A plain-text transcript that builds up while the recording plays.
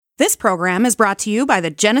This program is brought to you by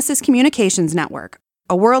the Genesis Communications Network,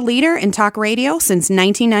 a world leader in talk radio since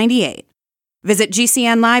 1998. Visit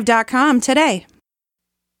GCNlive.com today.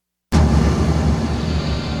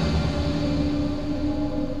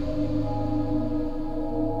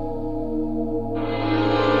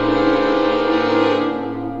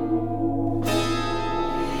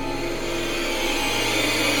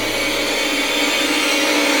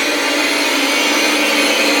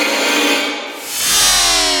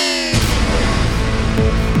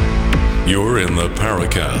 You're in the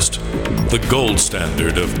Paracast, the gold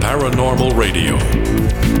standard of paranormal radio.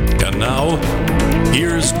 And now,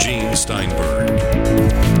 here's Gene Steinberg.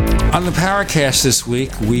 On the Paracast this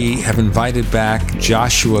week, we have invited back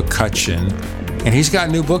Joshua Cutchin, and he's got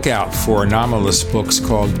a new book out for Anomalous Books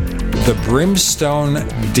called The Brimstone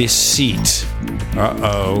Deceit.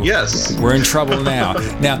 Uh-oh. Yes. We're in trouble now.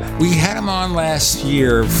 Now, we had him on last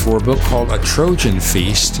year for a book called A Trojan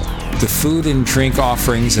Feast, the food and drink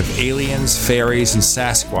offerings of aliens, fairies, and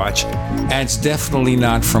Sasquatch, and it's definitely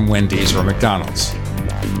not from Wendy's or McDonald's.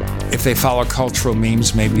 If they follow cultural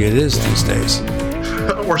memes, maybe it is these days.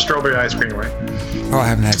 Or strawberry ice cream, right? Oh, I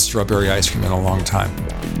haven't had strawberry ice cream in a long time.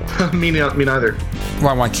 Me neither. Well,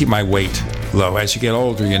 I want to keep my weight low. As you get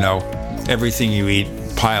older, you know, everything you eat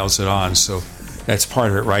piles it on, so that's part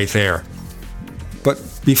of it right there.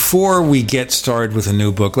 But before we get started with a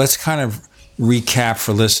new book, let's kind of recap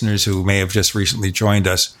for listeners who may have just recently joined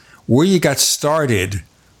us where you got started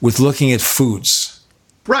with looking at foods.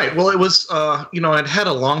 Right. Well, it was, I'd had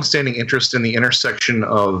a long-standing interest in the intersection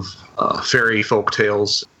of fairy folk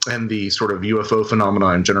tales and the sort of UFO phenomena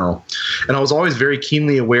in general. And I was always very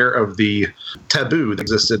keenly aware of the taboo that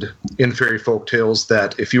existed in fairy folk tales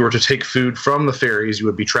that if you were to take food from the fairies, you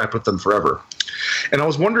would be trapped with them forever. And I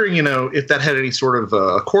was wondering, if that had any sort of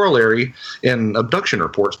corollary in abduction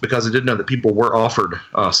reports, because I did know that people were offered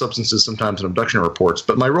substances sometimes in abduction reports.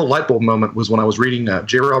 But my real light bulb moment was when I was reading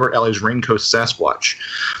J. Robert Alley's Raincoast Sasquatch.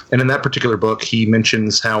 And in that particular book, he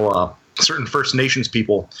mentions how certain First Nations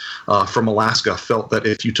people from Alaska felt that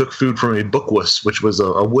if you took food from a bookwus, which was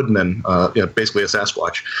a woodman, basically a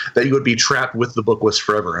Sasquatch, that you would be trapped with the bookwus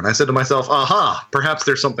forever. And I said to myself, aha, perhaps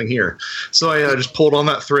there's something here. So I just pulled on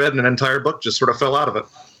that thread and an entire book just sort of fell out of it.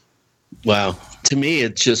 Wow. To me,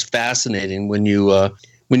 it's just fascinating when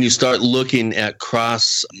you start looking at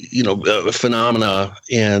cross, phenomena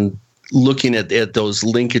and looking at those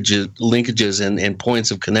linkages and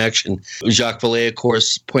points of connection. Jacques Vallée, of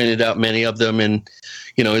course, pointed out many of them in,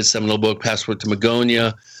 his seminal book, Passport to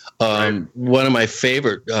Magonia. Right. One of my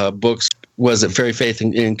favorite books was Fairy Faith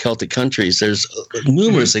in Celtic Countries. There's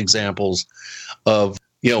numerous examples of,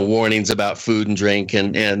 warnings about food and drink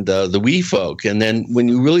and the wee folk. And then when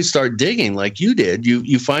you really start digging like you did,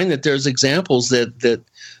 you find that there's examples that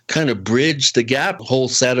kind of bridge the gap, whole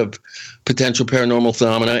set of potential paranormal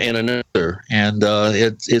phenomena and another. And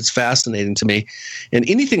it's fascinating to me. And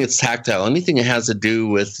anything that's tactile, anything that has to do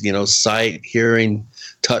with, sight, hearing,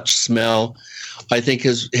 touch, smell, I think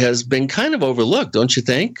has been kind of overlooked, don't you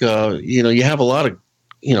think? You have a lot of,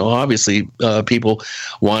 obviously people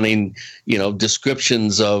wanting,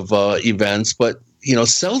 descriptions of events, but,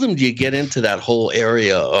 seldom do you get into that whole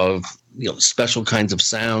area of, special kinds of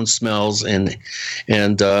sounds, smells, and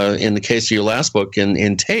in the case of your last book,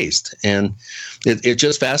 in taste. And it's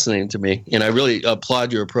just fascinating to me. And I really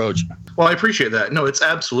applaud your approach. Well, I appreciate that. No, it's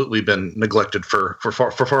absolutely been neglected for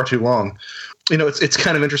far too long. It's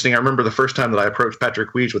kind of interesting. I remember the first time that I approached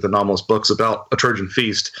Patrick Weege with Anomalous Books about A Trojan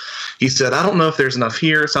Feast. He said, I don't know if there's enough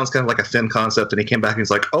here. It sounds kind of like a thin concept. And he came back and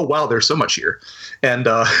he's like, oh, wow, there's so much here. And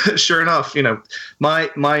sure enough,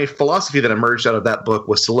 my philosophy that emerged out of that book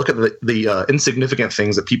was to look at the insignificant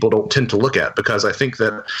things that people don't tend to look at, because I think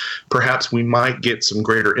that perhaps we might get some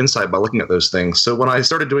greater insight by looking at those things. So when I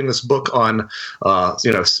started doing this book on,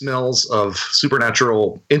 smells of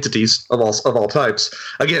supernatural entities of all types,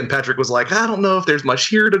 again, Patrick was like, I don't know if there's much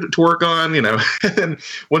here to work on, And then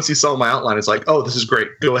once he saw my outline, it's like, oh, this is great.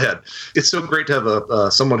 Go ahead. It's so great to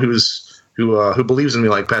have someone who believes in me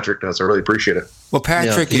like Patrick does. I really appreciate it. Well,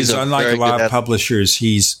 Patrick is, unlike a lot of publishers,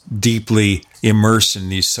 he's deeply immersed in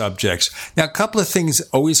these subjects. Now, a couple of things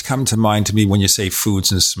always come to mind to me when you say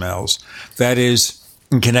foods and smells. That is,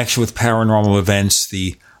 in connection with paranormal events,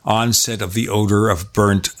 the onset of the odor of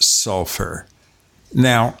burnt sulfur.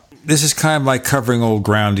 Now, this is kind of like covering old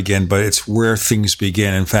ground again, but it's where things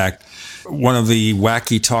begin. In fact, one of the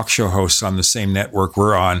wacky talk show hosts on the same network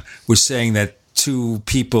we're on was saying that 2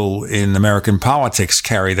 people in American politics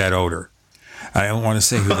carry that odor. I don't want to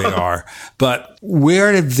say who they are, but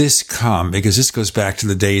where did this come? Because this goes back to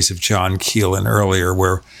the days of John Keel and earlier,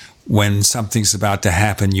 where when something's about to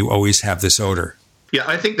happen, you always have this odor. Yeah,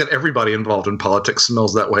 I think that everybody involved in politics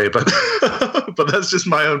smells that way, but but that's just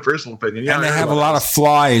my own personal opinion. Yeah, and they have a lot of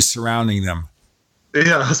flies surrounding them.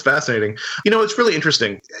 Yeah, that's fascinating. It's really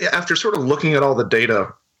interesting. After sort of looking at all the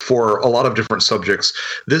data for a lot of different subjects,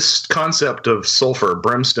 this concept of sulfur,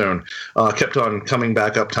 brimstone, kept on coming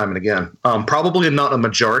back up time and again. Probably not a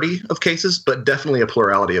majority of cases, but definitely a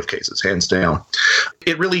plurality of cases, hands down.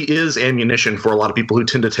 It really is ammunition for a lot of people who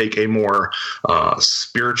tend to take a more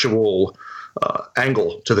spiritual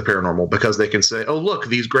angle to the paranormal, because they can say, oh, look,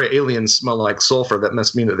 these gray aliens smell like sulfur. That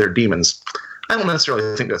must mean that they're demons. I don't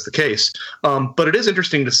necessarily think that's the case, but it is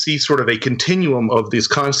interesting to see sort of a continuum of this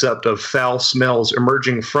concept of foul smells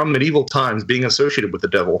emerging from medieval times being associated with the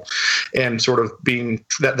devil, and sort of being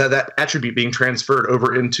that attribute being transferred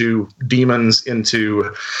over into demons,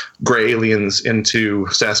 into gray aliens, into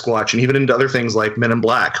Sasquatch, and even into other things like Men in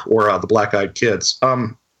Black or the Black-Eyed Kids.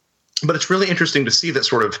 But it's really interesting to see that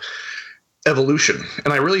sort of evolution,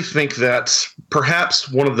 and I really think that perhaps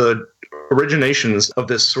one of the originations of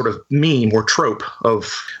this sort of meme or trope of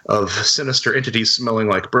sinister entities smelling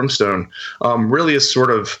like brimstone really is sort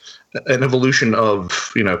of an evolution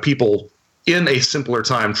of people in a simpler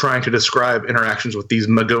time trying to describe interactions with these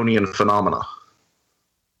Magonian phenomena.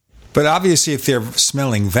 But obviously, if they're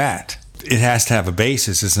smelling that, it has to have a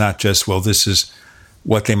basis. It's not just, well, this is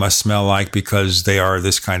what they must smell like because they are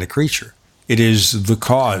this kind of creature. It is the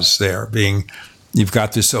cause there being, you've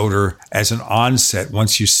got this odor as an onset.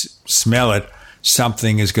 Once you smell it,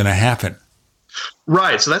 something is going to happen.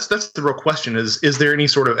 Right. So that's the real question: is there any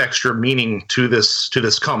sort of extra meaning to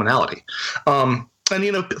this commonality? And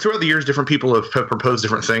throughout the years, different people have proposed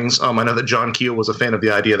different things. I know that John Keel was a fan of the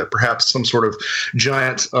idea that perhaps some sort of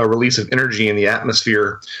giant release of energy in the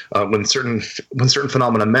atmosphere when certain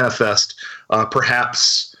phenomena manifest,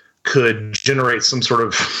 perhaps could generate some sort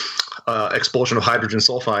of expulsion of hydrogen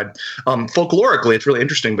sulfide. Folklorically, it's really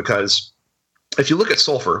interesting because if you look at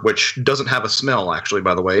sulfur, which doesn't have a smell, actually,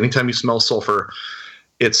 by the way, anytime you smell sulfur,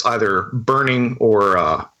 it's either burning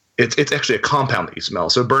or it's actually a compound that you smell.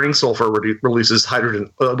 So burning sulfur releases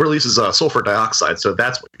sulfur dioxide. So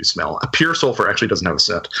that's what you smell. A pure sulfur actually doesn't have a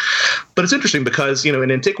scent. But it's interesting because,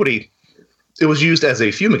 in antiquity, it was used as a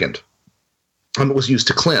fumigant. It was used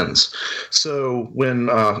to cleanse. So when,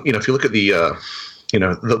 if you look at the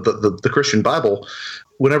Christian Bible,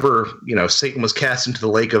 whenever, Satan was cast into the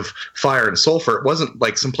lake of fire and sulfur, it wasn't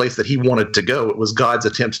like some place that he wanted to go. It was God's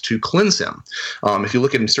attempt to cleanse him. If you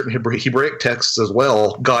look in certain Hebraic texts as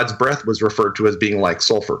well, God's breath was referred to as being like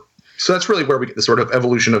sulfur. So that's really where we get the sort of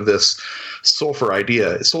evolution of this sulfur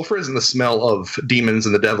idea. Sulfur isn't the smell of demons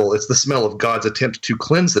and the devil. It's the smell of God's attempt to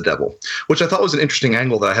cleanse the devil, which I thought was an interesting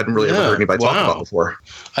angle that I hadn't really ever heard anybody talk about before.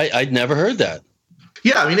 I'd never heard that.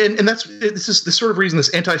 Yeah, I mean, and this is the sort of reason this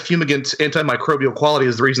anti-fumigant, antimicrobial quality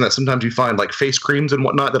is the reason that sometimes you find like face creams and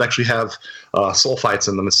whatnot that actually have sulfites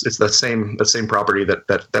in them. It's that same property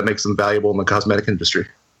that makes them valuable in the cosmetic industry.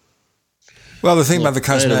 Well, the thing about the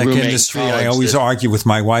cosmetic industry, I always argue with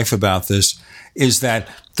my wife about this, is that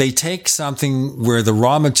they take something where the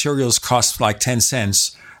raw materials cost like 10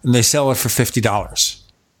 cents and they sell it for $50.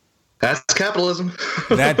 That's capitalism.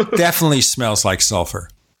 That definitely smells like sulfur.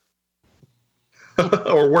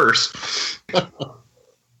 Or worse.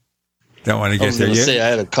 Don't want to get there yet. I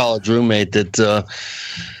had a college roommate that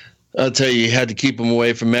I'll tell you had to keep him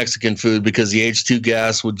away from Mexican food because the H2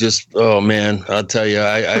 gas would just, oh man, I'll tell you,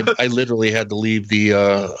 I literally had to leave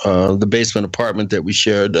the basement apartment that we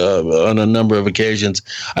shared on a number of occasions.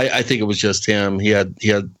 I think it was just him. He had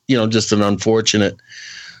just an unfortunate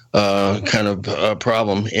kind of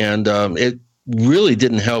problem, and it really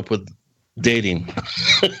didn't help with dating.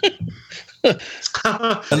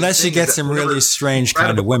 Unless you get some really strange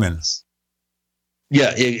kind of women.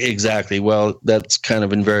 Yeah, exactly. Well, that's kind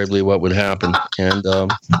of invariably what would happen. And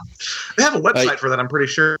they have a website for that, I'm pretty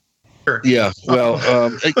sure. Yeah. Well,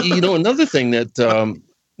 another thing that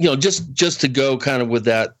just to go kind of with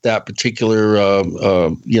that particular,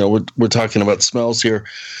 we're talking about smells here.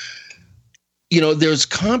 There's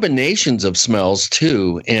combinations of smells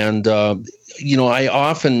too, and I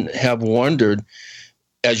often have wondered,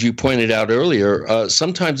 as you pointed out earlier,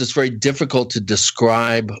 sometimes it's very difficult to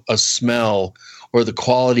describe a smell or the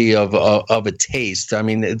quality of a taste. I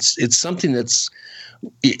mean, it's something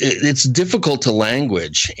it's difficult to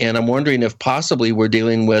language, and I'm wondering if possibly we're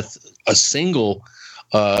dealing with a single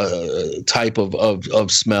type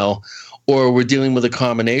of smell, or we're dealing with a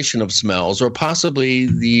combination of smells, or possibly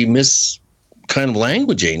the kind of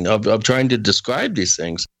languaging of trying to describe these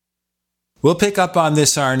things. We'll pick up on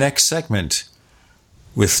this our next segment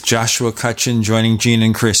with Joshua Cutchin joining Gene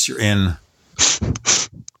and Chris. You're in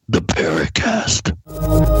the Paracast.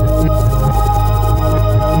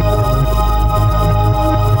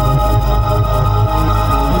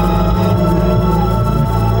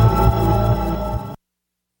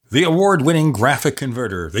 the award-winning graphic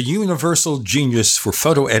converter, the universal genius for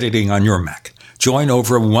photo editing on your Mac. Join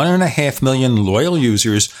over 1.5 million loyal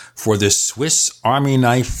users for this Swiss Army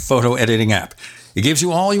knife photo editing app. It gives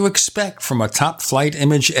you all you expect from a top-flight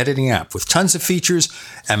image editing app with tons of features,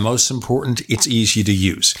 and most important, it's easy to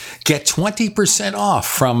use. Get 20% off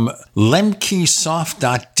from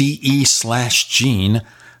lemkesoft.de/Gene.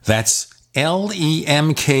 That's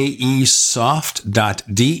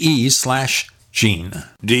lemkesoft.de/Gene.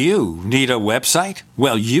 Do you need a website?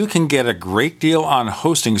 Well, you can get a great deal on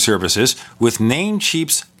hosting services with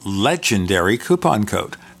Namecheap's legendary coupon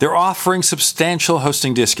code. They're offering substantial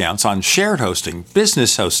hosting discounts on shared hosting,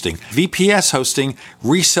 business hosting, VPS hosting,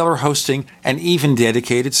 reseller hosting, and even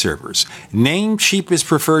dedicated servers. Namecheap is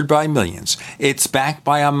preferred by millions. It's backed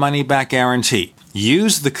by a money-back guarantee.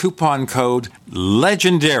 Use the coupon code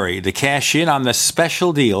LEGENDARY to cash in on the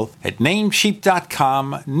special deal at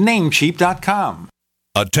Namecheap.com, Namecheap.com.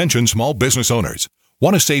 Attention small business owners.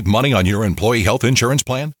 Want to save money on your employee health insurance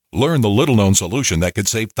plan? Learn the little-known solution that could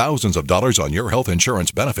save thousands of dollars on your health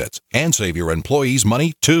insurance benefits and save your employees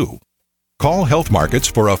money, too. Call Health Markets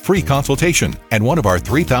for a free consultation, and one of our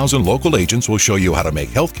 3,000 local agents will show you how to make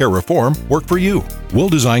healthcare reform work for you. We'll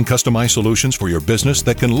design customized solutions for your business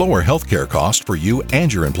that can lower healthcare costs for you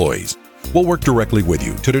and your employees. We'll work directly with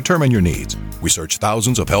you to determine your needs. We search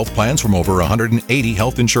thousands of health plans from over 180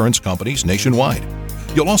 health insurance companies nationwide.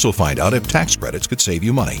 You'll also find out if tax credits could save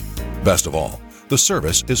you money. Best of all, the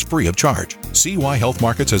service is free of charge. See why Health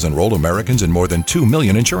Markets has enrolled Americans in more than 2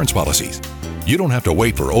 million insurance policies. You don't have to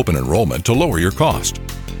wait for open enrollment to lower your cost.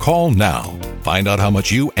 Call now. Find out how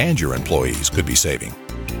much you and your employees could be saving.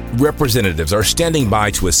 Representatives are standing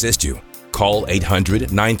by to assist you. Call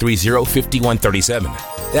 800-930-5137.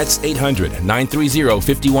 That's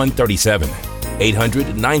 800-930-5137.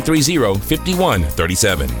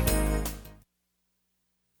 800-930-5137.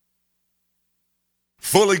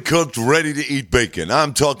 Fully cooked, ready-to-eat bacon.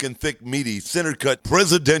 I'm talking thick, meaty, center-cut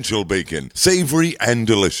presidential bacon. Savory and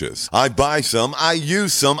delicious. I buy some, I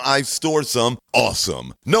use some, I store some.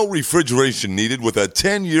 Awesome. No refrigeration needed with a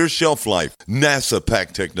 10-year shelf life.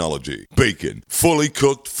 NASA-packed technology. Bacon. Fully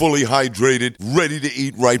cooked, fully hydrated, ready to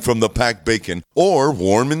eat right from the packed bacon or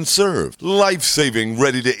warm and served. Life-saving,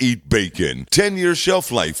 ready-to-eat bacon. 10-year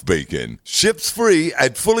shelf life bacon. Ships free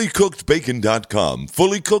at fullycookedbacon.com.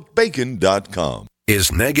 fullycookedbacon.com.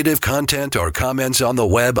 Is negative content or comments on the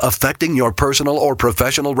web affecting your personal or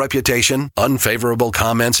professional reputation? Unfavorable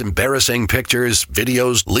comments, embarrassing pictures,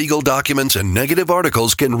 videos, legal documents, and negative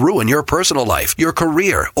articles can ruin your personal life, your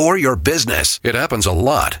career, or your business. It happens a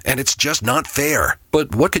lot, and it's just not fair.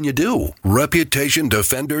 But what can you do?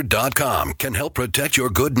 ReputationDefender.com can help protect your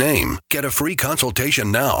good name. Get a free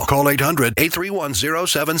consultation now. Call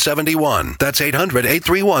 800-831-0771. That's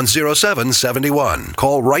 800-831-0771.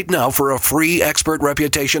 Call right now for a free expert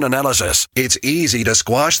reputation analysis. It's easy to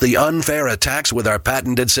squash the unfair attacks with our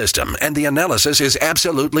patented system, and the analysis is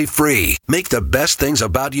absolutely free. Make the best things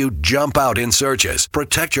about you jump out in searches.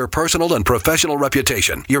 Protect your personal and professional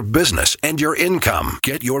reputation, your business, and your income.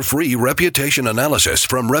 Get your free reputation analysis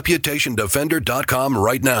from ReputationDefender.com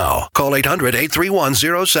right now. Call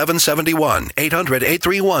 800-831-0771.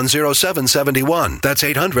 800-831-0771. That's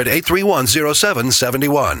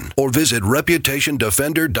 800-831-0771. Or visit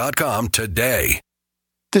ReputationDefender.com today.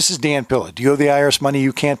 This is Dan Pilla. Do you owe the IRS money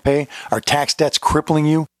you can't pay? Are tax debts crippling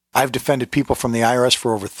you? I've defended people from the IRS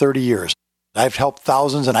for over 30 years. I've helped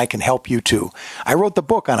thousands, and I can help you too. I wrote the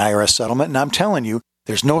book on IRS settlement, and I'm telling you,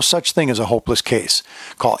 there's no such thing as a hopeless case.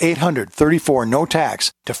 Call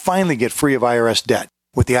 800-34-NO-TAX to finally get free of IRS debt.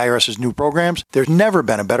 With the IRS's new programs, there's never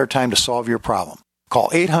been a better time to solve your problem. Call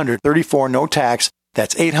 800-34-NO-TAX.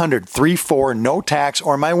 That's 800-34-NO-TAX,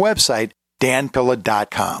 or my website,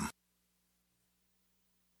 danpilla.com.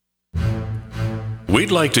 We'd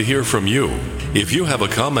like to hear from you. If you have a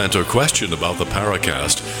comment or question about the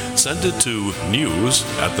Paracast, send it to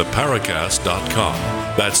news@theparacast.com.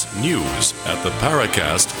 That's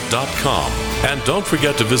news@theparacast.com. And don't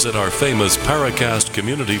forget to visit our famous Paracast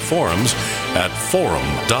community forums at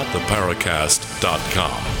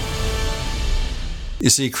forum.theparacast.com. You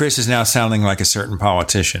see, Chris is now sounding like a certain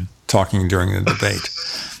politician talking during the debate.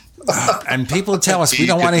 And people tell us we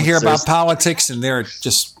don't want to hear about politics, and there it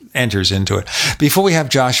just enters into it. Before we have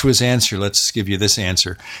Joshua's answer, let's give you this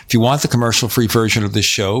answer. If you want the commercial-free version of this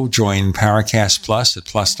show, join Paracast Plus at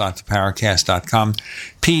plus.theparacast.com,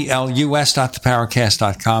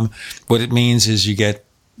 plus.theparacast.com. What it means is you get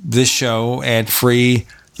this show ad-free,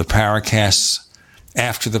 the Paracasts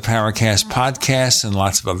after the Paracast podcast, and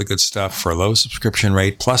lots of other good stuff for a low subscription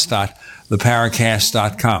rate,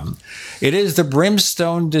 plus.theparacast.com. It is the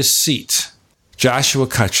Brimstone Deceit Joshua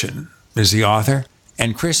Cutchin is the author.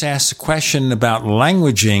 And Chris asked a question about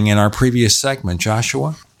languaging in our previous segment.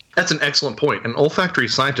 Joshua? That's an excellent point. And olfactory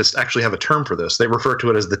scientists actually have a term for this. They refer to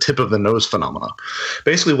it as the tip of the nose phenomena.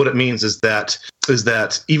 Basically, what it means is that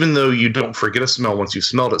even though you don't forget a smell once you've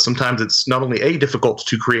smelled it, sometimes it's not only difficult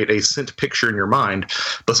to create a scent picture in your mind,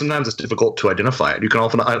 but sometimes it's difficult to identify it. You can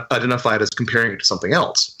often identify it as comparing it to something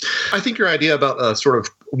else. I think your idea about sort of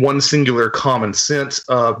one singular common scent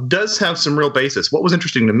does have some real basis. What was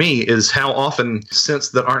interesting to me is how often scents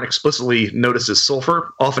that aren't explicitly noticed as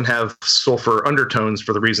sulfur often have sulfur undertones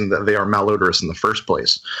for the reason that they are malodorous in the first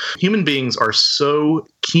place. Human beings are so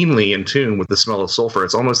keenly in tune with the smell of sulfur,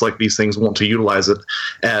 it's almost like these things want to utilize it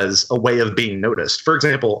as a way of being noticed. For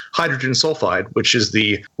example, hydrogen sulfide, which is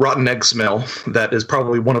the rotten egg smell that is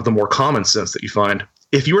probably one of the more common scents that you find.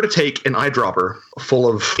 If you were to take an eyedropper full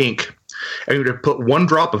of ink and you were to put one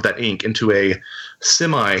drop of that ink into a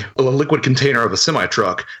liquid container of a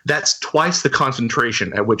semi-truck, that's twice the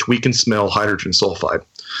concentration at which we can smell hydrogen sulfide.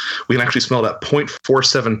 We can actually smell that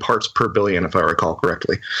 0.47 parts per billion, if I recall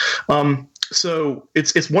correctly. So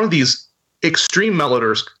it's one of these extreme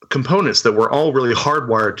malodorous components that we're all really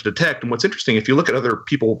hardwired to detect. And what's interesting, if you look at other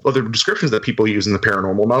descriptions that people use in the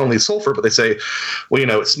paranormal, not only sulfur, but they say,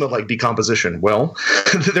 well, it smelled like decomposition. Well,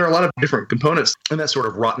 there are a lot of different components in that sort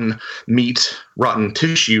of rotten meat, rotten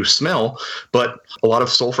tissue smell, but a lot of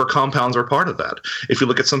sulfur compounds are part of that. If you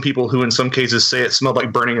look at some people who in some cases say it smelled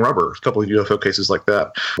like burning rubber, a couple of UFO cases like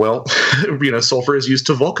that, well, sulfur is used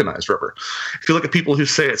to vulcanize rubber. If you look at people who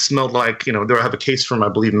say it smelled like, there I have a case from, I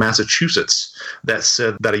believe, Massachusetts that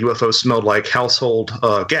said that a UFO smelled like household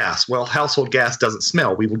gas. Well, household gas doesn't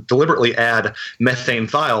smell. We deliberately add methane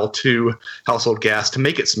thiol to household gas to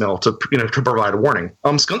make it smell, to provide a warning.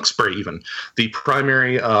 Skunk spray, even the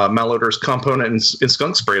primary malodorous component in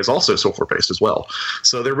skunk spray is also sulfur-based as well.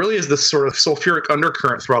 So there really is this sort of sulfuric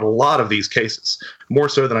undercurrent throughout a lot of these cases, more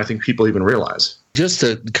so than I think people even realize. Just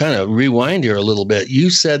to kind of rewind here a little bit, you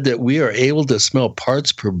said that we are able to smell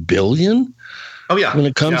parts per billion? Oh, yeah. When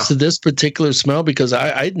it comes to this particular smell, because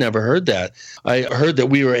I'd never heard that. I heard that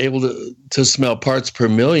we were able to smell parts per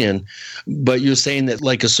million, but you're saying that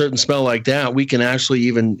like a certain smell like that, we can actually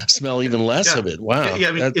even smell even less of it. Wow. Yeah,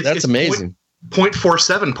 I mean, that's amazing.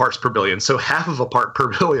 0.47 parts per billion, so half of a part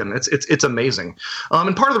per billion. It's amazing.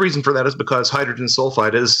 And part of the reason for that is because hydrogen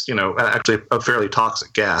sulfide is, actually a fairly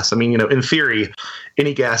toxic gas. I mean, in theory,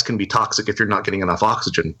 any gas can be toxic if you're not getting enough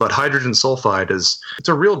oxygen, but hydrogen sulfide it's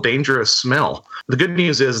a real dangerous smell. The good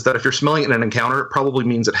news is that if you're smelling it in an encounter, it probably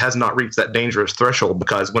means it has not reached that dangerous threshold,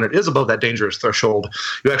 because when it is above that dangerous threshold,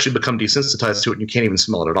 you actually become desensitized to it and you can't even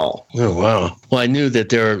smell it at all. Oh, wow. Well, I knew that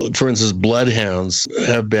there, for instance, bloodhounds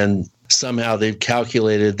have been somehow they've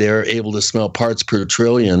calculated they're able to smell parts per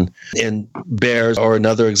trillion, and bears are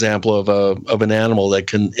another example of an animal that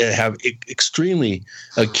can have extremely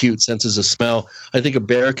acute senses of smell. I think a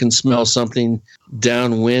bear can smell something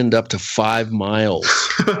downwind up to 5 miles.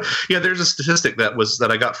 Yeah, there's a statistic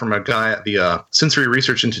that I got from a guy at the Sensory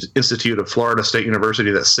Research Institute of Florida State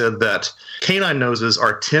University that said that canine noses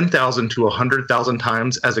are 10,000 to 100,000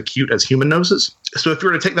 times as acute as human noses. So if you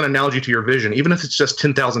were to take that analogy to your vision, even if it's just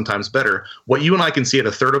 10,000 times better, what you and I can see at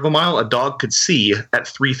a third of a mile, a dog could see at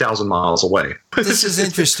 3,000 miles away. This is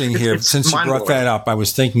interesting here. Since you brought that up, I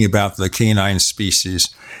was thinking about the canine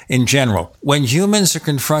species in general. When humans are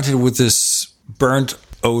confronted with this burnt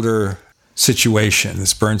odor situation,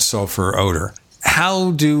 this burnt sulfur odor,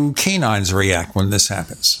 how do canines react when this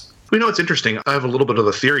happens? We know it's interesting. I have a little bit of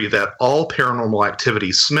a theory that all paranormal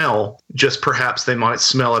activities smell, just perhaps they might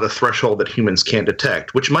smell at a threshold that humans can't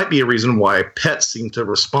detect, which might be a reason why pets seem to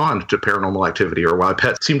respond to paranormal activity, or why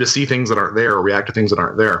pets seem to see things that aren't there or react to things that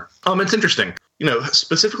aren't there. It's interesting.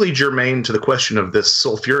 Specifically germane to the question of this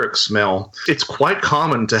sulfuric smell, it's quite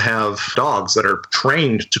common to have dogs that are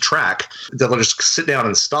trained to track that'll just sit down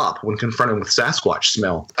and stop when confronted with Sasquatch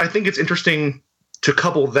smell. I think it's interesting to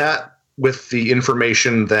couple that with the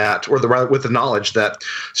information with the knowledge that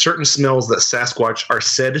certain smells that Sasquatch are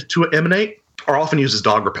said to emanate are often used as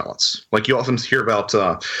dog repellents. Like you often hear about,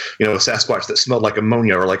 a Sasquatch that smelled like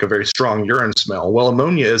ammonia or like a very strong urine smell. Well,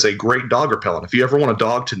 ammonia is a great dog repellent. If you ever want a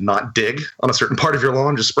dog to not dig on a certain part of your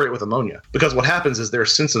lawn, just spray it with ammonia. Because what happens is their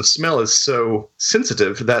sense of smell is so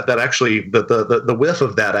sensitive that actually the whiff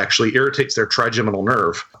of that actually irritates their trigeminal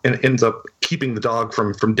nerve and ends up keeping the dog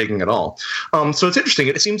from digging at all. So it's interesting.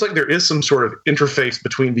 It seems like there is some sort of interface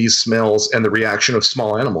between these smells and the reaction of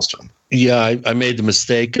small animals to them. Yeah, I made the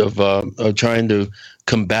mistake of trying to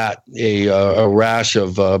combat a rash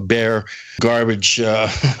of bear garbage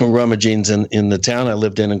rummagings in the town I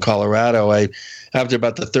lived in Colorado. After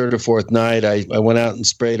about the third or fourth night, I went out and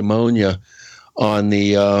sprayed ammonia on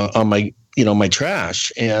my my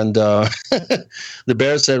trash. And the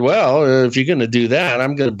bear said, well, if you're going to do that,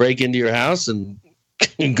 I'm going to break into your house and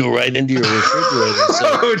go right into your refrigerator.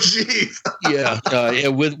 So, oh, geez. Yeah.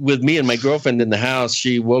 With me and my girlfriend in the house,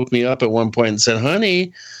 she woke me up at one point and said,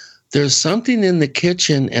 honey, there's something in the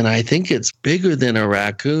kitchen, and I think it's bigger than a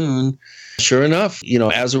raccoon. Sure enough,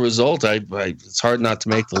 as a result, it's hard not to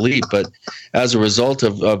make the leap, but as a result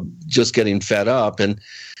of just getting fed up and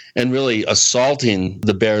really assaulting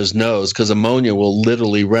the bear's nose, because ammonia will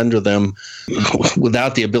literally render them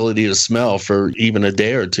without the ability to smell for even a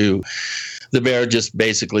day or two. The bear just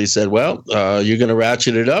basically said, well, you're going to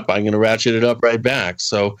ratchet it up. I'm going to ratchet it up right back.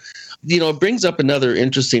 So, it brings up another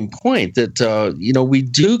interesting point that, we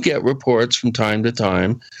do get reports from time to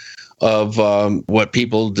time of what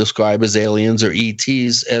people describe as aliens or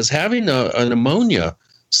ETs as having an ammonia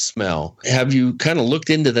smell. Have you kind of looked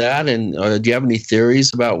into that? And do you have any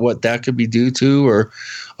theories about what that could be due to? Or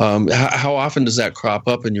how often does that crop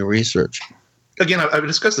up in your research? Again, I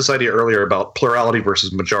discussed this idea earlier about plurality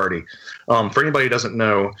versus majority. For anybody who doesn't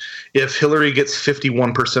know, if Hillary gets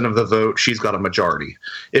 51% of the vote, she's got a majority.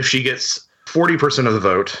 If she gets 40% of the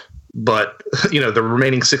vote, but the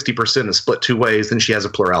remaining 60% is split two ways, then she has a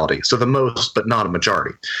plurality. So the most, but not a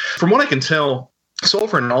majority. From what I can tell,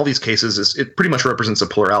 sulfur in all these cases it pretty much represents a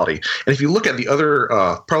plurality. And if you look at the other,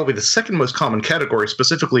 probably the second most common category,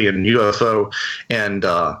 specifically in UFO and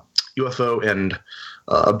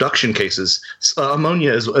abduction cases,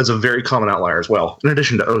 ammonia is a very common outlier as well, in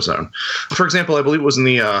addition to ozone. For example, I believe it was in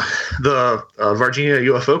the Virginia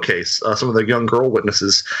UFO case, some of the young girl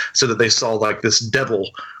witnesses said that they saw like this devil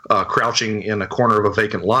crouching in a corner of a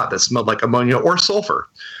vacant lot that smelled like ammonia or sulfur.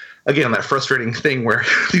 Again, that frustrating thing where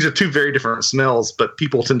these are two very different smells, but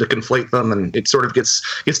people tend to conflate them, and it sort of gets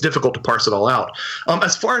difficult to parse it all out.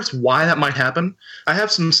 As far as why that might happen, I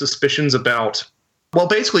have some suspicions about. Well,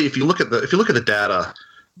 basically, if you look at the data,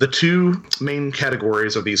 the two main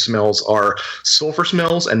categories of these smells are sulfur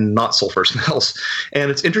smells and not sulfur smells. And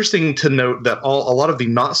it's interesting to note that a lot of the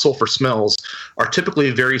not sulfur smells are typically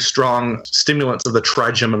very strong stimulants of the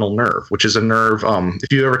trigeminal nerve, which is a nerve. If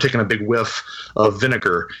you've ever taken a big whiff of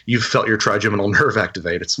vinegar, you've felt your trigeminal nerve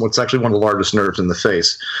activate. It's actually one of the largest nerves in the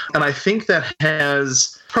face. And I think that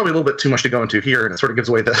has probably a little bit too much to go into here, and it sort of gives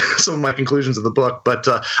away some of my conclusions of the book. But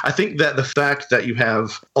I think that the fact that you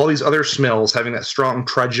have all these other smells having that strong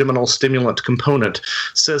trigeminal stimulant component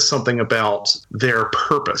says something about their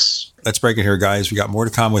purpose. Let's break it here, guys. We got more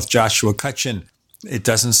to come with Joshua Cutchin. It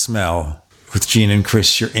Doesn't Smell. With Gene and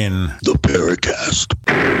Chris, you're in the Paracast.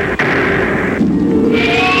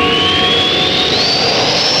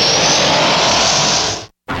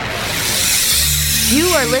 You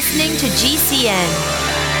are listening to GCN.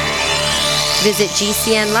 Visit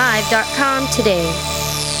GCNlive.com today.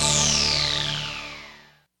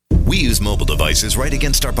 We use mobile devices right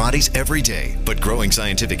against our bodies every day, but growing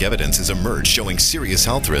scientific evidence has emerged showing serious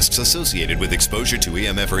health risks associated with exposure to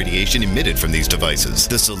EMF radiation emitted from these devices.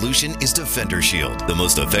 The solution is Defender Shield, the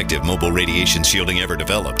most effective mobile radiation shielding ever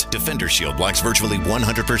developed. Defender Shield blocks virtually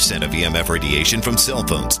 100% of EMF radiation from cell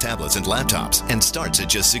phones, tablets, and laptops, and starts at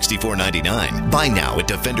just $64.99. Buy now at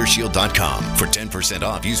DefenderShield.com. For 10%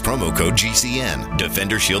 off, use promo code GCN.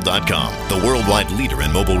 DefenderShield.com, the worldwide leader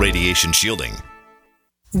in mobile radiation shielding.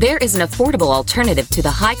 There is an affordable alternative to the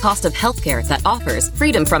high cost of healthcare that offers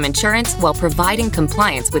freedom from insurance while providing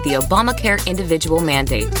compliance with the Obamacare individual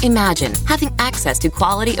mandate. Imagine having access to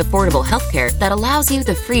quality, affordable healthcare that allows you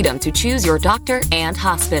the freedom to choose your doctor and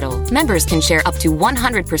hospital. Members can share up to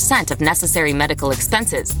 100% of necessary medical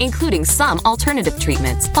expenses, including some alternative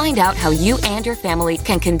treatments. Find out how you and your family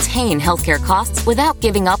can contain healthcare costs without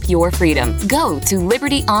giving up your freedom. Go to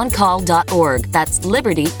libertyoncall.org. That's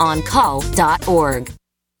libertyoncall.org.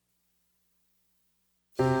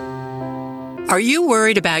 Are you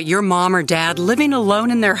worried about your mom or dad living alone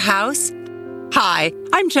in their house? Hi,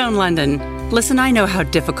 I'm Joan London. Listen, I know how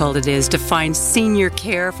difficult it is to find senior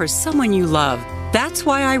care for someone you love. That's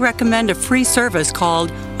why I recommend a free service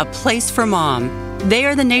called A Place for Mom. They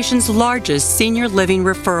are the nation's largest senior living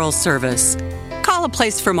referral service. Call A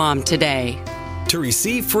Place for Mom today. To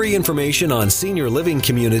receive free information on senior living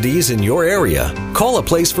communities in your area, call A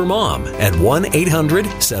Place for Mom at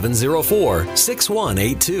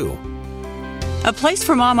 1-800-704-6182. A Place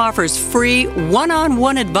for Mom offers free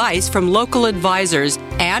one-on-one advice from local advisors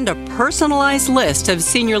and a personalized list of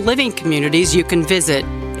senior living communities you can visit.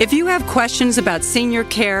 If you have questions about senior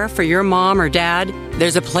care for your mom or dad,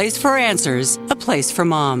 there's a place for answers, A Place for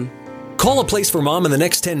Mom. Call A Place for Mom in the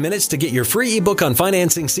next 10 minutes to get your free ebook on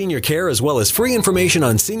financing senior care as well as free information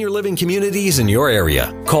on senior living communities in your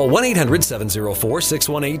area. Call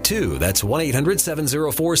 1-800-704-6182. That's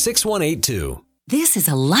 1-800-704-6182. This is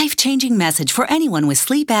a life-changing message for anyone with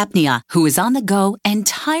sleep apnea who is on the go and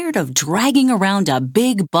tired of dragging around a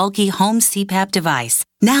big, bulky home CPAP device.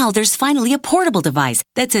 Now there's finally a portable device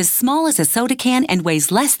that's as small as a soda can and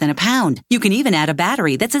weighs less than a pound. You can even add a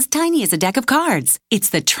battery that's as tiny as a deck of cards. It's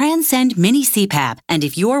the Transcend Mini CPAP, and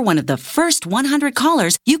if you're one of the first 100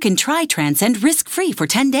 callers, you can try Transcend risk-free for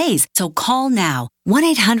 10 days. So call now,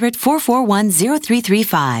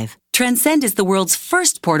 1-800-441-0335. Transcend is the world's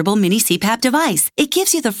first portable mini CPAP device. It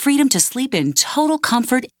gives you the freedom to sleep in total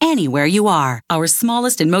comfort anywhere you are. Our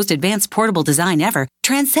smallest and most advanced portable design ever,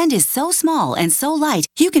 Transcend is so small and so light,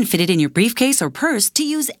 you can fit it in your briefcase or purse to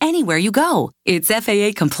use anywhere you go. It's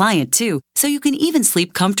FAA compliant too, so you can even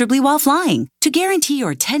sleep comfortably while flying. To guarantee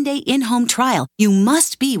your 10-day in-home trial, you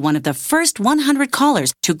must be one of the first 100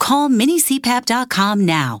 callers to call minicpap.com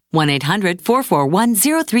now.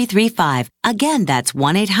 1-800-441-0335. Again, that's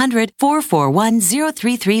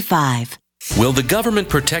 1-800-441-0335. Will the government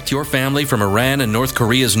protect your family from Iran and North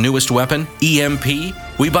Korea's newest weapon, EMP?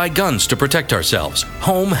 We buy guns to protect ourselves,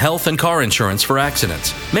 home, health, and car insurance for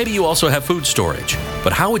accidents. Maybe you also have food storage.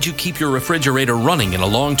 But how would you keep your refrigerator running in a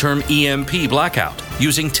long-term EMP blackout?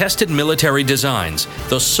 Using tested military designs,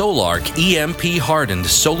 the Solarc EMP-hardened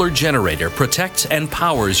solar generator protects and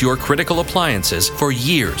powers your critical appliances for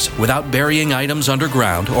years without burying items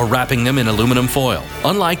underground or wrapping them in aluminum foil.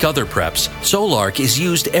 Unlike other preps, Solarc is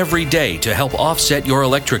used every day to help offset your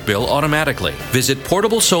electric bill automatically. Visit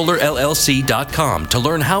PortableSolarLLC.com to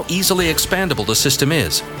learn how easily expandable the system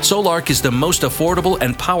is. Solarc is the most affordable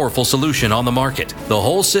and powerful solution on the market. The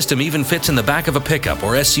whole system even fits in the back of a pickup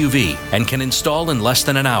or SUV and can install in less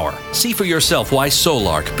than an hour. See for yourself why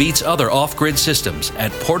Solarc beats other off-grid systems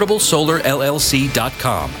at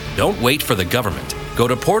PortableSolarLLC.com. Don't wait for the government. Go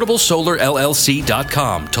to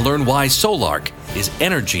PortableSolarLLC.com to learn why Solarc is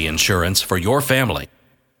energy insurance for your family.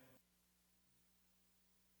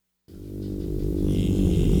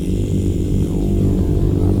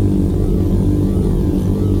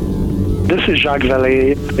 This is Jacques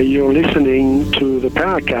Vallée. You're listening to the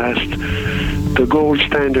Paracast, the gold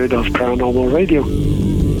standard of paranormal radio.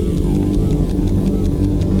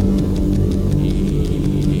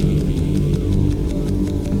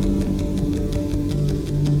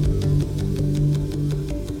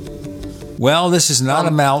 Well, this is not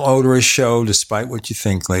a malodorous show, despite what you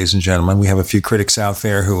think, ladies and gentlemen. We have a few critics out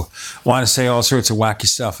there who want to say all sorts of wacky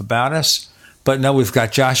stuff about us. But no, we've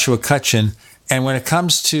got Joshua Cutchin. And when it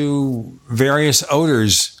comes to various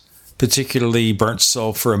odors, particularly burnt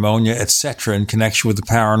sulfur, ammonia, etc., in connection with the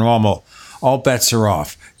paranormal, all bets are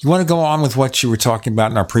off. You want to go on with what you were talking about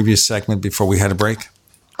in our previous segment before we had a break?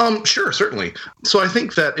 Sure, certainly. So I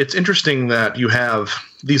think that it's interesting that you have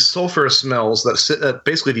these sulfurous smells that sit at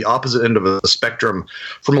basically the opposite end of the spectrum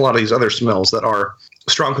from a lot of these other smells that are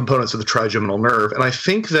strong components of the trigeminal nerve. And I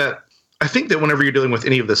think that whenever you're dealing with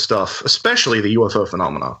any of this stuff, especially the UFO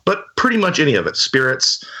phenomena, but pretty much any of it,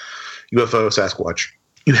 spirits, UFO, Sasquatch,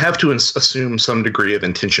 you have to assume some degree of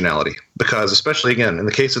intentionality because, especially, again, in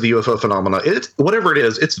the case of the UFO phenomena, whatever it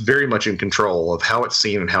is, it's very much in control of how it's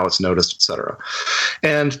seen and how it's noticed, etc.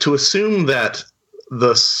 And to assume that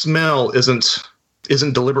the smell isn't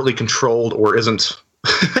deliberately controlled or isn't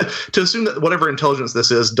to assume that whatever intelligence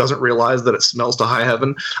this is doesn't realize that it smells to high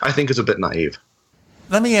heaven, I think is a bit naive.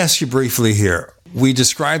 Let me ask you briefly here. We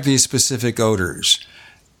describe these specific odors,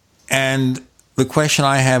 and the question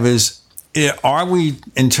I have is, are we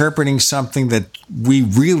interpreting something that we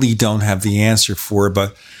really don't have the answer for,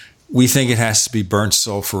 but we think it has to be burnt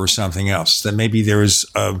sulfur or something else? That maybe there is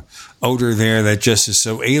an odor there that just is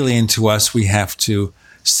so alien to us we have to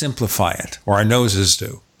simplify it, or our noses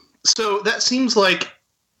do. So that seems like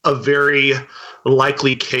a very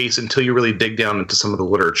likely case until you really dig down into some of the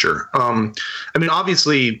literature.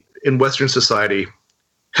 Obviously, in Western society,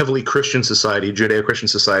 heavily Christian society, Judeo-Christian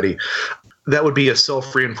society, that would be a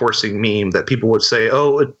self-reinforcing meme that people would say,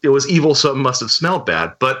 oh, it was evil, so it must have smelled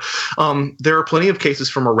bad. But there are plenty of cases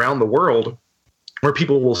from around the world where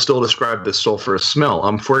people will still describe this sulfurous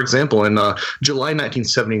smell. For example, in July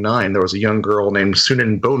 1979, there was a young girl named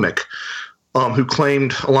Sunan Bomik who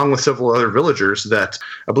claimed, along with several other villagers, that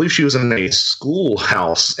I believe she was in a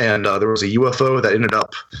schoolhouse and there was a UFO that ended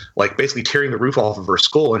up basically tearing the roof off of her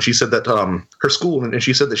skull. And she said that her school, and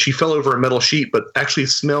she said that she fell over a metal sheet, but actually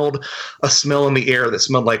smelled a smell in the air that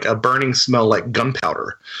smelled like a burning smell like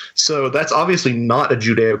gunpowder. So that's obviously not a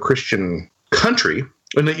Judeo-Christian country.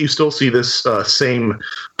 and that you still see this same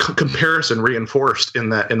comparison reinforced in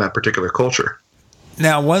that particular culture.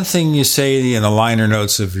 Now, one thing you say in the liner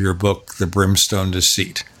notes of your book, The Brimstone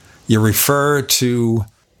Deceit, you refer to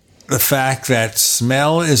the fact that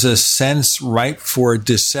smell is a sense ripe for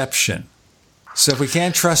deception. So if we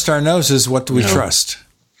can't trust our noses, what do we trust?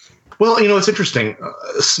 Well, it's interesting.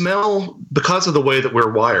 Smell, because of the way that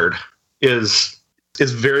we're wired, is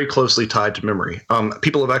very closely tied to memory. There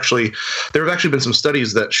have actually been some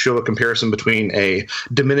studies that show a comparison between a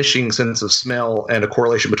diminishing sense of smell and a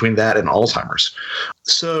correlation between that and Alzheimer's.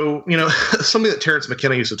 So, something that Terence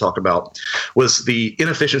McKenna used to talk about was the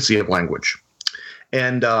inefficiency of language.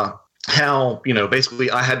 And how, basically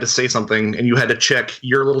I had to say something and you had to check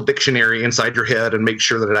your little dictionary inside your head and make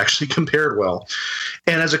sure that it actually compared well.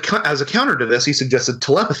 And as a counter to this, he suggested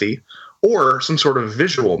telepathy or some sort of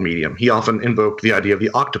visual medium. He often invoked the idea of the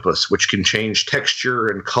octopus, which can change texture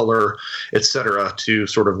and color, etc., to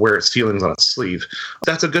sort of wear its feelings on its sleeve.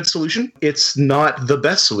 That's a good solution. It's not the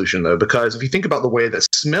best solution, though, because if you think about the way that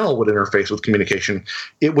smell would interface with communication,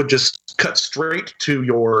 it would just cut straight to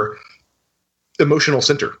your emotional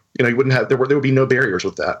center. You wouldn't have there would be no barriers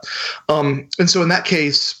with that. And so in that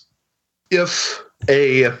case, if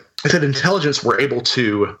an intelligence were able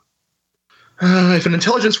to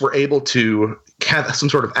have some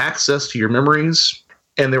sort of access to your memories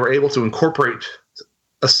and they were able to incorporate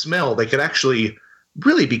a smell, they could actually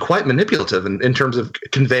really be quite manipulative in terms of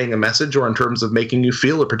conveying a message or in terms of making you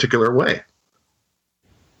feel a particular way.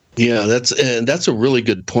 Yeah, that's a really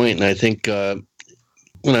good point. And I think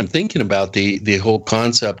when I'm thinking about the whole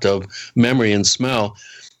concept of memory and smell,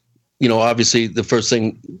 obviously the first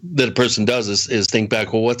thing that a person does is think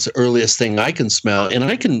back, well, what's the earliest thing I can smell? And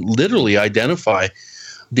I can literally identify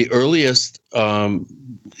the earliest, kind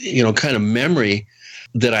of memory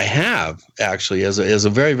that I have actually as a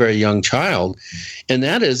very, very young child. And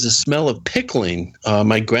that is the smell of pickling.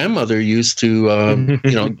 My grandmother used to,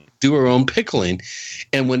 do her own pickling.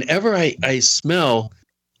 And whenever I smell,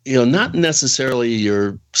 not necessarily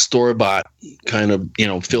your store-bought kind of,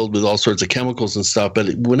 filled with all sorts of chemicals and stuff,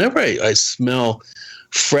 but whenever I smell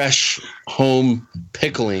fresh home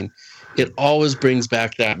pickling, it always brings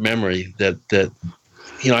back that memory that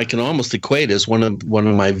I can almost equate as one of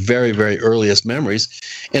my very, very earliest memories.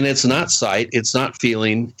 And it's not sight, it's not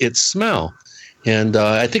feeling, it's smell. And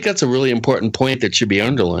I think that's a really important point that should be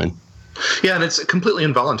underlined. Yeah, and it's completely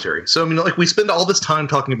involuntary. So, we spend all this time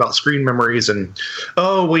talking about screen memories and,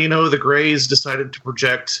 the Greys decided to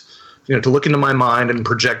project, to look into my mind and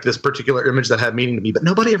project this particular image that had meaning to me. But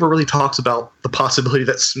nobody ever really talks about the possibility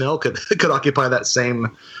that smell could occupy that same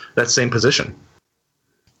position.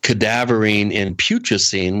 Cadaverine and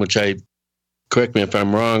putrescine, which correct me if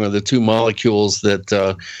I'm wrong, are the two molecules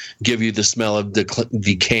that give you the smell of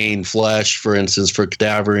decaying flesh, for instance, for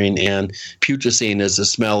cadaverine, and putrescine is the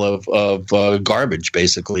smell of garbage,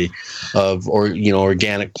 basically, of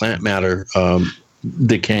organic plant matter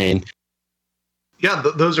decaying. Yeah,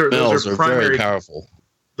 those are primary, very powerful.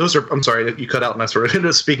 I'm sorry, you cut out and I sort of ended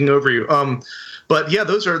up speaking over you. But yeah,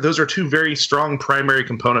 those are two very strong primary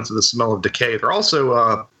components of the smell of decay. They're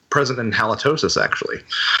also present in halitosis, actually.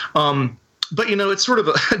 But, it's sort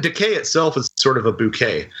of decay itself is sort of a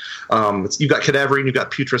bouquet. You've got cadaverine, you've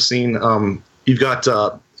got putrescine, you've got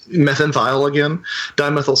methanethyl again,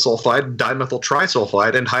 dimethyl sulfide, dimethyl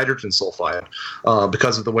trisulfide, and hydrogen sulfide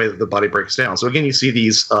because of the way that the body breaks down. So again, you see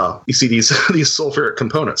these sulfuric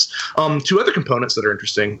components. Two other components that are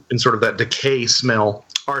interesting in sort of that decay smell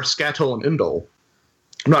are skatole and indole.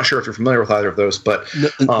 I'm not sure if you're familiar with either of those, but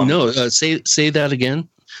say that again.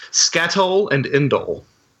 Skatole and indole.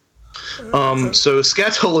 So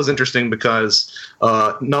skatole is interesting because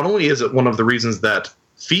not only is it one of the reasons that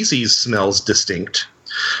feces smells distinct,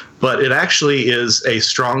 but it actually is a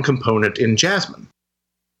strong component in jasmine.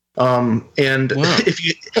 And wow.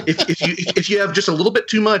 if you have just a little bit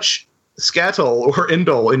too much skatole or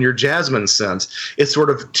indole in your jasmine scent, it sort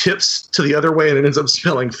of tips to the other way and it ends up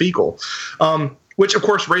smelling fecal. Which, of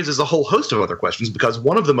course, raises a whole host of other questions because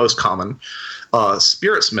one of the most common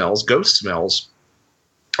spirit smells, ghost smells,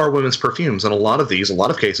 are women's perfumes, and a lot of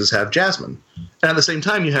cases have jasmine. And at the same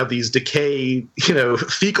time, you have these decay,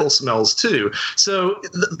 fecal smells too. So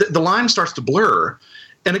the line starts to blur.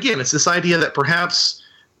 And again, it's this idea that perhaps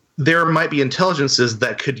there might be intelligences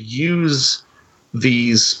that could use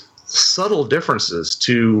these subtle differences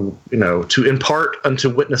to impart unto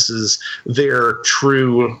witnesses their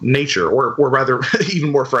true nature, or rather, even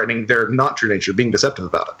more frightening, their not true nature, being deceptive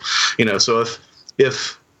about it. So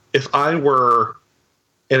if I were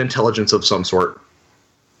an intelligence of some sort,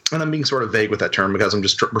 and I'm being sort of vague with that term because I'm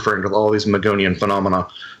just referring to all these Magonian phenomena,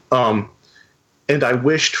 and and I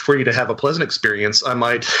wished for you to have a pleasant experience, I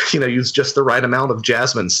might, use just the right amount of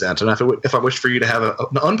jasmine scent. And if I wished for you to have an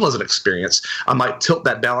unpleasant experience, I might tilt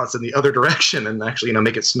that balance in the other direction and actually,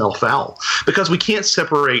 make it smell foul. Because we can't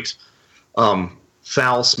separate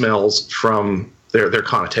foul smells from their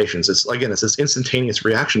connotations. It's this instantaneous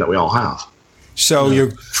reaction that we all have. So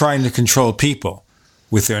you're trying to control people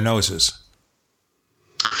with their noses.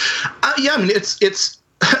 It's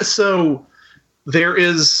so there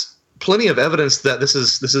is plenty of evidence that this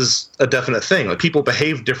is a definite thing. Like, people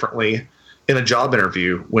behave differently in a job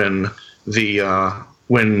interview when the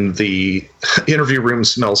interview room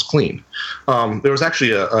smells clean. There was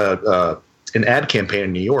actually an ad campaign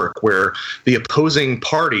in New York where the opposing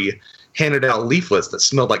party handed out leaflets that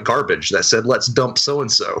smelled like garbage that said, "Let's dump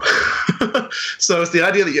so-and-so." So it's the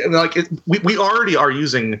idea that we already are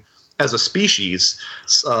using, as a species,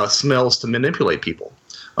 smells to manipulate people.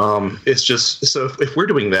 It's just, so if we're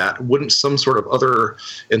doing that, wouldn't some sort of other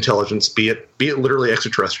intelligence, be it literally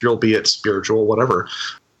extraterrestrial, be it spiritual, whatever,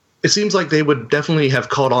 it seems like they would definitely have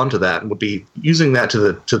caught on to that and would be using that to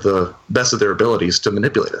the best of their abilities to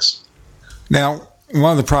manipulate us. Now,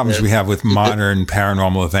 one of the problems we have with modern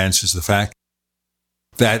paranormal events is the fact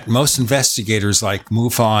that most investigators like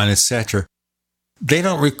MUFON, etc., they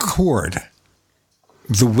don't record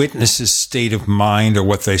the witness's state of mind or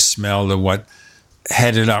what they smelled or what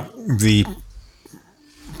headed up the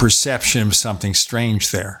perception of something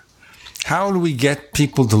strange there. How do we get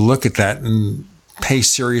people to look at that and pay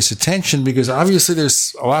serious attention? Because obviously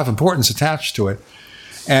there's a lot of importance attached to it.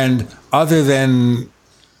 And other than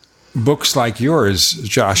books like yours,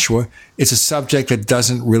 Joshua, it's a subject that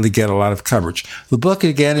doesn't really get a lot of coverage. The book,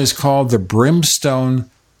 again, is called The Brimstone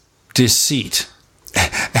Deceit.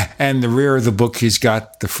 And the rear of the book, he's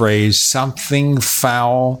got the phrase, "Something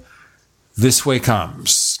foul this way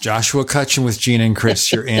comes." Joshua Cutchin with Gene and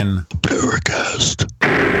Chris, you're in Paracast.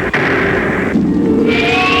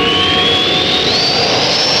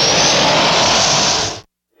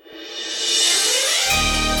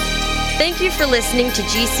 Thank you for listening to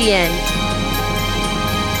GCN.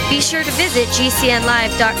 Be sure to visit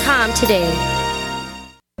GCNlive.com today.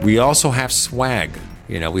 We also have swag.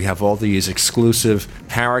 We have all these exclusive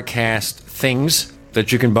Paracast things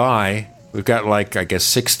that you can buy. We've got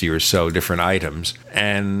 60 or so different items,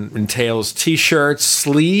 and entails T-shirts,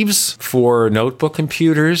 sleeves for notebook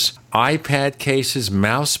computers, iPad cases,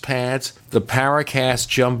 mouse pads, the Paracast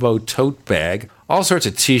Jumbo tote bag, all sorts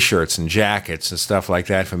of T-shirts and jackets and stuff like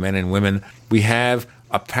that for men and women. We have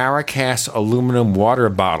a Paracast aluminum water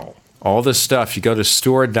bottle. All this stuff, you go to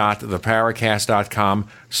store.theparacast.com,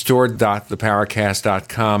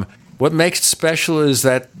 store.theparacast.com. What makes it special is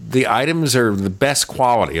that the items are the best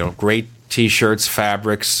quality, great T-shirts,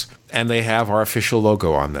 fabrics, and they have our official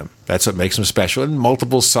logo on them. That's what makes them special, in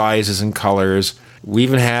multiple sizes and colors. We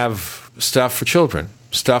even have stuff for children,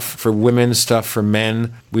 stuff for women, stuff for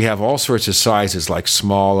men. We have all sorts of sizes, like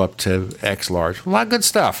small up to X large. A lot of good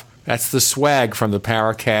stuff. That's the swag from the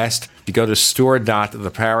Paracast. You go to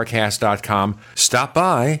store.theparacast.com, stop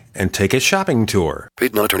by, and take a shopping tour.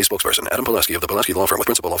 Paid non-attorney spokesperson Adam Pileski of the Pileski Law Firm with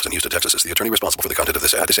principal office in Houston, Texas is the attorney responsible for the content of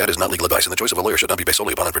this ad. This ad is not legal advice, and the choice of a lawyer should not be based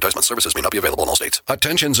solely upon advertisement. Services may not be available in all states.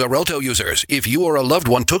 Attention Xarelto users. If you or a loved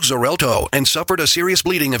one took Xarelto and suffered a serious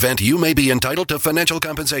bleeding event, you may be entitled to financial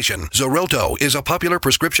compensation. Xarelto is a popular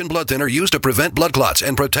prescription blood thinner used to prevent blood clots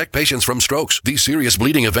and protect patients from strokes. These serious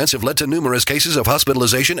bleeding events have led to numerous cases of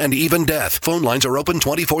hospitalization and even death. Phone lines are open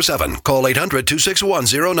 24/7. Call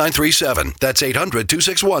 800-261-0937. That's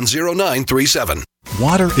 800-261-0937.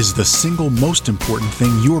 Water is the single most important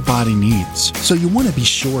thing your body needs, so you want to be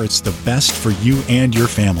sure it's the best for you and your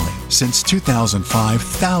family. Since 2005,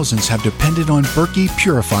 thousands have depended on Berkey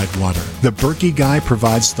purified water. The Berkey Guy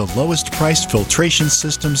provides the lowest priced filtration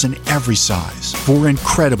systems in every size. For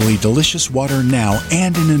incredibly delicious water now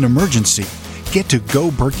and in an emergency, get to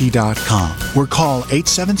GoBerkey.com or call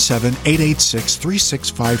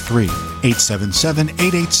 877-886-3653.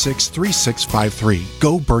 877-886-3653.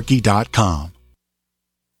 GoBerkey.com.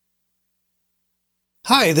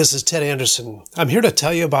 Hi, this is Ted Anderson. I'm here to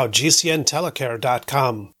tell you about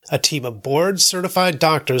GCNtelecare.com, a team of board-certified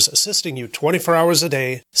doctors assisting you 24 hours a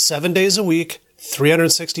day, 7 days a week,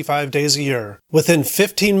 365 days a year. Within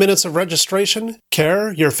 15 minutes of registration,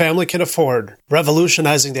 care your family can afford.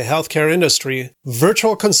 Revolutionizing the healthcare industry,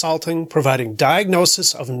 virtual consulting providing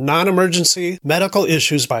diagnosis of non-emergency medical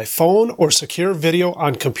issues by phone or secure video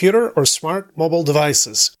on computer or smart mobile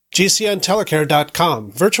devices.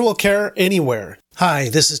 GCNtelecare.com. Virtual care anywhere. Hi,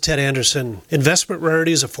 this is Ted Anderson. Investment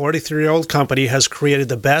Rarities, a 43-year-old company, has created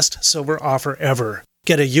the best silver offer ever.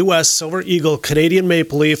 Get a U.S. Silver Eagle, Canadian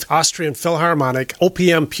Maple Leaf, Austrian Philharmonic,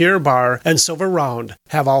 OPM Pure Bar, and Silver Round.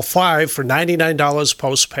 Have all 5 for $99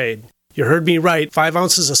 postpaid. You heard me right, 5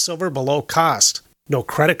 ounces of silver below cost. No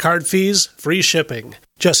credit card fees, free shipping.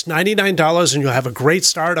 Just $99 and you'll have a great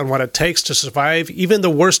start on what it takes to survive even the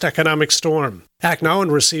worst economic storm. Act now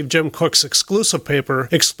and receive Jim Cook's exclusive paper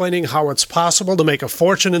explaining how it's possible to make a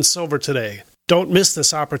fortune in silver today. Don't miss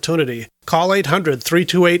this opportunity. Call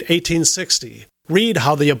 800-328-1860. Read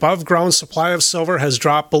how the above-ground supply of silver has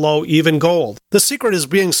dropped below even gold. The secret is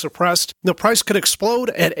being suppressed. The price could explode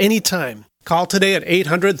at any time. Call today at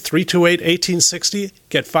 800-328-1860.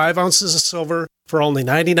 Get 5 ounces of silver for only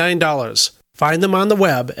 $99. Find them on the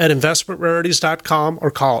web at investmentrarities.com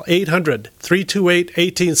or call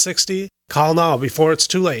 800-328-1860. Call now before it's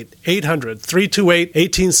too late.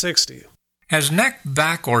 800-328-1860. Has neck,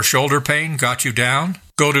 back, or shoulder pain got you down?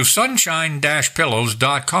 Go to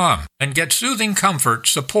sunshine-pillows.com and get soothing comfort,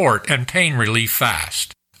 support, and pain relief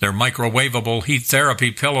fast. Their microwavable heat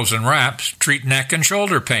therapy pillows and wraps treat neck and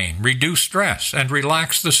shoulder pain, reduce stress, and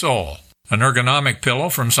relax the soul. An ergonomic pillow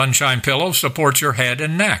from Sunshine Pillows supports your head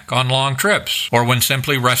and neck on long trips or when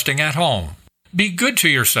simply resting at home. Be good to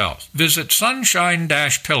yourself. Visit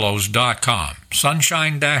sunshine-pillows.com.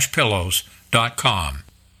 Sunshine-pillows.com.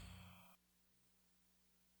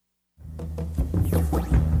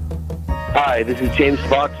 Hi, this is James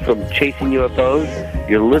Fox from Chasing UFOs.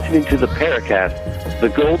 You're listening to the Paracast, the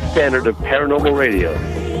gold standard of paranormal radio.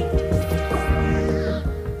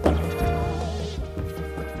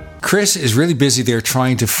 Chris is really busy there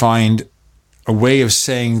trying to find a way of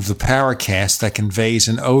saying the Paracast that conveys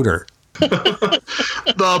an odor. The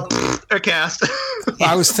Paracast.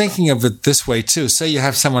 I was thinking of it this way, too. Say you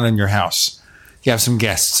have someone in your house. You have some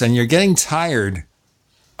guests, and you're getting tired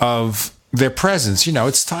of their presence. You know,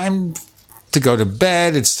 it's time to go to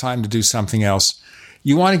bed. It's time to do something else.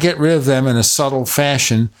 You want to get rid of them in a subtle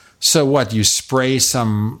fashion. So what? You spray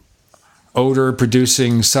some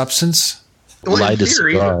odor-producing substance? Well,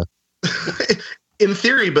 in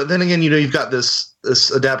theory, but then again, you've got this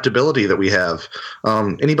adaptability that we have.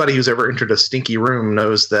 Anybody who's ever entered a stinky room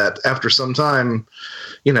knows that after some time,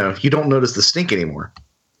 you don't notice the stink anymore.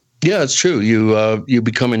 Yeah, it's true. You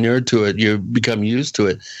become inured to it. You become used to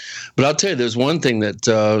it. But I'll tell you, there's one thing that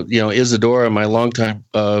Isadora, my longtime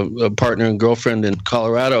partner and girlfriend in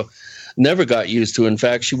Colorado, never got used to. In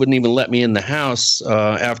fact, she wouldn't even let me in the house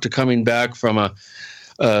after coming back from a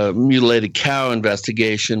mutilated cow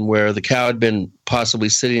investigation where the cow had been possibly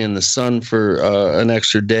sitting in the sun for an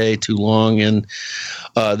extra day too long. And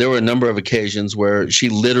there were a number of occasions where she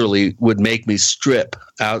literally would make me strip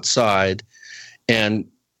outside, and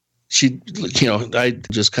I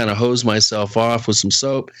just kind of hosed myself off with some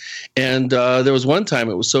soap. And there was one time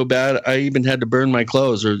it was so bad, I even had to burn my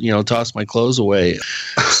clothes or, toss my clothes away.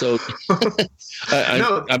 So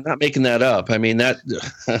I'm not making that up. I mean, that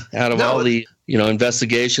out of all the,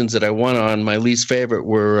 investigations that I went on, my least favorite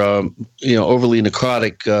were, overly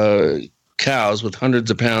necrotic cows with hundreds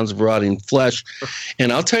of pounds of rotting flesh.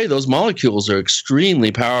 And I'll tell you, those molecules are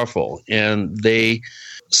extremely powerful, and they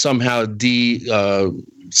somehow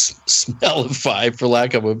smellify, for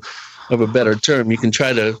lack of a better term. You can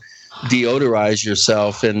try to deodorize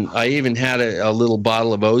yourself, and I even had a little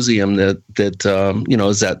bottle of Ozium that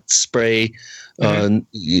is that spray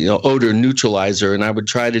odor neutralizer, and I would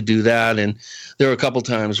try to do that, and there were a couple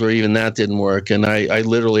times where even that didn't work, and I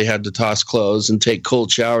literally had to toss clothes and take cold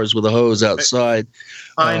showers with a hose outside.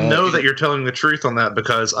 I know that you're telling the truth on that,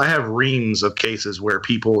 because I have reams of cases where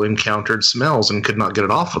people encountered smells and could not get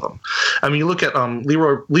it off of them. I mean, you look at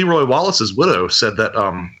Leroy Wallace's widow said that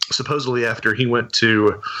supposedly after he went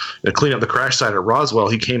to clean up the crash site at Roswell,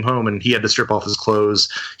 he came home and he had to strip off his clothes.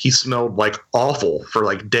 He smelled like awful for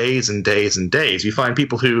like days and days and days. You find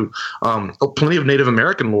people who plenty of Native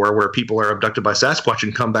American lore where people are abducted by Sasquatch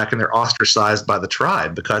and come back and they're ostracized by the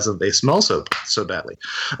tribe because they smell so badly.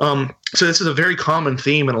 So this is a very common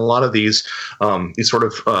theme in a lot of these sort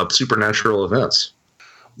of supernatural events.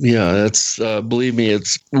 Yeah, that's believe me, it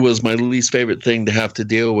was my least favorite thing to have to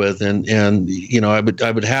deal with, and I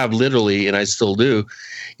would have literally, and I still do,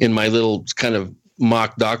 in my little kind of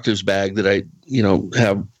mock doctor's bag that I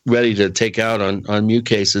have ready to take out on mute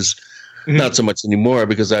cases. Mm-hmm. Not so much anymore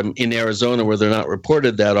because I'm in Arizona where they're not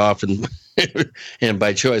reported that often. And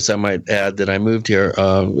by choice, I might add that I moved here.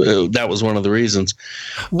 That was one of the reasons.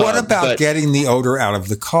 What about getting the odor out of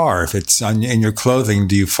the car? If it's in your clothing,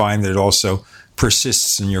 do you find that it also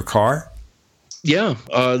persists in your car? Yeah,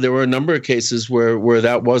 there were a number of cases where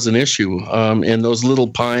that was an issue. And those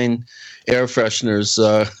little pine air fresheners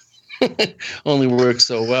only work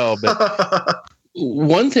so well. But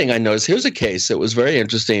one thing I noticed, here's a case that was very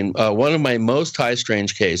interesting. One of my most high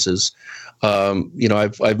strange cases.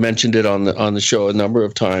 I've mentioned it on the show a number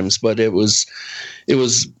of times, but it was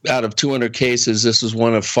out of 200 cases. This was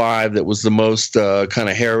one of 5 that was the most kind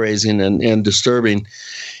of hair raising and disturbing.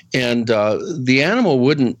 And the animal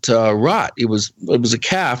wouldn't rot. It was a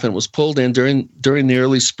calf, and it was pulled in during the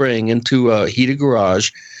early spring into a heated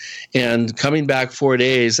garage, and coming back 4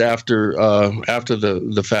 days after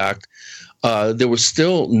the fact, there was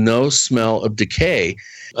still no smell of decay.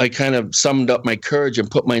 I kind of summoned up my courage and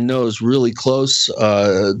put my nose really close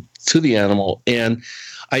to the animal, and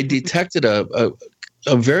I detected a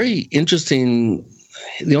very interesting.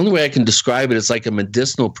 The only way I can describe it is like a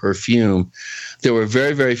medicinal perfume. There were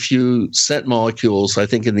very, very few scent molecules, I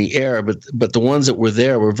think, in the air, but the ones that were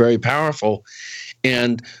there were very powerful.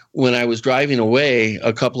 And when I was driving away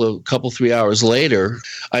a couple 3 hours later,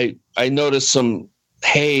 I noticed some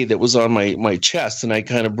hay that was on my chest, and I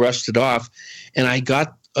kind of brushed it off, and I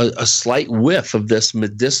got a slight whiff of this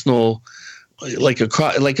medicinal, like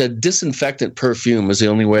a disinfectant perfume is the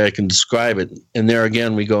only way I can describe it. And there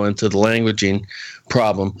again, we go into the languaging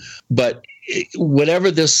problem. But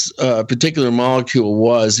whatever this particular molecule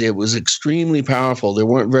was, it was extremely powerful. There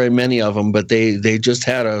weren't very many of them, but they just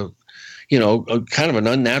had a kind of an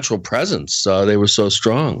unnatural presence. They were so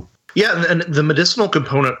strong. Yeah, and the medicinal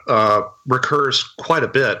component recurs quite a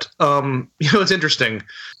bit. It's interesting.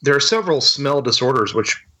 There are several smell disorders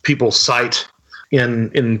which people cite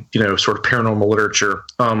in sort of paranormal literature.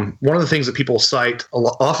 One of the things that people cite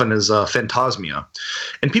often is phantasmia,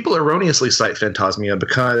 and people erroneously cite phantasmia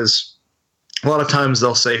because a lot of times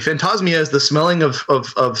they'll say phantasmia is the smelling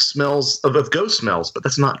of smells of ghost smells, but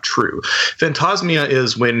that's not true. Phantasmia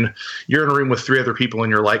is when you're in a room with 3 other people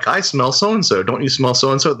and you're like, I smell so-and-so. Don't you smell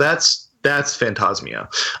so-and-so? That's phantasmia.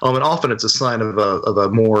 And often it's a sign of a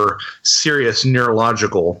more serious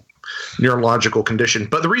neurological condition.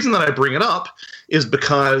 But the reason that I bring it up is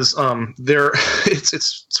because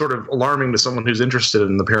it's sort of alarming to someone who's interested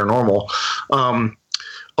in the paranormal.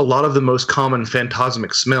 A lot of the most common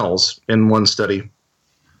phantasmic smells in one study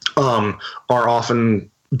are often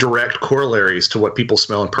direct corollaries to what people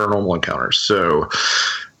smell in paranormal encounters. So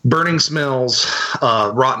burning smells,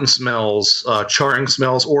 rotten smells, charring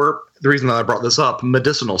smells, or the reason that I brought this up,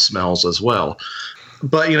 medicinal smells as well.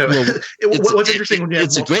 But, what's interesting when you have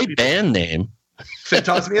it's a great band name.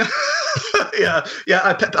 Phantasmia. Yeah.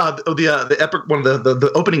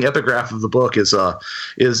 The opening epigraph of the book is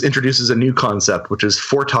introduces a new concept, which is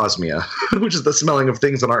Fortasmia, which is the smelling of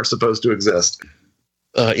things that aren't supposed to exist.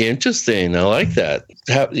 Interesting. I like that.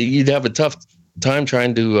 You'd have a tough time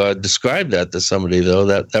trying to describe that to somebody, though,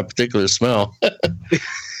 that particular smell.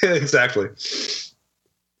 Exactly.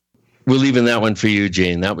 We're leaving that one for you,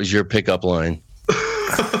 Gene. That was your pickup line.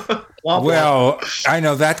 Well, I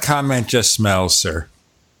know that comment just smells, sir.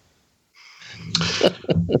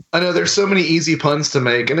 I know there's so many easy puns to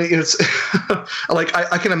make, and it's like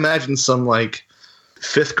I can imagine some like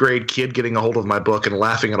 5th grade kid getting a hold of my book and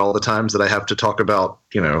laughing at all the times that I have to talk about,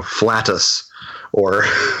 flatus or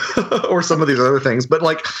or some of these other things. But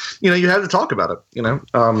you have to talk about it,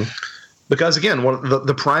 because again, one of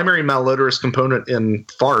the primary malodorous component in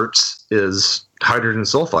farts is hydrogen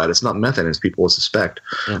sulfide. It's not methane, as people would suspect.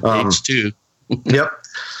 H2. Yep.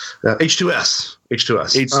 H2S.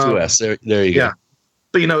 H2S. There you go. Yeah.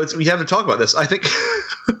 But we have to talk about this. I think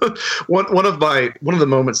one of the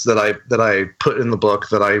moments that I put in the book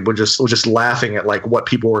that I was just laughing at like what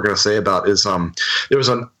people were going to say about is there was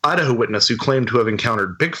an Idaho witness who claimed to have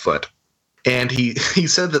encountered Bigfoot. And he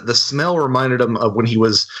said that the smell reminded him of when he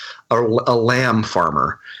was a lamb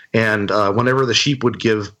farmer. And whenever the sheep would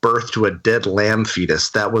give birth to a dead lamb fetus,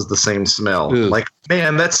 that was the same smell. Ooh. Like,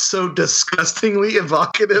 man, that's so disgustingly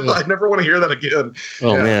evocative. I never want to hear that again.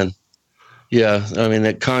 Oh, yeah. Man. Yeah. I mean,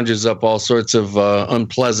 it conjures up all sorts of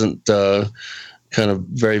unpleasant kind of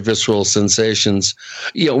very visceral sensations.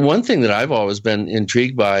 One thing that I've always been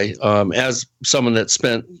intrigued by, as someone that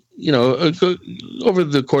spent, over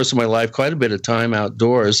the course of my life, quite a bit of time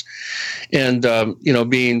outdoors, and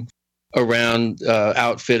being around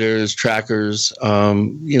outfitters, trackers,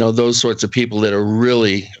 those sorts of people that are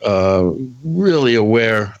really, really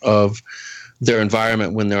aware of their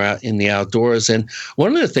environment when they're out in the outdoors. And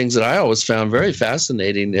one of the things that I always found very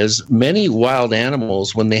fascinating is many wild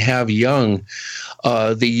animals, when they have young,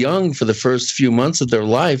 the young for the first few months of their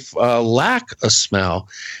life lack a smell,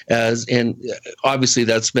 and obviously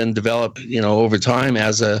that's been developed, over time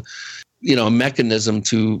as a mechanism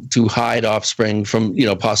to hide offspring from,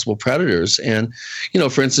 possible predators. And,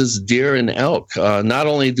 for instance, deer and elk, not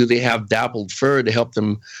only do they have dappled fur to help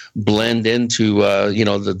them blend into,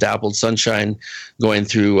 the dappled sunshine going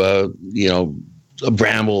through,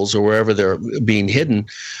 brambles or wherever they're being hidden,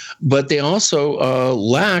 but they also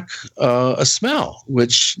lack a smell,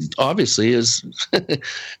 which obviously is,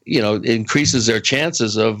 increases their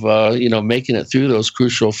chances of, making it through those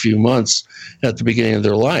crucial few months at the beginning of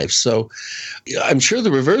their life. So I'm sure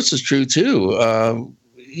the reverse is true too.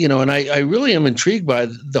 And I really am intrigued by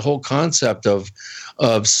the whole concept of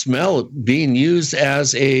smell being used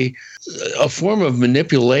as a form of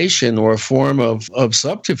manipulation or a form of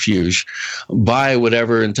subterfuge by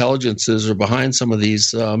whatever intelligences are behind some of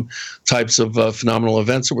these types of phenomenal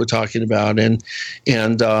events that we're talking about. And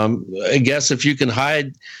I guess if you can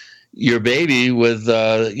hide your baby with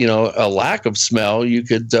a lack of smell, you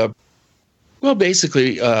could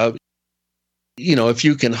basically if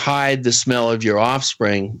you can hide the smell of your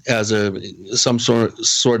offspring as some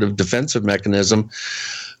sort of defensive mechanism,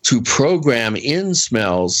 to program in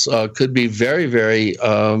smells could be very, very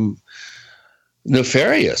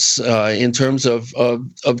nefarious in terms of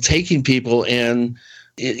taking people and,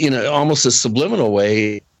 in almost a subliminal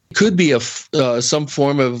way. Could be some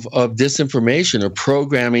form of disinformation or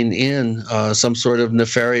programming in some sort of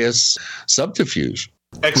nefarious subterfuge.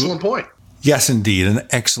 Excellent point. Yes, indeed. An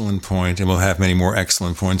excellent point. And we'll have many more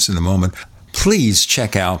excellent points in a moment. Please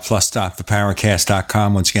check out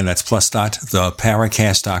plus.theparacast.com. Once again, that's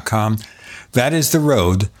plus.theparacast.com. That is the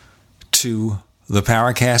road to the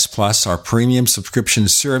Paracast Plus, our premium subscription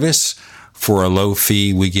service. For a low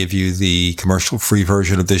fee, we give you the commercial-free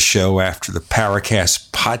version of this show after the Paracast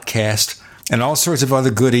podcast and all sorts of other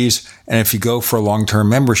goodies. And if you go for a long-term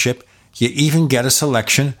membership, you even get a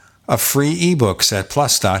selection of free ebooks at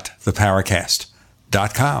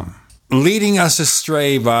plus.theparacast.com. Leading us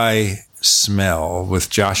astray by smell with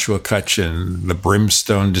Joshua Cutchin, the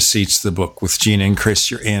Brimstone Deceit's the book with Gina and Chris.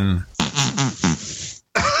 You're in.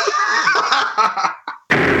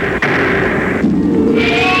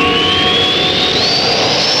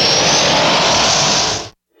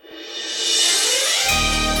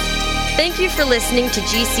 Thank you for listening to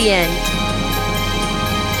GCN.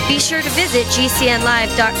 Be sure to visit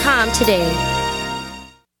GCNlive.com today.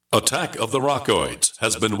 Attack of the Rockoids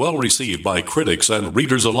has been well received by critics and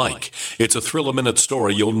readers alike. It's a thrill-a-minute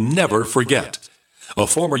story you'll never forget. A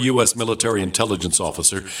former U.S. military intelligence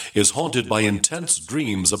officer is haunted by intense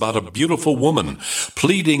dreams about a beautiful woman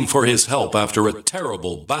pleading for his help after a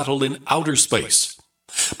terrible battle in outer space.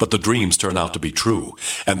 But the dreams turn out to be true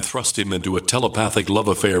and thrust him into a telepathic love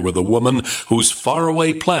affair with a woman whose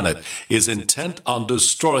faraway planet is intent on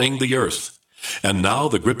destroying the Earth. And now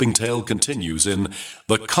the gripping tale continues in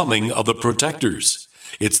The Coming of the Protectors.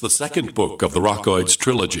 It's the second book of the Rockoids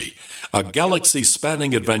trilogy, a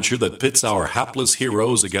galaxy-spanning adventure that pits our hapless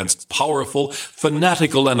heroes against powerful,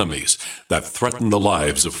 fanatical enemies that threaten the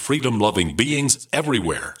lives of freedom-loving beings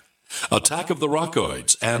everywhere. Attack of the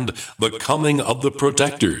Rockoids and The Coming of the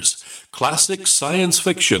Protectors. Classic science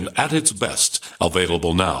fiction at its best.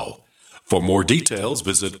 Available now. For more details,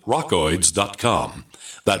 visit rockoids.com.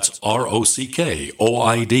 That's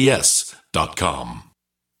ROCKOIDS.com.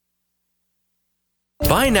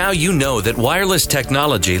 By now you know that wireless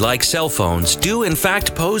technology like cell phones do in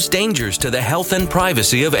fact pose dangers to the health and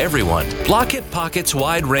privacy of everyone. Block-It Pocket's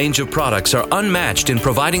wide range of products are unmatched in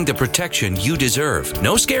providing the protection you deserve.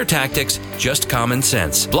 No scare tactics, just common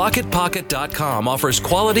sense. BlockItPocket.com offers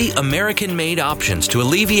quality American-made options to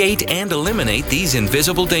alleviate and eliminate these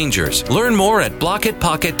invisible dangers. Learn more at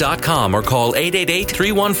BlockItPocket.com or call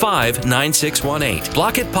 888-315-9618.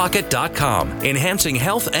 BlockItPocket.com, enhancing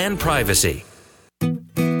health and privacy.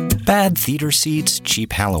 Bad theater seats,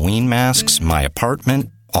 cheap Halloween masks, my apartment,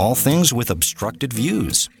 all things with obstructed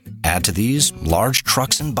views. Add to these, large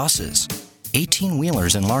trucks and buses.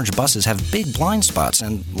 18-wheelers and large buses have big blind spots,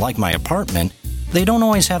 and like my apartment, they don't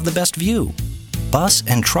always have the best view. Bus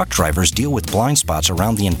and truck drivers deal with blind spots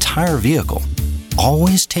around the entire vehicle.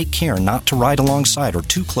 Always take care not to ride alongside or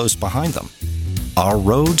too close behind them. Our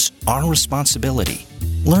roads, our responsibility.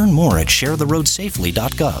 Learn more at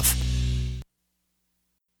sharetheroadsafely.gov.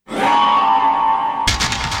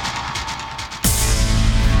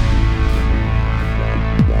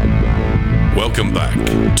 Welcome back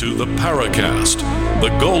to the Paracast, the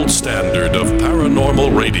gold standard of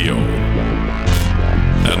paranormal radio.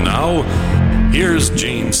 And now, here's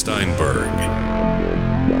Gene Steinberg.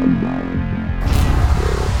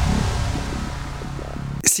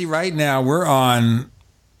 See, right now we're on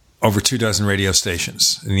over 24 radio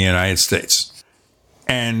stations in the United States.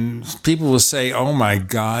 And people will say, oh my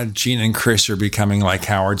God, Gene and Chris are becoming like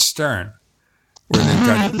Howard Stern. Where they've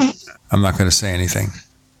got, I'm not going to say anything.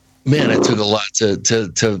 Man, it took a lot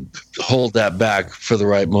to hold that back for the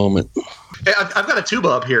right moment. Hey, I've got a tuba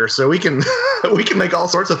up here, so we can make all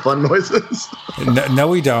sorts of fun noises. No,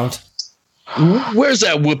 we don't. Where's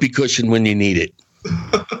that whoopee cushion when you need it?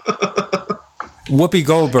 Whoopi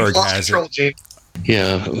Goldberg has it.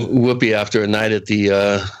 Yeah, Whoopi after a night at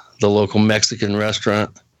the local Mexican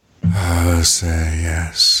restaurant. Oh, say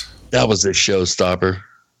yes. That was a showstopper.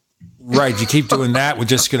 Right, you keep doing that, we're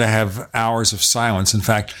just going to have hours of silence. In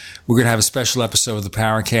fact, we're going to have a special episode of the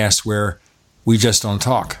Paracast where we just don't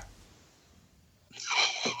talk.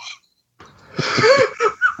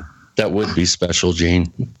 That would be special,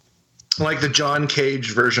 Gene. Like the John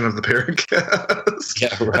Cage version of the Paracast.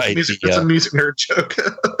 Yeah, right. That's a music nerd joke.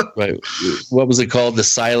 Right. What was it called? The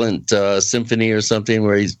Silent Symphony or something,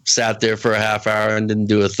 where he sat there for a half hour and didn't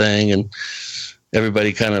do a thing, and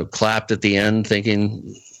everybody kind of clapped at the end,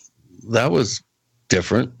 thinking that was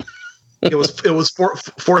different. It was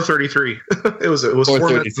 4:33. It was 4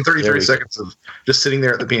 minutes and 33 seconds of just sitting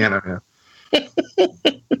there at the piano. Yeah.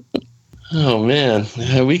 Oh man,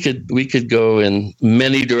 we could go in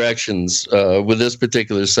many directions with this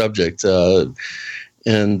particular subject, and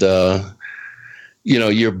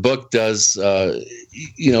your book does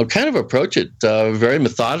kind of approach it very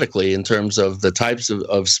methodically in terms of the types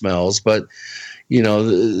of smells, but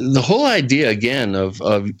the whole idea again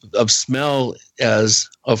of smell as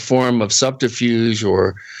a form of subterfuge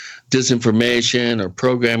or disinformation or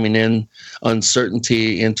programming in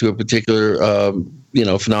uncertainty into a particular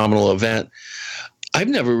phenomenal event. I've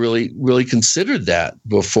never really considered that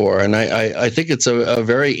before, and I think it's a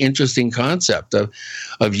very interesting concept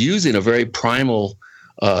of using a very primal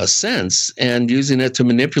sense and using it to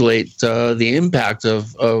manipulate the impact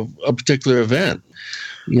of a particular event.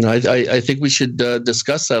 I think we should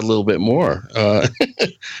discuss that a little bit more.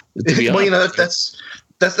 That's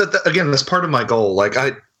part of my goal. Like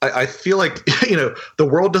I feel like the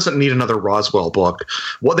world doesn't need another Roswell book.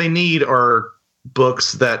 What they need are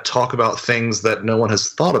books that talk about things that no one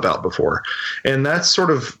has thought about before, and that's sort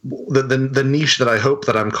of the niche that I hope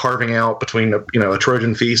that I'm carving out between a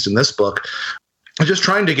Trojan Feast and this book. I'm just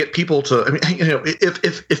trying to get people to. I mean,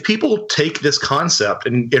 if people take this concept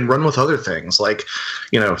and run with other things, like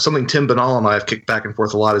something Tim Banal and I have kicked back and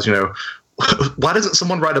forth a lot is why doesn't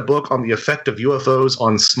someone write a book on the effect of UFOs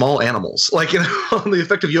on small animals? Like, on the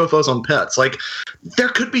effect of UFOs on pets. Like, there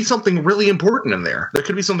could be something really important in there. There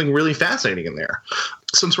could be something really fascinating in there.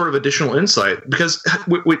 Some sort of additional insight. Because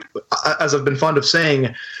we as I've been fond of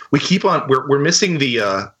saying, we're missing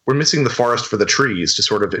the forest for the trees, to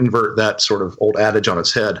sort of invert that sort of old adage on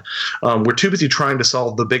its head. We're too busy trying to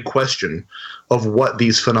solve the big question of what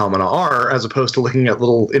these phenomena are, as opposed to looking at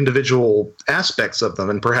little individual aspects of them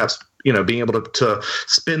and perhaps being able to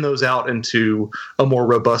spin those out into a more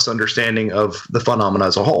robust understanding of the phenomena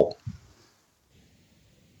as a whole.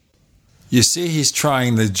 You see, he's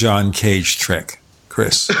trying the John Cage trick,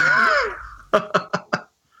 Chris.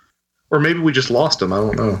 Or maybe we just lost him. I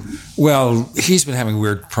don't know. Well, he's been having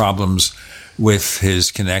weird problems with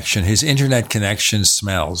his connection. His internet connection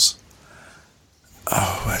smells.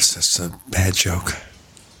 Oh, that's a bad joke.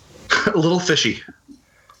 A little fishy.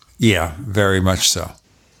 Yeah, very much so.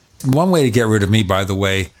 One way to get rid of me, by the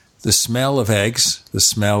way, the smell of eggs, the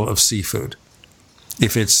smell of seafood.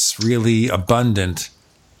 If it's really abundant,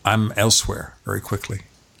 I'm elsewhere very quickly.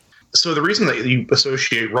 So the reason that you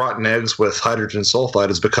associate rotten eggs with hydrogen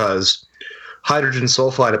sulfide is because hydrogen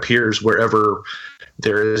sulfide appears wherever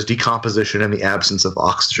there is decomposition in the absence of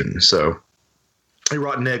oxygen. So a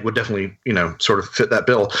rotten egg would definitely, sort of fit that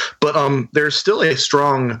bill. But there's still a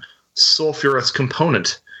strong sulfurous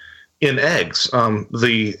component in eggs.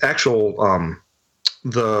 The actual,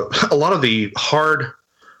 a lot of the hard,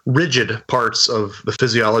 rigid parts of the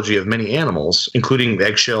physiology of many animals, including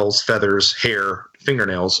eggshells, feathers, hair,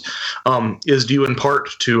 fingernails, is due in part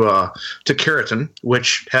to keratin,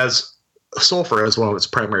 which has sulfur as one of its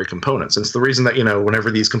primary components. And it's the reason that, whenever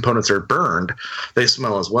these components are burned, they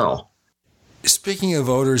smell as well. Speaking of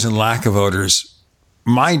odors and lack of odors,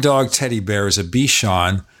 my dog Teddy Bear is a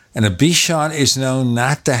Bichon, and a Bichon is known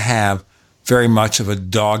not to have very much of a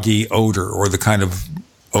doggy odor, or the kind of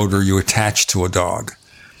odor you attach to a dog.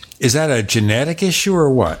 Is that a genetic issue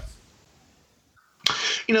or what?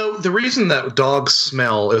 The reason that dogs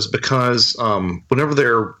smell is because whenever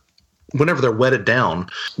they're wetted down,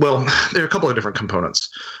 well, there are a couple of different components.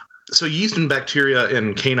 So yeast and bacteria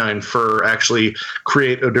in canine fur actually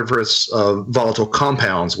create odoriferous volatile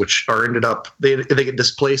compounds, which are they get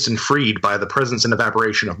displaced and freed by the presence and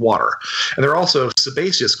evaporation of water. And there are also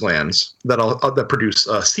sebaceous glands that produce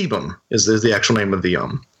sebum, is the actual name of the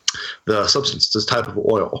substance, this type of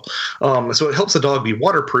oil. So it helps the dog be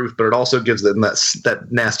waterproof, but it also gives them that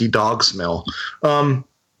nasty dog smell.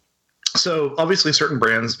 So obviously certain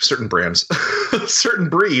breeds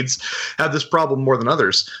have this problem more than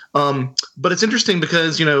others. But it's interesting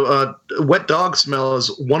because, wet dog smell is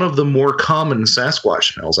one of the more common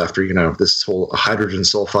Sasquatch smells after, this whole hydrogen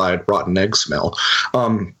sulfide rotten egg smell.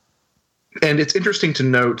 And it's interesting to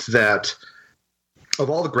note that of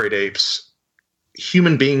all the great apes,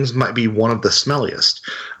 human beings might be one of the smelliest.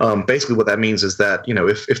 Basically what that means is that,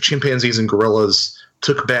 if chimpanzees and gorillas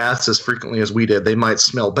took baths as frequently as we did, they might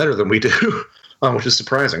smell better than we do, which is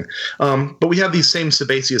surprising. But we have these same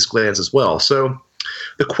sebaceous glands as well. So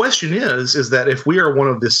the question is that if we are one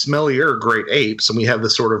of the smellier great apes and we have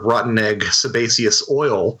this sort of rotten egg sebaceous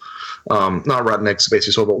oil, not rotten egg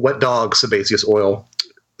sebaceous oil, but wet dog sebaceous oil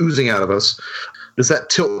oozing out of us, does that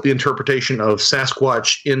tilt the interpretation of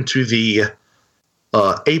Sasquatch into the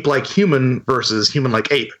ape-like human versus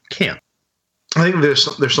human-like ape camp? I think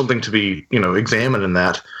there's something to be examined in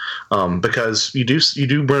that, because you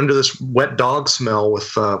do run into this wet dog smell with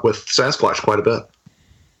Sasquatch quite a bit.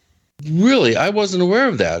 Really, I wasn't aware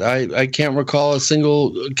of that. I can't recall a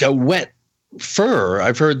single wet fur.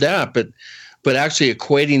 I've heard that, but actually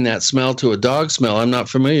equating that smell to a dog smell, I'm not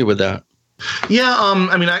familiar with that. Yeah,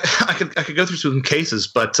 I could go through some cases,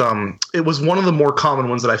 but it was one of the more common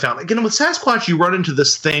ones that I found. Again, with Sasquatch, you run into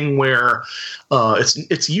this thing where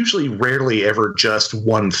it's usually rarely ever just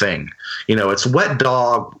one thing. It's wet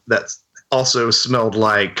dog that also smelled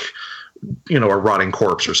like, a rotting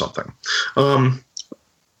corpse or something.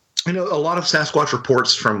 A lot of Sasquatch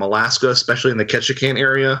reports from Alaska, especially in the Ketchikan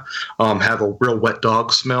area, have a real wet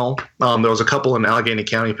dog smell. There was a couple in Allegheny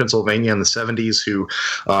County, Pennsylvania in the 70s who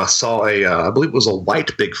saw I believe it was a white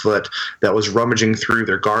Bigfoot that was rummaging through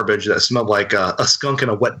their garbage that smelled like a skunk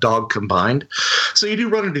and a wet dog combined. So you do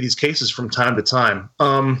run into these cases from time to time.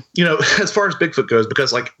 As far as Bigfoot goes,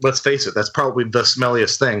 because let's face it, that's probably the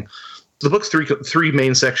smelliest thing. The book's three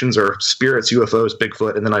main sections are spirits, UFOs,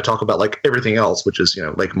 Bigfoot, and then I talk about everything else, which is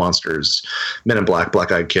lake monsters, Men in Black,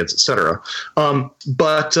 black-eyed kids, etc.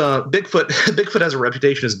 But Bigfoot has a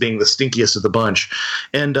reputation as being the stinkiest of the bunch,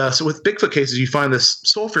 and so with Bigfoot cases, you find this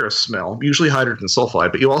sulfurous smell, usually hydrogen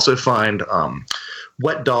sulfide, but you also find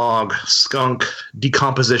wet dog, skunk,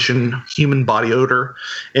 decomposition, human body odor,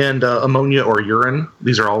 and ammonia or urine.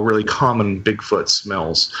 These are all really common Bigfoot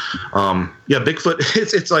smells. Bigfoot,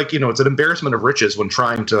 it's like, it's an embarrassment of riches when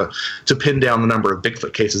trying to pin down the number of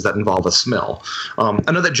Bigfoot cases that involve a smell.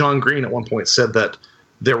 I know that John Green at one point said that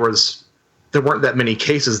there weren't that many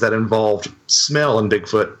cases that involved smell in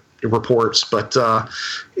Bigfoot reports, but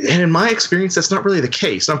and in my experience, that's not really the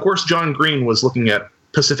case. Now, of course, John Green was looking at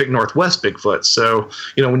Pacific Northwest Bigfoot. So,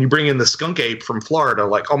 when you bring in the skunk ape from Florida,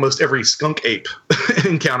 almost every skunk ape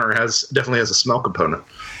encounter definitely has a smell component.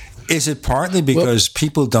 Is it partly because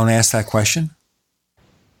people don't ask that question?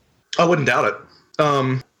 I wouldn't doubt it.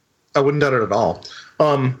 I wouldn't doubt it at all.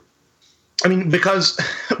 Because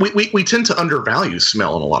we tend to undervalue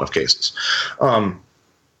smell in a lot of cases. We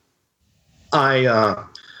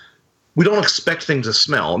don't expect things to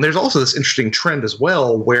smell. And there's also this interesting trend as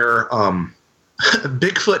well where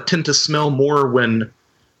Bigfoot tend to smell more when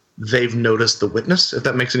they've noticed the witness, if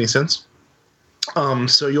that makes any sense.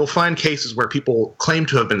 So you'll find cases where people claim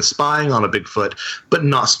to have been spying on a Bigfoot but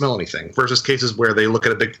not smell anything, versus cases where they look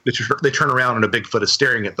at they turn around and a Bigfoot is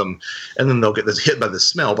staring at them, and then they'll get hit by this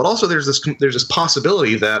smell. But also there's this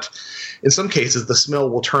possibility that in some cases the smell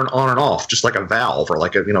will turn on and off, just like a valve or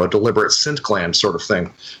like a deliberate scent gland sort of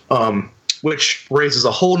thing. Which raises a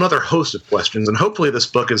whole nother host of questions. And hopefully this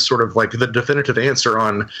book is sort of like the definitive answer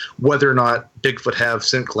on whether or not Bigfoot have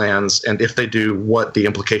scent glands, and if they do, what the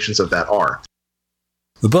implications of that are.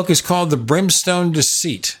 The book is called The Brimstone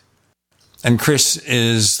Deceit. And Chris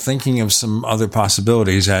is thinking of some other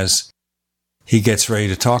possibilities as he gets ready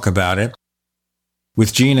to talk about it.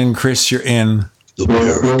 With Gene and Chris, you're in the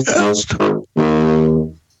Paracast.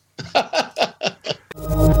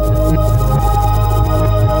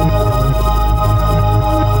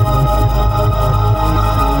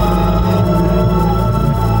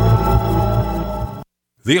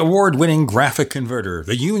 The award-winning graphic converter,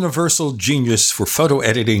 the universal genius for photo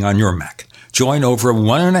editing on your Mac. Join over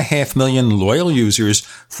 1.5 million loyal users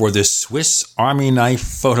for this Swiss Army knife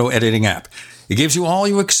photo editing app. It gives you all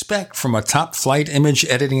you expect from a top-flight image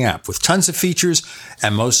editing app with tons of features,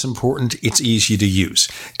 and most important, it's easy to use.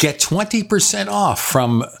 Get 20% off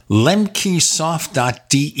from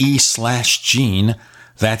lemkesoft.de/Gene.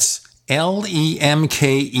 That's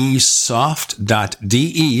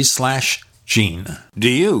lemkesoft.de/Gene. Do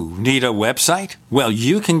you need a website? Well,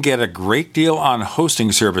 you can get a great deal on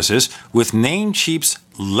hosting services with Namecheap's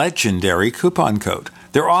legendary coupon code.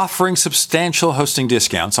 They're offering substantial hosting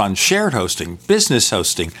discounts on shared hosting, business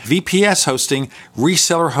hosting, VPS hosting,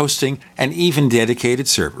 reseller hosting, and even dedicated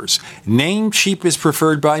servers. Namecheap is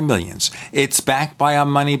preferred by millions. It's backed by a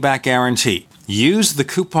money-back guarantee. Use the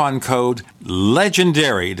coupon code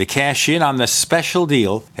LEGENDARY to cash in on the special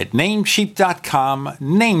deal at Namecheap.com,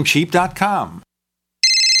 Namecheap.com.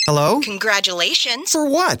 Hello? Congratulations. For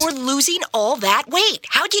what? For losing all that weight.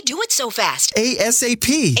 How'd you do it so fast?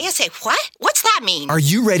 ASAP. ASAP what? What's that mean? Are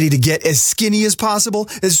you ready to get as skinny as possible,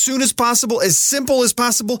 as soon as possible, as simple as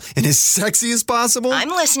possible, and as sexy as possible? I'm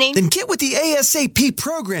listening. Then get with the ASAP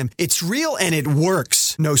program. It's real and it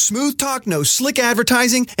works. No smooth talk, no slick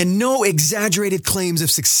advertising, and no exaggerated claims of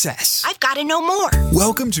success. I've got to know more.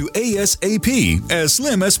 Welcome to ASAP, as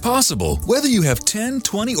slim as possible. Whether you have 10,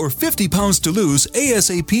 20, or 50 pounds to lose,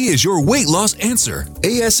 ASAP is your weight loss answer.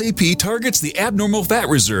 ASAP targets the abnormal fat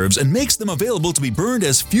reserves and makes them available to be burned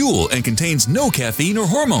as fuel and contains no caffeine or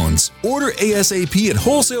hormones. Order ASAP at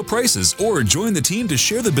wholesale prices or join the team to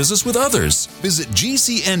share the business with others. Visit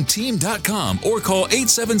GCNteam.com or call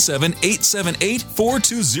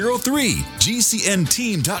 877-878-4203.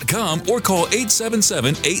 GCNteam.com or call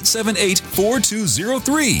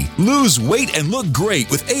 877-878-4203. Lose weight and look great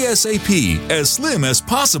with ASAP, as slim as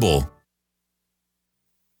possible.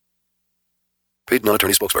 Paid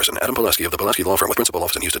non-attorney spokesperson Adam Pulaski of the Pulaski Law Firm with principal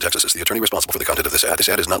office in Houston, Texas is the attorney responsible for the content of this ad. This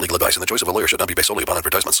ad is not legal advice, and the choice of a lawyer should not be based solely upon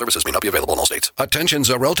advertisement. Services may not be available in all states. Attention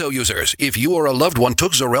Xarelto users. If you or a loved one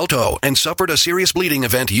took Xarelto and suffered a serious bleeding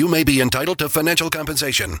event, you may be entitled to financial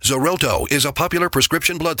compensation. Xarelto is a popular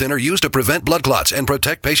prescription blood thinner used to prevent blood clots and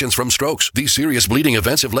protect patients from strokes. These serious bleeding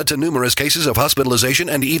events have led to numerous cases of hospitalization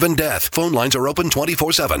and even death. Phone lines are open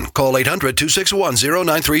 24/7. Call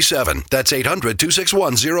 800-261-0937. That's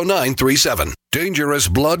 800-261-0937. Dangerous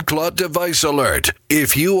blood clot device alert.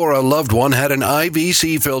 If you or a loved one had an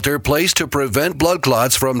IVC filter placed to prevent blood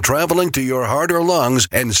clots from traveling to your heart or lungs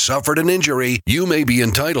and suffered an injury, you may be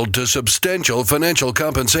entitled to substantial financial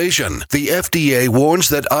compensation. The FDA warns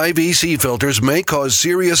that IVC filters may cause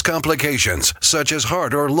serious complications, such as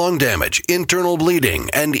heart or lung damage, internal bleeding,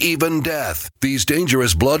 and even death. These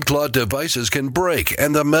dangerous blood clot devices can break,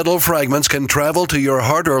 and the metal fragments can travel to your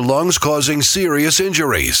heart or lungs, causing serious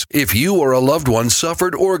injuries. If you or a loved one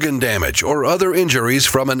suffered organ damage or other injuries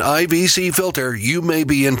from an IVC filter, you may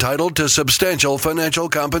be entitled to substantial financial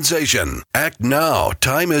compensation. Act now.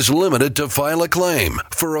 Time is limited to file a claim.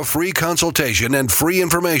 For a free consultation and free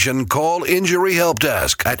information, call Injury Help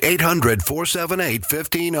Desk at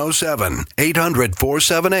 800-478-1507.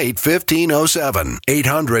 800-478-1507.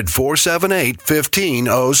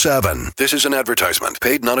 800-478-1507. This is an advertisement.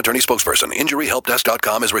 Paid non-attorney spokesperson.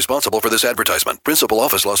 InjuryHelpDesk.com is responsible for this advertisement. Principal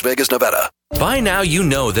office, Las Vegas, Nevada. By now you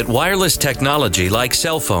know that wireless technology like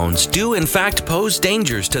cell phones do in fact pose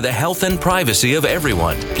dangers to the health and privacy of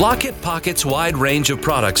everyone. Blockit Pocket's wide range of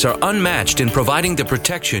products are unmatched in providing the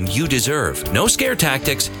protection you deserve. No scare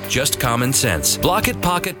tactics, just common sense.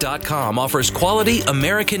 BlockitPocket.com offers quality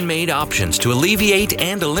American-made options to alleviate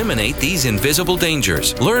and eliminate these invisible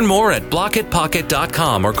dangers. Learn more at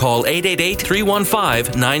BlockitPocket.com or call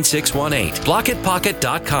 888-315-9618.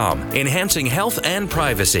 BlockitPocket.com, enhancing health and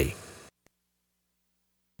privacy.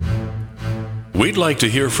 We'd like to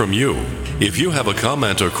hear from you. If you have a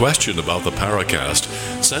comment or question about the Paracast,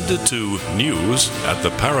 send it to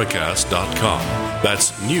news@theparacast.com.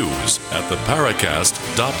 That's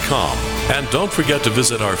news@theparacast.com. And don't forget to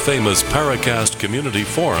visit our famous Paracast community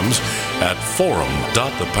forums at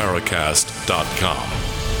forum.theparacast.com.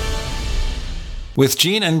 With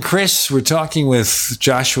Gene and Chris, we're talking with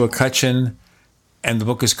Joshua Cutchin, and the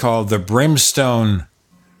book is called The Brimstone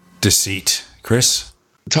Deceit. Chris?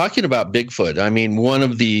 Talking about Bigfoot, I mean, one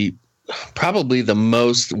of the probably the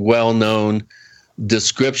most well-known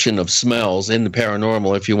description of smells in the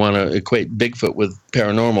paranormal, if you want to equate Bigfoot with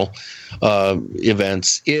paranormal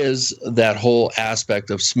events, is that whole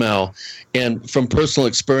aspect of smell. And from personal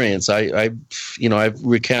experience, I've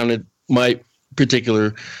recounted my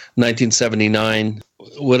particular 1979,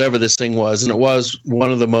 whatever this thing was, and it was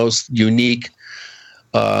one of the most unique,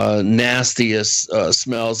 nastiest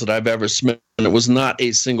smells that I've ever smelled. And it was not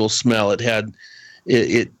a single smell. It had,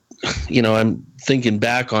 I'm thinking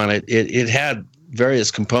back on it. It had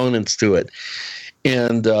various components to it,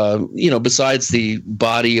 And, besides the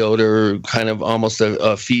body odor, kind of almost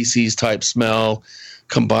a feces type smell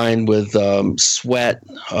combined with sweat,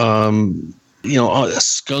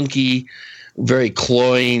 skunky, very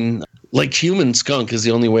cloying, like human skunk is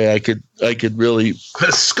the only way I could really.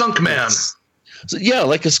 A skunk man. So, yeah,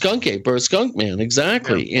 like a skunk ape or a skunk man.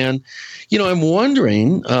 Exactly. Yeah. And, I'm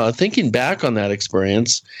wondering, thinking back on that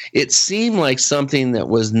experience, it seemed like something that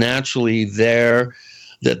was naturally there,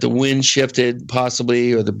 that the wind shifted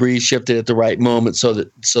possibly, or the breeze shifted at the right moment so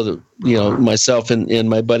that myself and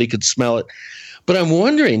my buddy could smell it. But I'm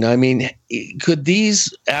wondering, could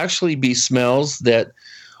these actually be smells that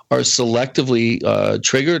are selectively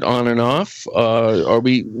triggered on and off? Are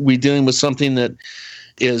we dealing with something that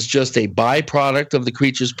is just a byproduct of the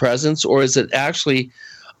creature's presence, or is it actually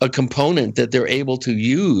a component that they're able to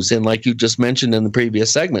use, and like you just mentioned in the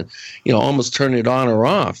previous segment, almost turn it on or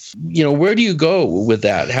off? Where do you go with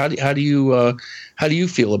that? How do you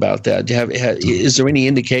feel about that? Is there any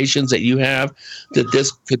indications that you have that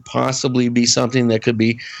this could possibly be something that could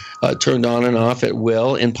be turned on and off at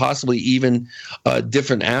will, and possibly even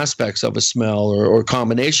different aspects of a smell or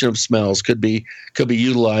combination of smells could be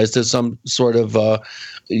utilized as some sort of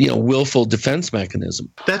willful defense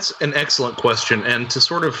mechanism? That's an excellent question, and to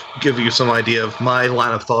sort of give you some idea of my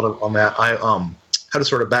line of thought on that, I had to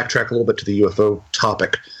sort of backtrack a little bit to the UFO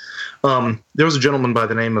topic. There was a gentleman by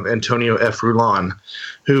the name of Antonio F. Rulon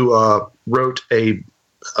who wrote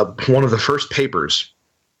one of the first papers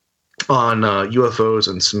on UFOs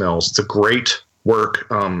and smells. It's a great work.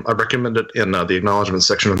 I recommend it in the acknowledgments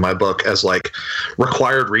section of my book as like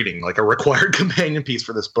required reading, like a required companion piece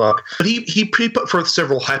for this book. But he put forth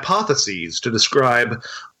several hypotheses to describe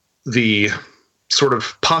the sort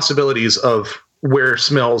of possibilities of where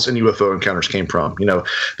smells and UFO encounters came from.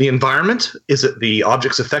 The environment, is it the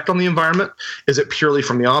object's effect on the environment? Is it purely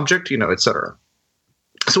from the object, et cetera?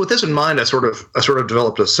 So with this in mind, I sort of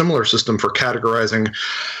developed a similar system for categorizing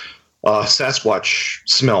Sasquatch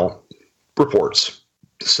smell reports.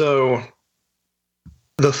 So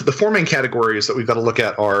the four main categories that we've got to look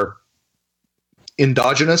at are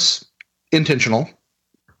endogenous, intentional,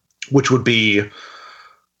 which would be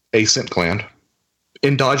a scent gland.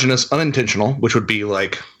 Endogenous, unintentional, which would be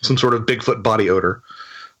like some sort of Bigfoot body odor.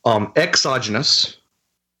 Exogenous,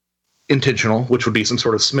 intentional, which would be some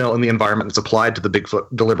sort of smell in the environment that's applied to the Bigfoot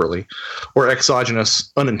deliberately. Or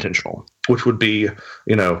exogenous, unintentional, which would be,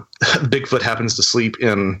 Bigfoot happens to sleep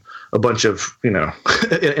in a bunch of, in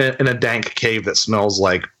a dank cave that smells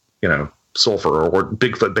like, sulfur, or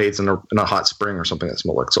Bigfoot bathes in a hot spring or something that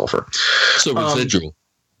smells like sulfur. So residual.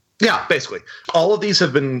 Yeah, basically, all of these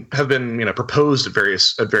have been proposed at various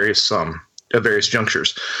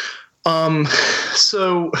junctures.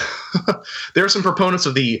 So there are some proponents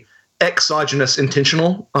of the exogenous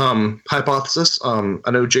intentional hypothesis.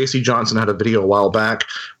 I know J.C. Johnson had a video a while back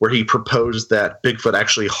where he proposed that Bigfoot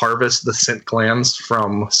actually harvests the scent glands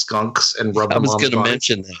from skunks and rub them on. I was going to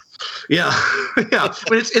mention that. Yeah, yeah.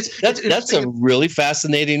 But that's a really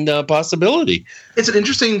fascinating possibility. It's an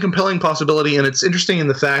interesting and compelling possibility, and it's interesting in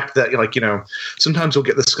the fact that, sometimes you'll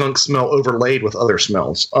get the skunk smell overlaid with other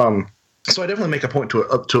smells. So I definitely make a point to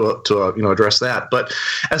address that. But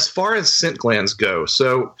as far as scent glands go,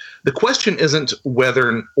 so the question isn't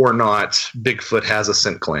whether or not Bigfoot has a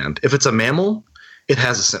scent gland. If it's a mammal, it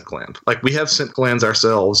has a scent gland. Like, we have scent glands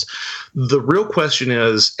ourselves. The real question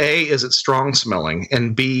is, A, is it strong smelling?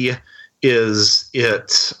 And B, is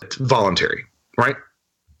it voluntary, right?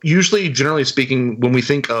 Usually, generally speaking, when we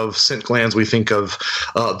think of scent glands, we think of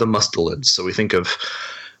the mustelids. So we think of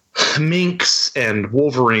minks and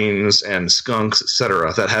wolverines and skunks,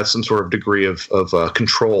 etc., that have some sort of degree of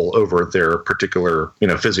control over their particular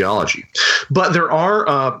physiology. But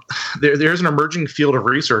there's an emerging field of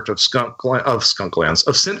research of scent glands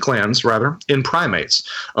in primates.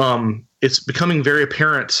 It's becoming very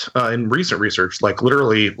apparent in recent research, like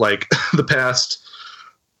literally like the past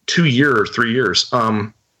 3 years,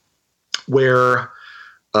 where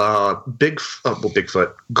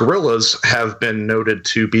Bigfoot gorillas have been noted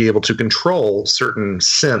to be able to control certain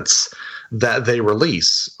scents that they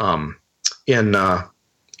release in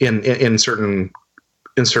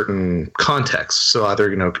certain contexts. So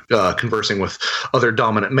either conversing with other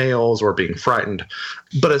dominant males or being frightened.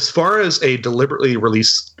 But as far as a deliberately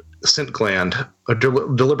released scent gland, a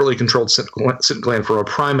deliberately controlled scent gland for a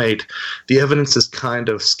primate, the evidence is kind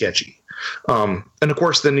of sketchy. And of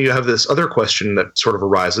course, then you have this other question that sort of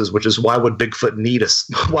arises, which is why would Bigfoot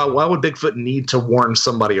need to warn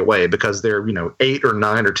somebody away? Because they're 8 or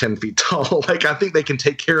 9 or 10 feet tall. Like, I think they can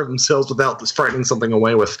take care of themselves without this frightening something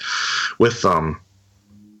away with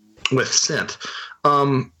scent.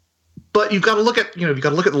 But you've got to look at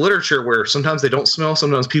the literature where sometimes they don't smell.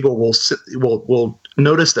 Sometimes people will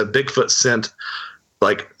notice that Bigfoot scent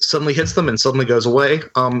like suddenly hits them and suddenly goes away.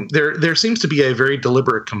 There seems to be a very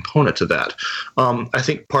deliberate component to that. I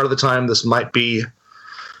think part of the time this might be,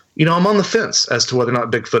 I'm on the fence as to whether or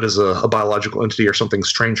not Bigfoot is a biological entity or something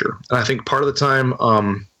stranger. And I think part of the time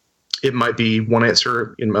it might be one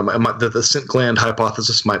answer. The scent gland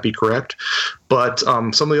hypothesis might be correct, but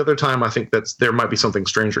some of the other time I think that there might be something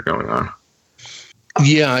stranger going on.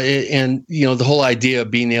 Yeah, and the whole idea of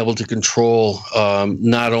being able to control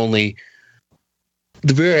not only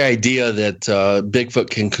the very idea that Bigfoot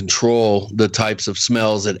can control the types of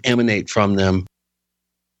smells that emanate from them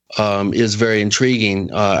is very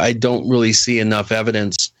intriguing. I don't really see enough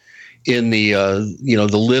evidence in the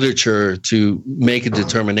the literature to make a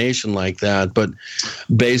determination like that, but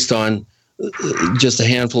based on just a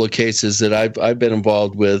handful of cases that I've been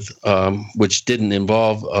involved with, which didn't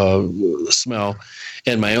involve smell,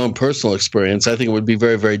 and my own personal experience, I think it would be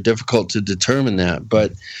very, very difficult to determine that.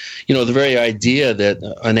 But the very idea that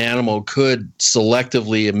an animal could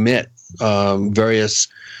selectively emit various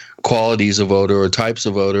qualities of odor or types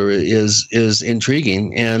of odor is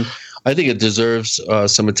intriguing, and I think it deserves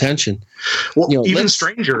some attention. Well, even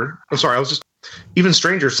stranger. I'm sorry, even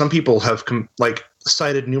stranger. Some people have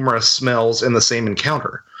cited numerous smells in the same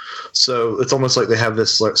encounter, so it's almost like they have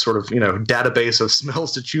this sort of database of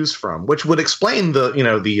smells to choose from, which would explain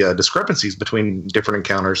the discrepancies between different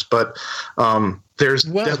encounters. But there's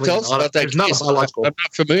definitely there's not a biological. I'm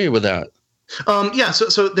not familiar with that.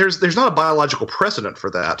 So there's not a biological precedent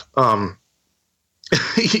for that,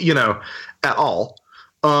 at all.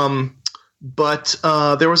 But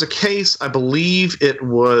there was a case, I believe it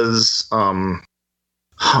was, I'm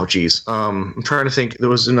trying to think. It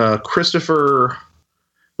was in Christopher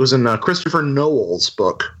Noel's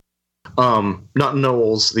book. Not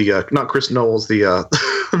Noel's, not Chris Noel's, the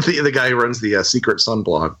guy who runs the Secret Sun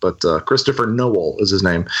blog, but Christopher Noel is his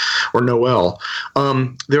name, or Noel.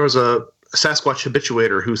 There was a Sasquatch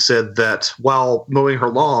habituator who said that while mowing her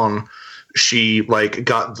lawn, she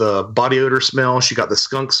got the body odor smell, she got the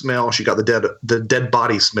skunk smell, she got the dead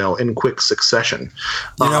body smell in quick succession.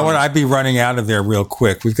 You know what? I'd be running out of there real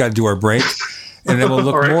quick. We've got to do our break, and then we'll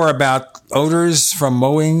look more about odors from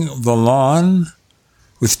mowing the lawn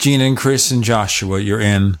with Gina and Chris and Joshua. You're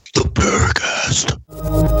in the Paracast.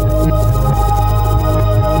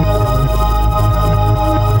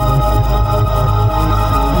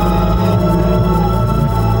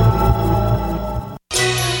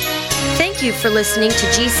 Thank you for listening to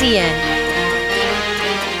GCN.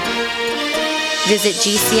 Visit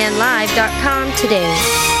GCNlive.com today.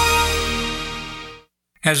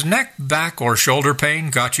 Has neck, back, or shoulder pain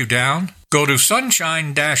got you down? Go to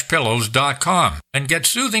sunshine-pillows.com and get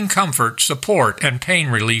soothing comfort, support, and pain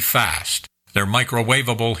relief fast. Their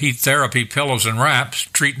microwavable heat therapy pillows and wraps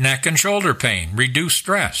treat neck and shoulder pain, reduce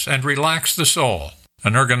stress, and relax the soul.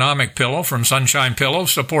 An ergonomic pillow from Sunshine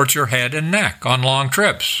Pillows supports your head and neck on long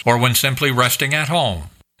trips or when simply resting at home.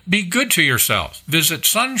 Be good to yourself. Visit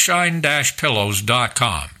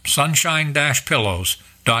sunshine-pillows.com.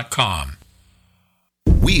 Sunshine-pillows.com.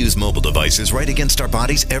 We use mobile devices right against our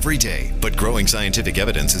bodies every day, but growing scientific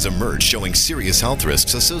evidence has emerged showing serious health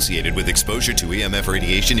risks associated with exposure to EMF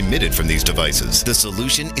radiation emitted from these devices. The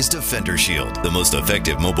solution is Defender Shield, the most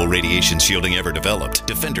effective mobile radiation shielding ever developed.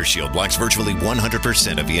 Defender Shield blocks virtually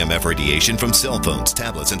 100% of EMF radiation from cell phones,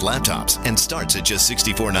 tablets, and laptops, and starts at just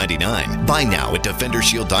 $64.99. Buy now at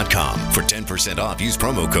DefenderShield.com. For 10% off, use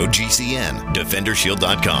promo code GCN.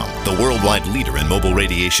 DefenderShield.com, the worldwide leader in mobile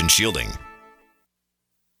radiation shielding.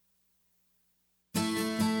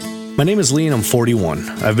 My name is Lee and I'm 41.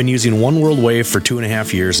 I've been using One World Wave for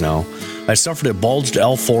 2.5 years now. I suffered a bulged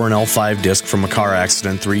L4 and L5 disc from a car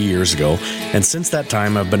accident 3 years ago, and since that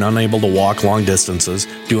time I've been unable to walk long distances,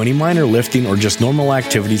 do any minor lifting, or just normal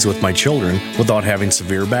activities with my children without having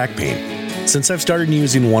severe back pain. Since I've started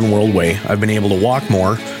using One World Way, I've been able to walk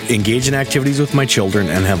more, engage in activities with my children,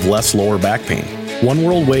 and have less lower back pain. One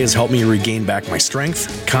World Way has helped me regain back my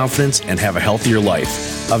strength, confidence, and have a healthier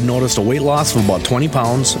life. I've noticed a weight loss of about 20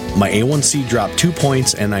 pounds, my A1C dropped 2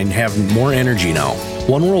 points, and I have more energy now.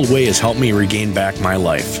 One World Way has helped me regain back my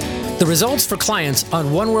life. The results for clients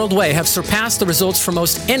on One World Whey have surpassed the results for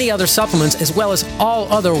most any other supplements, as well as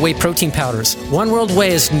all other whey protein powders. One World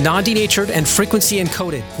Whey is non-denatured and frequency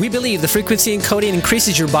encoded. We believe the frequency encoding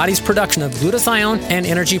increases your body's production of glutathione and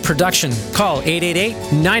energy production. Call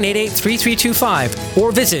 888-988-3325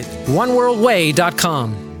 or visit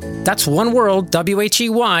oneworldwhey.com. That's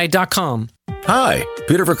oneworldwhey.com. Hi,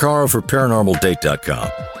 Peter Vaccaro for ParanormalDate.com.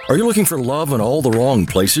 Are you looking for love in all the wrong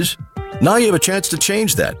places? Now you have a chance to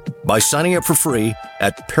change that. by signing up for free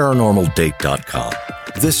at paranormaldate.com.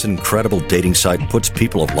 This incredible dating site puts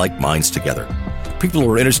people of like minds together. People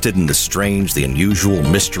who are interested in the strange, the unusual,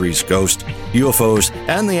 mysteries, ghosts, UFOs,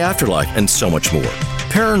 and the afterlife, and so much more.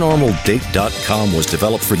 ParanormalDate.com was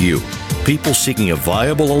developed for you, people seeking a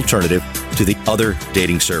viable alternative to the other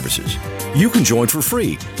dating services. You can join for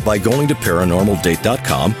free by going to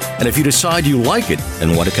ParanormalDate.com, and if you decide you like it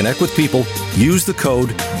and want to connect with people, use the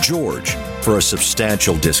code GEORGE for a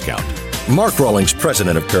substantial discount. Mark Rawlings,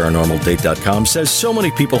 president of ParanormalDate.com, says so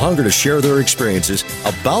many people hunger to share their experiences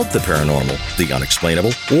about the paranormal, the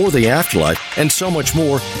unexplainable, or the afterlife, and so much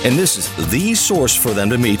more, and this is the source for them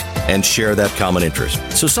to meet and share that common interest.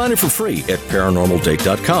 So sign up for free at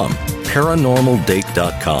ParanormalDate.com,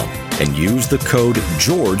 ParanormalDate.com, and use the code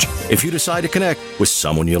GEORGE if you decide to connect with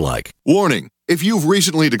someone you like. Warning, if you've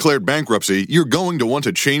recently declared bankruptcy, you're going to want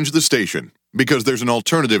to change the station, because there's an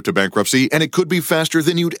alternative to bankruptcy, and it could be faster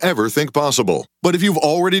than you'd ever think possible. But if you've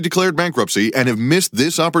already declared bankruptcy and have missed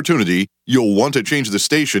this opportunity, you'll want to change the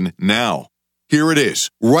station now. Here it is.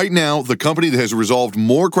 Right now, the company that has resolved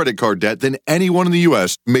more credit card debt than anyone in the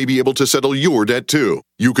U.S. may be able to settle your debt too.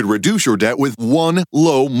 You could reduce your debt with one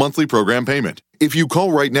low monthly program payment. If you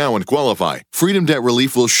call right now and qualify, Freedom Debt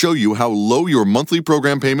Relief will show you how low your monthly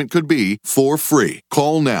program payment could be for free.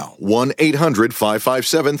 Call now,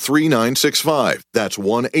 1-800-557-3965. That's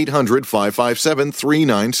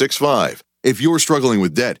 1-800-557-3965. If you're struggling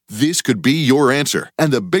with debt, this could be your answer.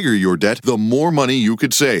 And the bigger your debt, the more money you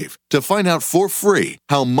could save. To find out for free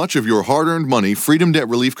how much of your hard-earned money Freedom Debt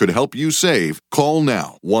Relief could help you save, call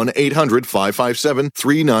now,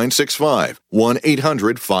 1-800-557-3965.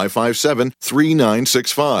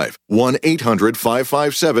 1-800-557-3965.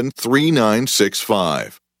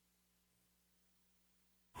 1-800-557-3965.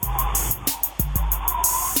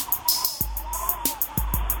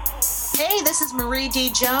 Hey, this is Marie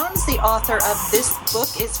D. Jones, the author of This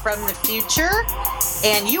Book is from the Future,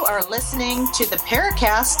 and you are listening to the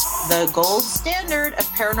Paracast, the gold standard of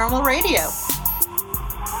paranormal radio.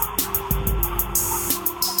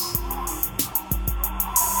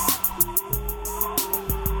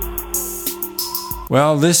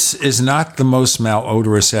 Well, this is not the most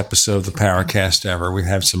malodorous episode of the Paracast ever. We've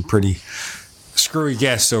had some pretty screwy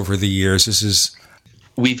guests over the years.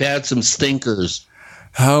 We've had some stinkers.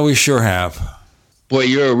 Oh, we sure have. Boy,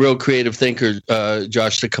 you're a real creative thinker,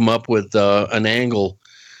 Josh, to come up with an angle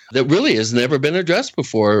that really has never been addressed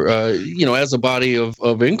before, as a body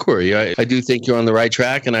of inquiry. I do think you're on the right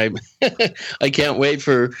track, and I I can't wait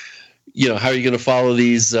for, how are you going to follow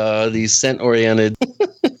these scent-oriented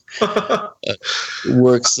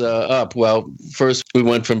works up. Well, first we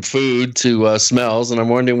went from food to smells, and I'm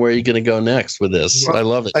wondering where you're going to go next with this. Well, I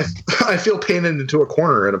love it. I feel painted into a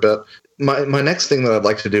corner in a bit. My next thing that I'd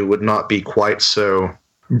like to do would not be quite so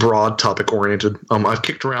broad topic oriented. I've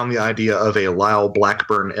kicked around the idea of a Lyle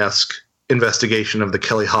Blackburn-esque investigation of the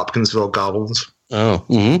Kelly Hopkinsville goblins. Oh,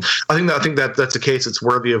 I think that's a case that's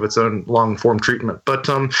worthy of its own long form treatment. But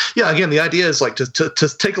again, the idea is like to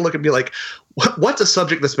take a look and be like, what's a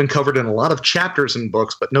subject that's been covered in a lot of chapters in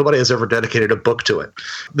books, but nobody has ever dedicated a book to it.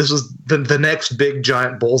 This was the next big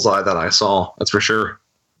giant bullseye that I saw. That's for sure.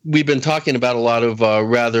 We've been talking about a lot of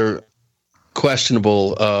rather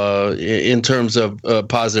questionable in terms of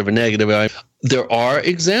positive or negative. There are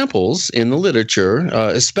examples in the literature,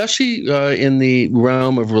 especially in the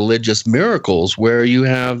realm of religious miracles, where you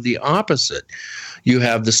have the opposite. You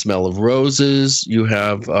have the smell of roses, you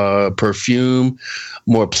have perfume,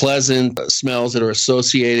 more pleasant smells that are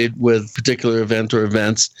associated with particular event or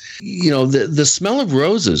events. The smell of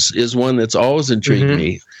roses is one that's always intrigued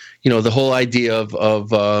me. The whole idea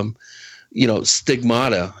of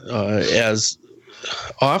stigmata as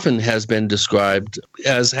often has been described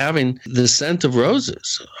as having the scent of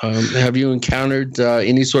roses. Have you encountered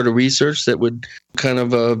any sort of research that would kind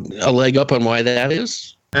of a leg up on why that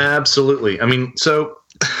is? Absolutely. I mean, so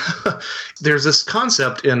there's this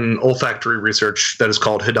concept in olfactory research that is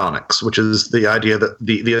called hedonics, which is the idea that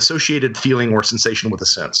the associated feeling or sensation with a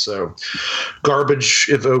scent. So garbage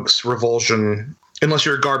evokes revulsion, unless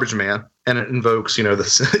you're a garbage man, and it invokes,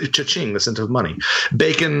 the cha-ching, the scent of money.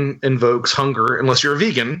 Bacon invokes hunger, unless you're a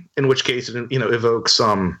vegan, in which case it, evokes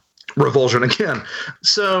revulsion again.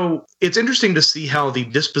 So it's interesting to see how the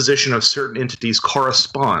disposition of certain entities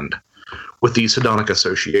correspond with these hedonic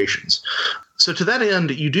associations. So to that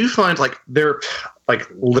end, you do find there are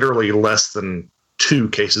literally less than 2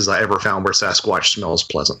 cases I ever found where Sasquatch smells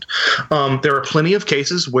pleasant. There are plenty of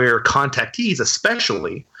cases where contactees,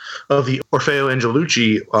 especially of the Orfeo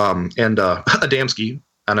Angelucci and Adamski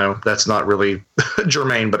I know that's not really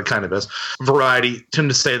germane, but it kind of is. Variety tend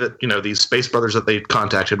to say that, these space brothers that they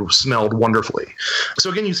contacted smelled wonderfully. So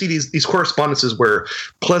again, you see these correspondences where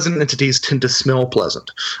pleasant entities tend to smell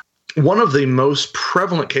pleasant. One of the most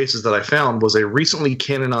prevalent cases that I found was a recently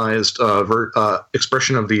canonized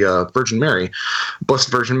expression of the Virgin Mary, Blessed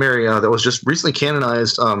Virgin Mary, that was just recently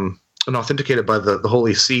canonized and authenticated by the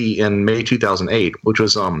Holy See in May 2008, which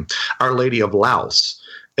was Our Lady of Laus.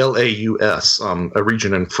 Laus, a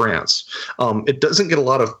region in France. It doesn't get a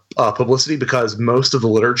lot of publicity because most of the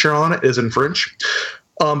literature on it is in French.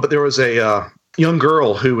 But there was a young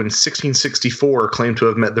girl who in 1664 claimed to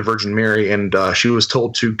have met the Virgin Mary, and she was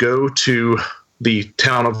told to go to the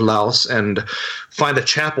town of Laus and find a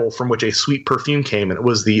chapel from which a sweet perfume came, and it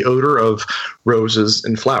was the odor of roses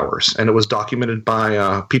and flowers. And it was documented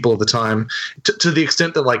by people of the time to the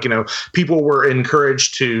extent that, people were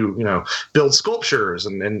encouraged to, build sculptures,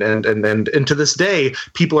 and to this day,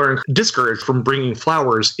 people are discouraged from bringing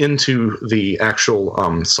flowers into the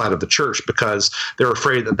actual side of the church because they're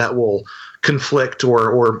afraid that will conflict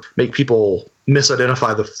or make people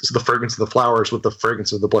misidentify the fragrance of the flowers with the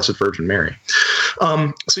fragrance of the Blessed Virgin Mary.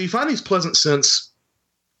 So you find these pleasant scents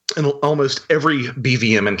in almost every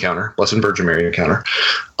BVM encounter, Blessed Virgin Mary encounter.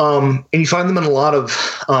 And you find them in a lot of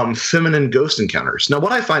feminine ghost encounters. Now,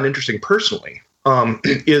 what I find interesting personally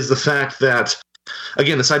is the fact that,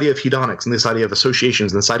 again, this idea of hedonics and this idea of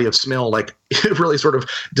associations and this idea of smell, really sort of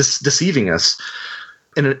deceiving us.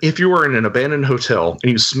 And if you are in an abandoned hotel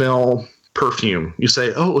and you smell perfume, you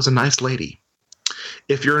say, oh, it was a nice lady.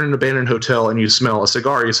 If you're in an abandoned hotel and you smell a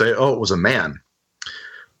cigar, you say, oh, it was a man.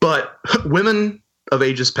 But women of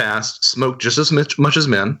ages past smoke just as much as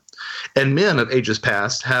men, and men of ages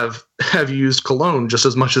past have used cologne just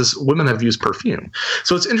as much as women have used perfume.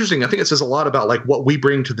 So it's interesting. I think it says a lot about what we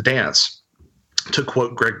bring to the dance. To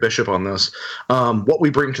quote Greg Bishop on this, what we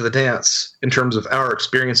bring to the dance in terms of our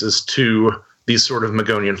experiences to these sort of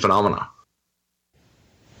Magonian phenomena.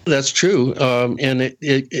 That's true, and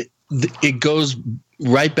it goes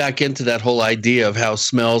right back into that whole idea of how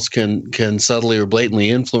smells can subtly or blatantly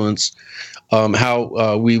influence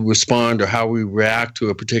how we respond or how we react to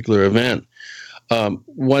a particular event.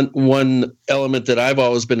 One element that I've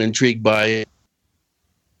always been intrigued by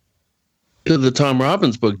is the Tom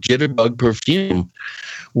Robbins book, Jitterbug Perfume,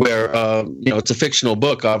 where it's a fictional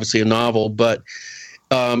book, obviously a novel, but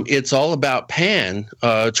it's all about Pan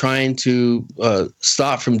trying to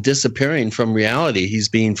stop from disappearing from reality. He's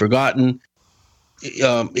being forgotten.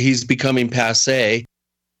 He's becoming passé.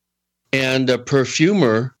 And a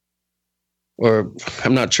perfumer, or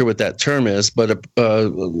I'm not sure what that term is, but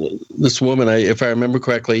this woman, if I remember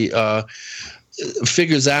correctly,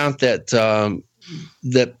 figures out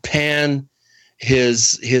that Pan,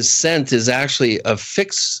 his scent is actually a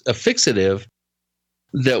fixative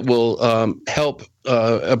that will help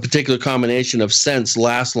a particular combination of scents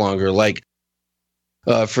last longer,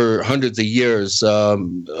 for hundreds of years.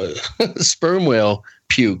 Sperm whale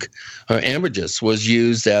puke, ambergris, was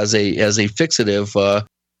used as a fixative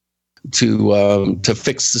to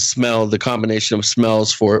fix the smell, the combination of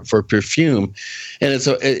smells for perfume. And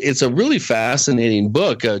it's a really fascinating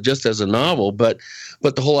book, just as a novel, but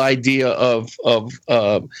the whole idea of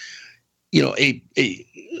a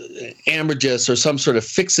ambergris or some sort of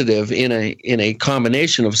fixative in a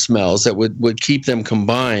combination of smells that would keep them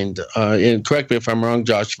combined. And correct me if I'm wrong,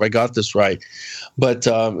 Josh, if I got this right. But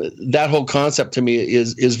that whole concept to me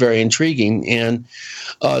is very intriguing, and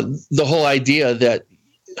the whole idea that,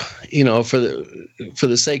 for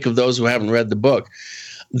the sake of those who haven't read the book,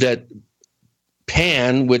 that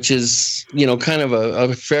Pan, which is kind of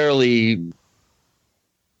a fairly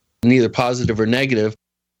neither positive or negative,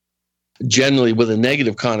 generally with a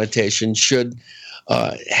negative connotation, should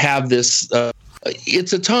have this.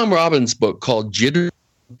 It's a Tom Robbins book called Jitter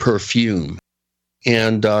Perfume,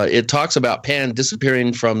 and it talks about Pan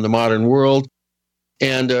disappearing from the modern world,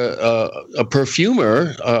 and a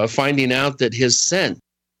perfumer finding out that his scent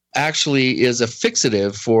actually is a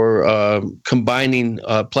fixative for combining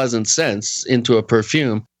pleasant scents into a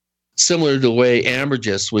perfume, similar to the way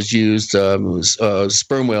ambergris was used.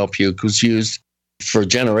 Sperm whale puke was used for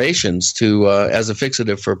generations as a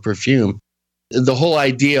fixative for perfume. The whole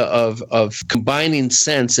idea of combining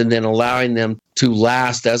scents and then allowing them to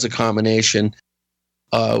last as a combination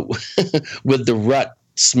with the rut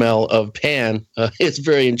smell of Pan is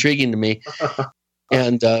very intriguing to me.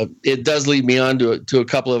 And it does lead me on to a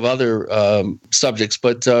couple of other subjects.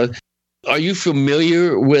 But are you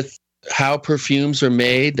familiar with how perfumes are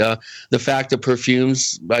made? The fact that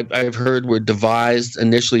perfumes, I've heard, were devised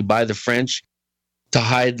initially by the French to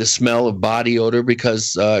hide the smell of body odor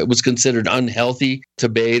because it was considered unhealthy to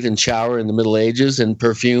bathe and shower in the Middle Ages, and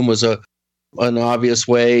perfume was an obvious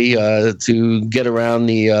way to get around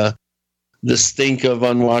the stink of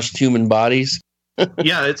unwashed human bodies.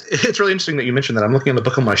 Yeah, it's really interesting that you mentioned that. I'm looking at a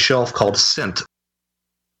book on my shelf called Scent.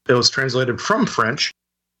 It was translated from French.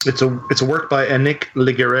 It's a work by Annick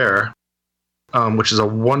Liguerre, which is a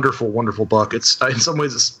wonderful, wonderful book. It's in some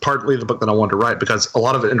ways it's partly the book that I wanted to write because a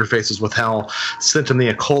lot of it interfaces with how scent and the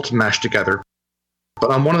occult mash together. But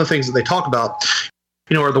one of the things that they talk about,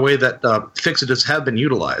 are the way that fixatives have been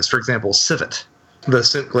utilized. For example, civet, the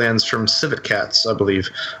scent glands from civet cats, I believe,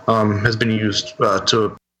 has been used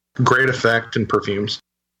to great effect in perfumes.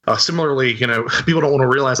 Similarly, people don't want to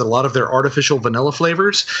realize that a lot of their artificial vanilla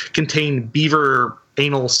flavors contain beaver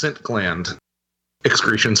anal scent gland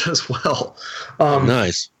excretions as well.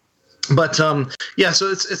 Nice. But yeah,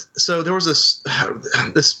 so so there was this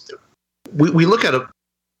we look at it.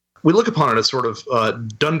 We look upon it as sort of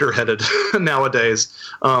dunderheaded nowadays.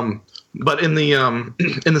 But in the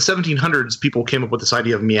 1700s, people came up with this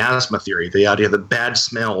idea of miasma theory, the idea that bad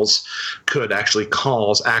smells could actually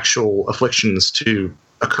cause actual afflictions to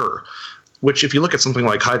occur. Which, if you look at something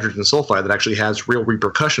like hydrogen sulfide that actually has real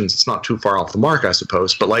repercussions, it's not too far off the mark, I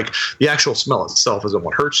suppose. But like the actual smell itself isn't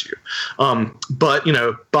what hurts you. But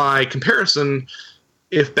by comparison,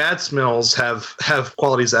 if bad smells have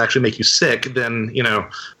qualities that actually make you sick, then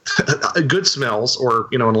good smells, or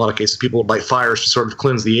in a lot of cases, people would light fires to sort of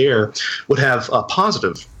cleanse the air, would have a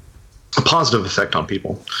positive effect on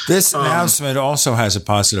people. This announcement also has a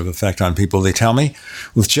positive effect on people, they tell me.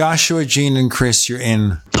 With Joshua, Gene, and Chris, you're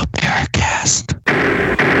in the Paracast.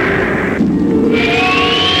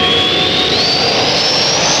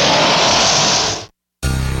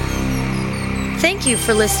 Thank you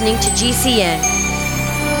for listening to GCN.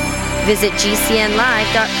 Visit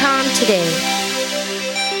GCNlive.com today.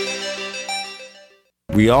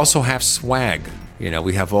 We also have swag.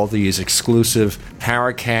 We have all these exclusive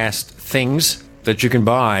Paracast things that you can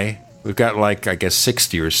buy. We've got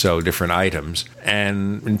 60 or so different items,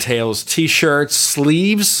 and entails t-shirts,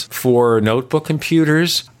 sleeves for notebook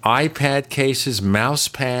computers, iPad cases, mouse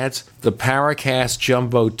pads, the Paracast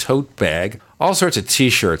Jumbo tote bag, all sorts of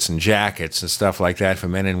t-shirts and jackets and stuff like that for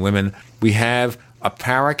men and women. We have a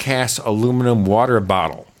Paracast aluminum water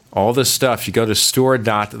bottle. All this stuff, you go to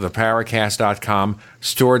store.theparacast.com,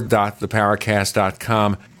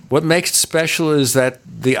 store.theparacast.com. What makes it special is that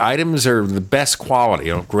the items are the best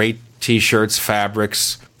quality, great t-shirts,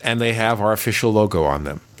 fabrics, and they have our official logo on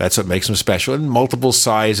them. That's what makes them special, in multiple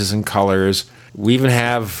sizes and colors. We even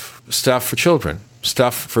have stuff for children,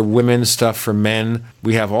 stuff for women, stuff for men.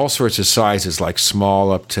 We have all sorts of sizes, like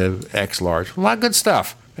small up to X large. A lot of good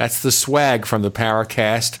stuff. That's the swag from the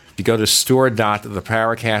Paracast. You go to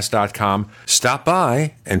store.theparacast.com, stop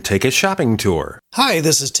by, and take a shopping tour. Hi,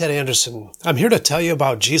 this is Ted Anderson. I'm here to tell you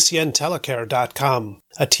about GCNtelecare.com,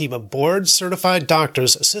 a team of board-certified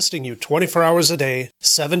doctors assisting you 24 hours a day,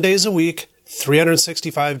 7 days a week,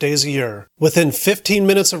 365 days a year. Within 15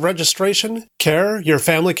 minutes of registration, care your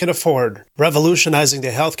family can afford. Revolutionizing the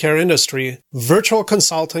healthcare industry, virtual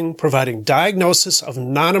consulting providing diagnosis of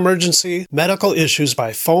non-emergency medical issues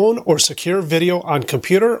by phone or secure video on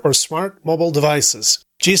computer or smart mobile devices.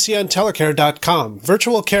 GCNtelecare.com.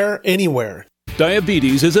 Virtual care anywhere.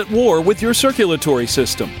 Diabetes is at war with your circulatory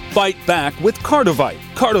system. Fight back with Cardivite.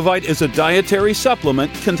 Cardivite is a dietary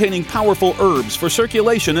supplement containing powerful herbs for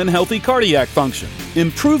circulation and healthy cardiac function.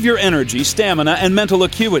 Improve your energy, stamina, and mental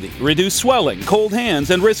acuity. Reduce swelling, cold hands,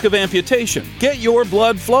 and risk of amputation. Get your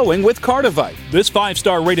blood flowing with Cardivite. This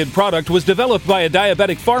 5-star rated product was developed by a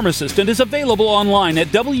diabetic pharmacist and is available online at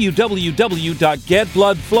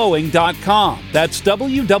www.getbloodflowing.com. That's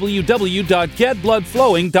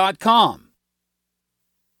www.getbloodflowing.com.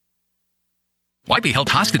 Why be held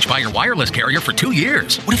hostage by your wireless carrier for 2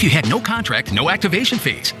 years? What if you had no contract, no activation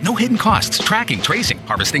fees, no hidden costs, tracking, tracing,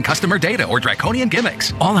 harvesting customer data, or draconian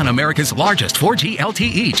gimmicks? All on America's largest 4G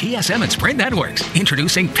LTE, GSM, and Sprint networks.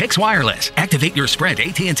 Introducing Pix Wireless. Activate your Sprint,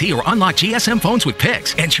 AT&T, or unlock GSM phones with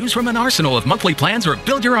Pix and choose from an arsenal of monthly plans or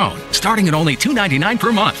build your own. Starting at only $2.99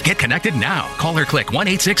 per month. Get connected now. Call or click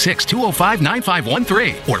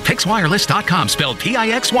 1-866-205-9513 or PixWireless.com, spelled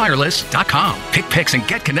PIXWireless.com. Pick Pix and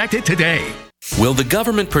get connected today. Will the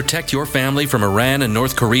government protect your family from Iran and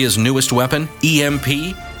North Korea's newest weapon,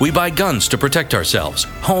 EMP? We buy guns to protect ourselves,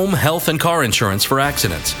 home, health, and car insurance for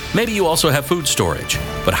accidents. Maybe you also have food storage.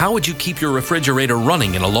 But how would you keep your refrigerator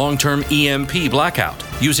running in a long-term EMP blackout?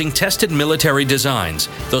 Using tested military designs,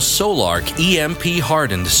 the Solarc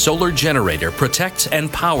EMP-hardened solar generator protects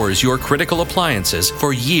and powers your critical appliances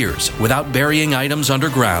for years without burying items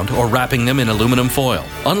underground or wrapping them in aluminum foil.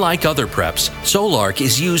 Unlike other preps, Solarc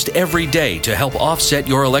is used every day to help offset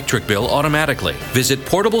your electric bill automatically. Visit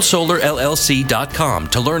PortableSolarLLC.com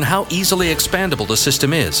to learn how easily expandable the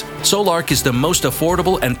system is. Solarc is the most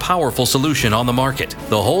affordable and powerful solution on the market.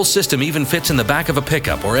 The whole system even fits in the back of a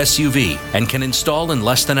pickup or SUV and can install in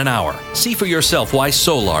less than an hour. See for yourself why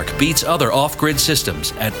Solarc beats other off-grid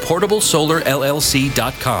systems at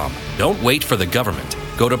PortableSolarLLC.com. Don't wait for the government.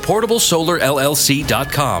 Go to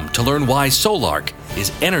PortableSolarLLC.com to learn why Solarc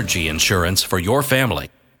is energy insurance for your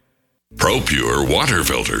family. ProPure water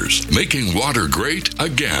filters, making water great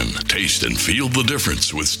again. Taste and feel the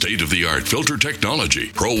difference with state-of-the-art filter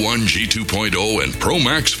technology. Pro 1 G2.0 and Pro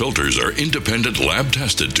Max filters are independent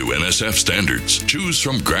lab-tested to NSF standards. Choose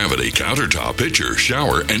from Gravity, Countertop, Pitcher,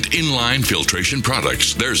 Shower, and Inline filtration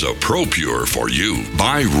products. There's a ProPure for you.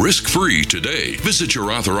 Buy risk-free today. Visit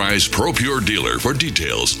your authorized ProPure dealer for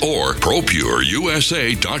details or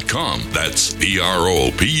ProPureUSA.com. That's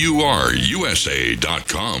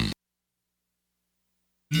ProPureUSA.com.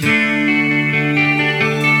 This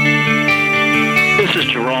is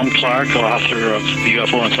Jerome Clark, author of the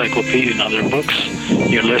UFO Encyclopedia and other books.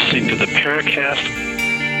 You're listening to the Paracast.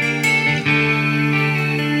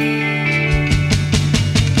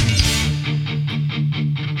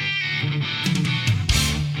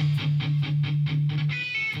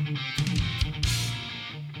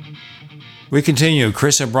 We continue.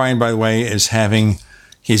 Chris O'Brien, by the way, is having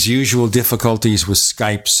his usual difficulties with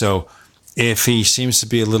Skype, so if he seems to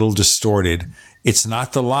be a little distorted, it's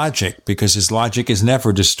not the logic, because his logic is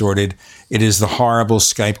never distorted. It is the horrible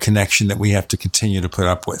Skype connection that we have to continue to put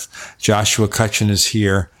up with. Joshua Cutchin is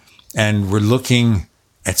here, and we're looking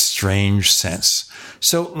at strange scents.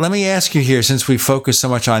 So let me ask you here, since we focus so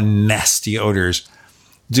much on nasty odors,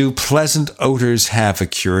 do pleasant odors have a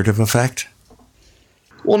curative effect?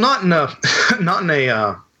 Well, not in a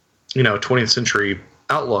 20th century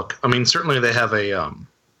outlook. I mean, certainly they have a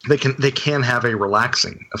they can have a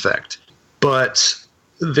relaxing effect, but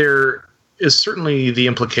there is certainly the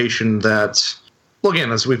implication that, well,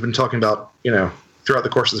 again, as we've been talking about, throughout the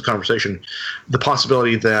course of this conversation, the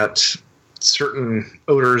possibility that certain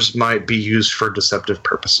odors might be used for deceptive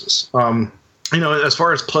purposes. As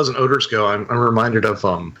far as pleasant odors go, I'm reminded of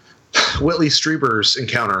Whitley Strieber's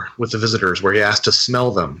encounter with the visitors, where he asked to smell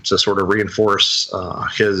them to sort of reinforce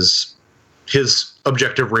his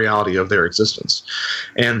objective reality of their existence.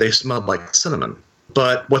 And they smelled like cinnamon.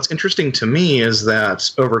 But what's interesting to me is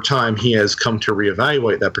that over time he has come to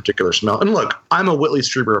reevaluate that particular smell. And look, I'm a Whitley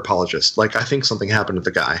Strieber apologist. Like, I think something happened to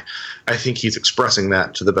the guy. I think he's expressing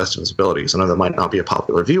that to the best of his abilities. I know that might not be a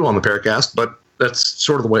popular view on the Paracast, but that's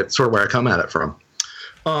sort of where I come at it from.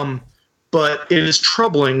 But it is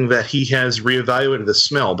troubling that he has reevaluated the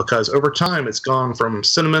smell, because over time it's gone from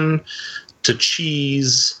cinnamon to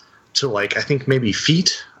cheese to, I think maybe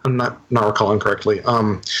feet. I'm not recalling correctly.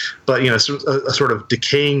 But a sort of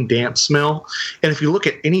decaying, damp smell. And if you look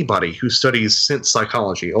at anybody who studies scent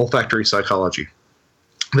psychology, olfactory psychology,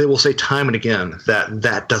 they will say time and again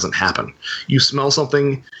that doesn't happen. You smell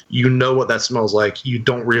something, you know what that smells like. You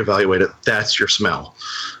don't reevaluate it. That's your smell.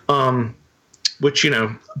 Which,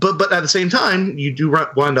 but at the same time, you do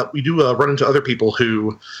run into other people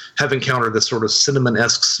who have encountered this sort of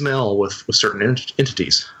cinnamon-esque smell with certain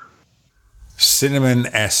entities.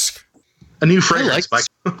 Cinnamon-esque. A new fragrance.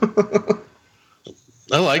 I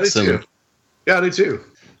like cinnamon. Yeah, I do too.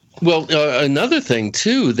 Well, another thing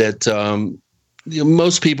too that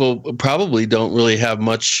most people probably don't really have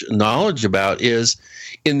much knowledge about is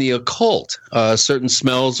in the occult. Certain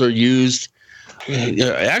smells are used.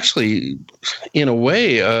 Actually, in a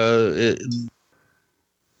way,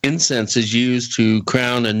 incense is used to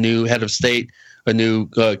crown a new head of state, a new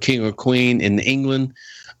king or queen in England,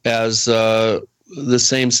 as the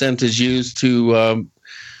same scent is used to,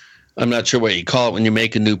 I'm not sure what you call it when you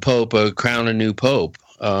make a new pope, crown a new pope.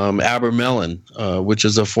 Abermelon, which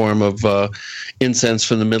is a form of incense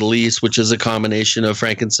from the Middle East, which is a combination of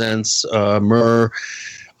frankincense, myrrh.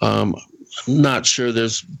 I'm not sure,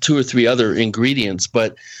 there's 2 or 3 other ingredients,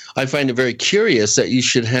 but I find it very curious that you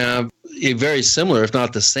should have a very similar, if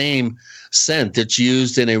not the same, scent that's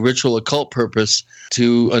used in a ritual occult purpose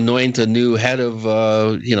to anoint a new head of,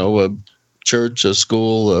 church, a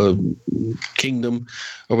school, a kingdom,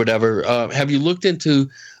 or whatever. Have you looked into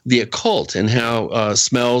the occult and how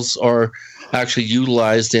smells are actually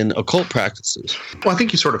utilized in occult practices? Well, I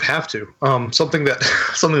think you sort of have to. Something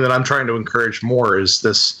that I'm trying to encourage more is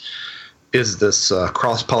this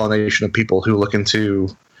cross-pollination of people who look into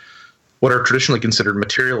what are traditionally considered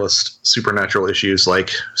materialist supernatural issues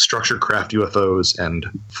like structured craft UFOs and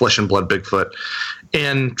flesh and blood Bigfoot,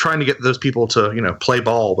 and trying to get those people to play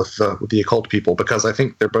ball with the occult people, because I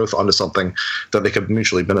think they're both onto something that they could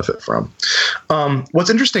mutually benefit from.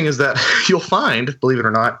 What's interesting is that you'll find, believe it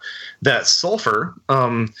or not, that sulfur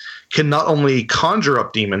can not only conjure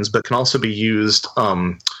up demons but can also be used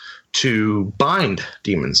to bind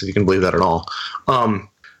demons, if you can believe that at all.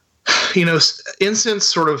 Incense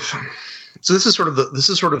sort of. So this is sort of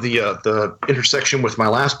the intersection with my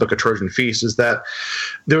last book, A Trojan Feast, is that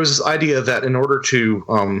there was this idea that in order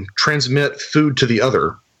to transmit food to the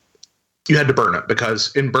other, you had to burn it,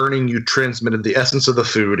 because in burning you transmitted the essence of the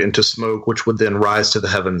food into smoke, which would then rise to the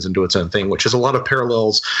heavens and do its own thing, which has a lot of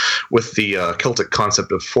parallels with the Celtic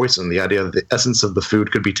concept of foison, the idea that the essence of the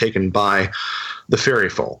food could be taken by the fairy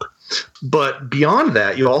folk. But beyond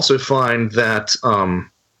that, you also find that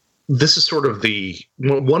this is sort of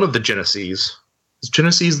one of the geneses. Is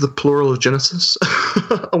geneses the plural of Genesis?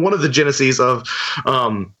 One of the geneses of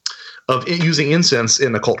using incense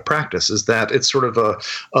in occult practice is that it's sort of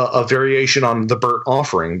a variation on the burnt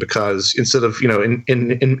offering, because instead of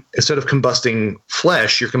instead of combusting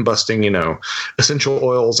flesh, you're combusting essential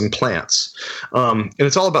oils and plants, and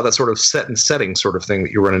it's all about that sort of set and setting sort of thing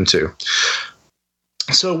that you run into.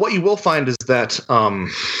 So what you will find is that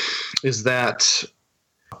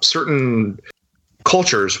certain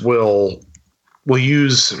cultures will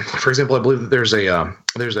use, for example, I believe that there's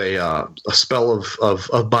a spell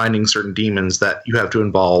of binding certain demons that you have to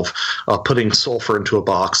involve putting sulfur into a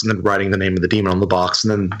box and then writing the name of the demon on the box,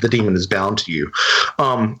 and then the demon is bound to you.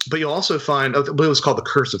 But you'll also find, I believe it was called the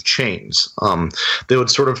Curse of Chains. They would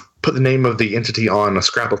sort of put the name of the entity on a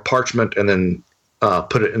scrap of parchment and then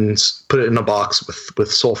put it in a box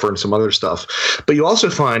with sulfur and some other stuff. But you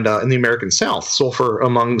also find in the American South, sulfur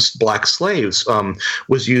amongst black slaves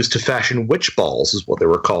was used to fashion witch balls, is what they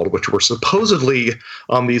were called, which were supposedly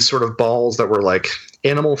these sort of balls that were like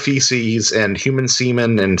animal feces and human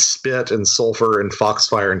semen and spit and sulfur and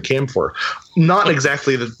foxfire and camphor. Not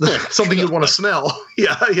exactly something you'd want to smell.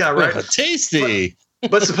 Yeah, right. Tasty.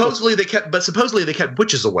 But supposedly they kept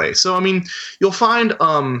witches away. So I mean, you'll find.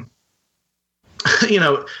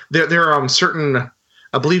 There are certain,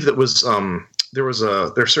 I believe that was there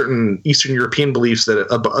are certain Eastern European beliefs that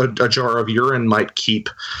a jar of urine might keep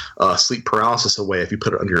sleep paralysis away if you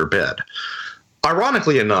put it under your bed.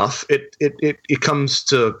 Ironically enough, it comes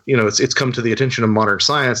to it's come to the attention of modern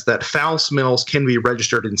science that foul smells can be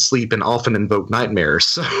registered in sleep and often invoke nightmares.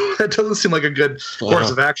 So that doesn't seem like a good course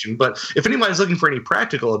of action. But if anybody's looking for any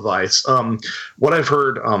practical advice, what I've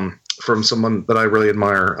heard from someone that I really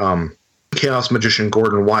admire, Chaos magician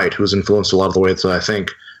Gordon White, who's influenced a lot of the ways that I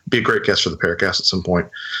think be a great guest for the Paracast at some point,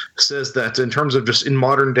 says that in terms of just in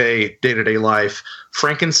modern day-to-day life,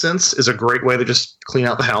 frankincense is a great way to just clean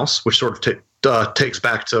out the house, which sort of takes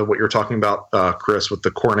back to what you're talking about, Chris, with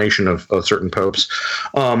the coronation of certain popes.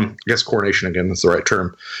 I guess coronation, again, is the right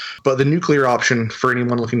term. But the nuclear option for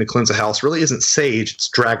anyone looking to cleanse a house really isn't sage, it's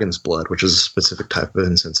dragon's blood, which is a specific type of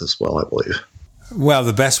incense as well, I believe. Well,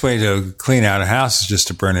 the best way to clean out a house is just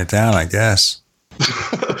to burn it down, I guess.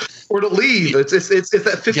 Or to leave. It's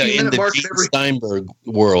that 15-minute mark. In the Steinberg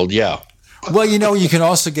world, yeah. Well, you can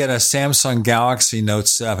also get a Samsung Galaxy Note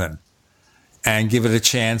 7 and give it a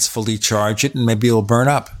chance, fully charge it, and maybe it'll burn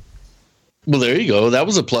up. Well, there you go. That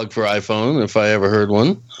was a plug for iPhone, if I ever heard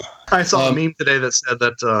one. I saw a meme today that said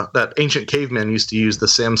that ancient cavemen used to use the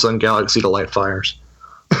Samsung Galaxy to light fires.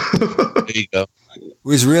 There you go. It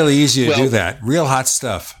was really easy to do that. Real hot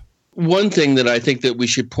stuff. One thing that I think that we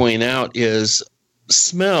should point out is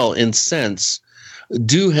smell and sense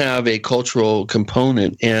do have a cultural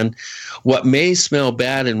component, and what may smell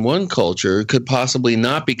bad in one culture could possibly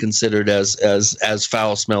not be considered as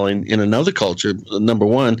foul smelling in another culture, number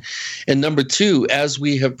one. And number two, as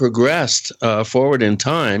we have progressed forward in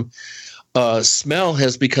time, smell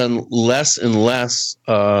has become less and less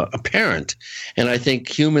apparent. And I think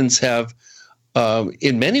humans have,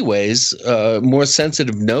 in many ways, more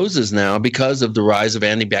sensitive noses now because of the rise of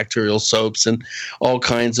antibacterial soaps and all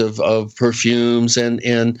kinds of perfumes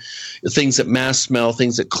and things that mask smell,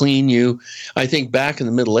 things that clean you. I think back in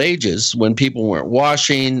the Middle Ages, when people weren't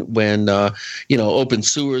washing, when open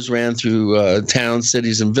sewers ran through towns,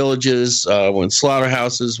 cities, and villages, when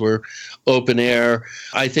slaughterhouses were open air,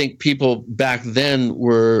 I think people back then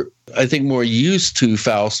were I think, more used to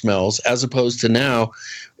foul smells, as opposed to now,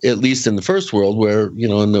 at least in the first world, where,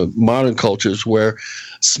 in the modern cultures, where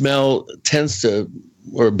smell tends to,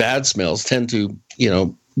 or bad smells tend to,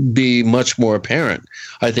 be much more apparent,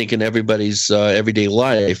 I think, in everybody's everyday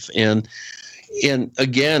life. And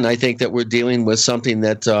again, I think that we're dealing with something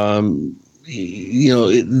that,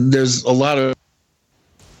 there's a lot of,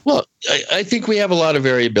 well, I think we have a lot of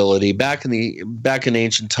variability. Back in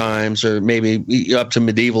ancient times, or maybe up to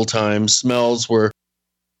medieval times, smells were,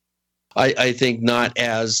 I think, not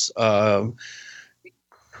as, they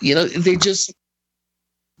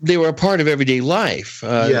were a part of everyday life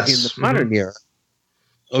yes. in the modern era.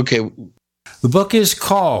 Okay. The book is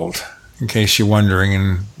called, in case you're wondering,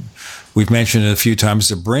 and we've mentioned it a few times,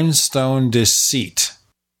 The Brimstone Deceit.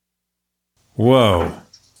 Whoa.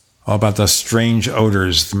 All about the strange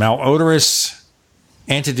odors, the malodorous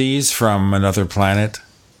entities from another planet,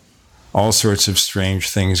 all sorts of strange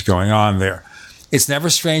things going on there. It's never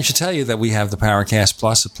strange to tell you that we have the Paracast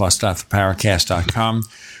Plus at plus.theparacast.com,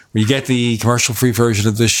 where you get the commercial-free version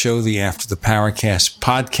of this show, the After the Paracast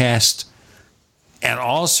podcast, and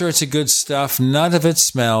all sorts of good stuff. None of it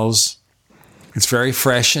smells. It's very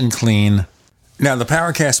fresh and clean. Now, the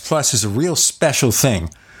Paracast Plus is a real special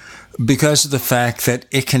thing because of the fact that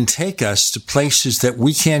it can take us to places that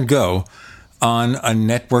we can't go on a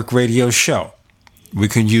network radio show. We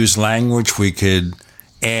could use language, we could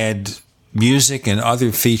add music and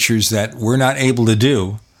other features that we're not able to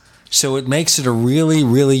do. So it makes it a really,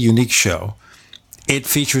 really unique show. It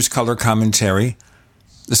features color commentary,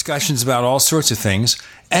 discussions about all sorts of things,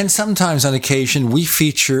 and sometimes on occasion we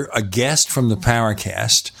feature a guest from the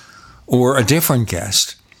Paracast or a different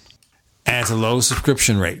guest at a low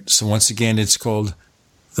subscription rate. So once again, it's called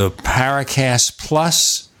the Paracast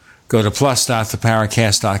Plus. Go to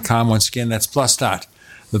plus.theparacast.com. Once again, that's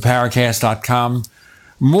plus.theparacast.com.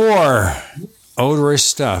 More odorous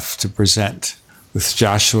stuff to present with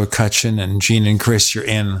Joshua Cutchin and Gene and Chris. You're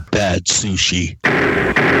in Bad Sushi.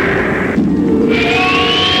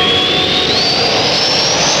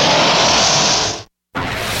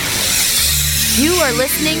 You are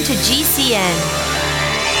listening to GCN.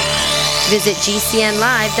 Visit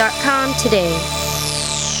GCNlive.com today.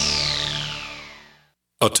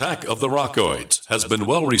 Attack of the Rockoids has been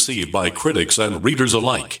well received by critics and readers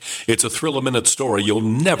alike. It's a thrill-a-minute story you'll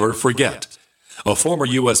never forget. A former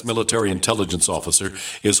U.S. military intelligence officer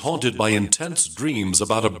is haunted by intense dreams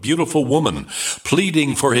about a beautiful woman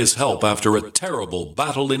pleading for his help after a terrible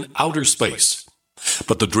battle in outer space.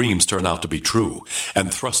 But the dreams turn out to be true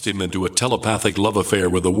and thrust him into a telepathic love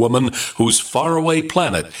affair with a woman whose faraway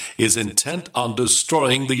planet is intent on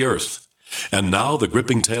destroying the Earth. And now the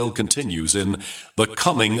gripping tale continues in The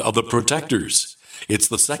Coming of the Protectors. It's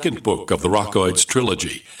the second book of the Rockoids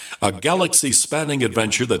trilogy, a galaxy-spanning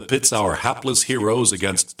adventure that pits our hapless heroes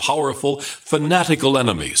against powerful, fanatical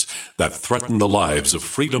enemies that threaten the lives of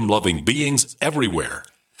freedom-loving beings everywhere.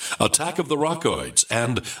 Attack of the Rockoids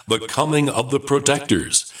and The Coming of the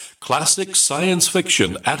Protectors. Classic science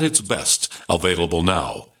fiction at its best. Available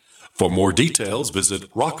now. For more details,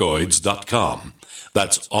 visit rockoids.com.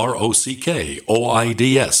 That's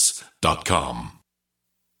ROCKOIDS.com.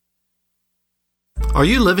 Are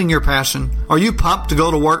you living your passion? Are you pumped to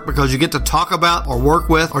go to work because you get to talk about or work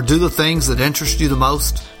with or do the things that interest you the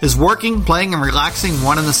most? Is working, playing, and relaxing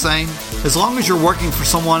one and the same? As long as you're working for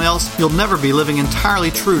someone else, you'll never be living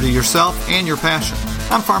entirely true to yourself and your passion.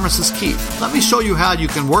 I'm Pharmacist Keith. Let me show you how you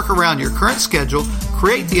can work around your current schedule,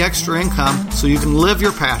 create the extra income so you can live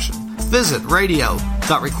your passion. Visit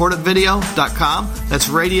radio.recordedvideo.com. That's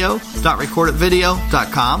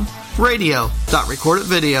radio.recordedvideo.com.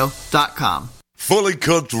 radio.recordedvideo.com. Fully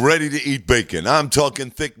cooked, ready-to-eat bacon. I'm talking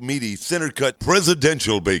thick, meaty, center-cut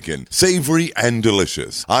presidential bacon. Savory and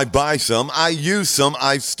delicious. I buy some, I use some,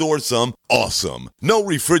 I store some. Awesome. No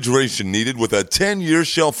refrigeration needed with a 10-year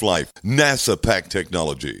shelf life. NASA pack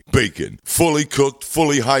technology. Bacon. Fully cooked,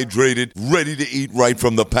 fully hydrated, ready to eat right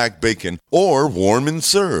from the packed bacon or warm and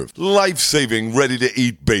served. Life-saving,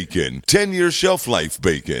 ready-to-eat bacon. 10-year shelf life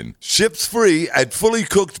bacon. Ships free at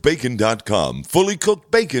fullycookedbacon.com.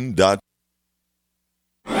 Fullycookedbacon.com.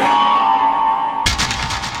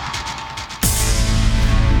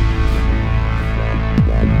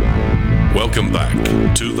 Welcome back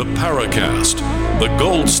to the Paracast, the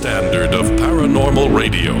gold standard of paranormal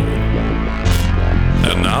radio.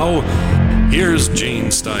 And now, here's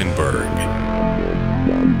Gene Steinberg.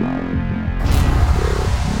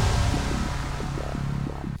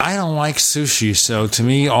 I don't like sushi, so to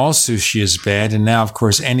me, all sushi is bad. And now, of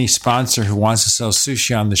course, any sponsor who wants to sell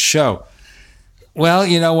sushi on the show, well,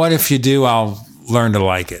 you know what? If you do, I'll learn to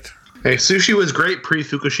like it. Hey, sushi was great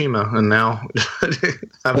pre-Fukushima, and now I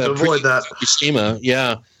have to avoid that. Fukushima,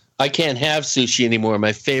 yeah. I can't have sushi anymore.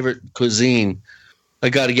 My favorite cuisine. I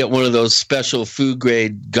got to get one of those special food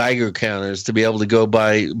grade Geiger counters to be able to go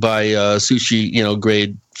buy sushi,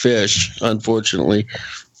 grade fish. Unfortunately,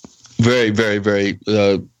 very, very, very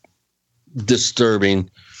disturbing.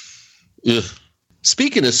 Ugh.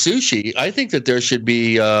 Speaking of sushi, I think that there should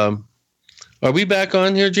be. Are we back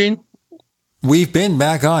on here, Gene? We've been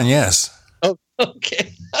back on, yes. Oh,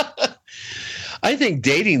 okay. I think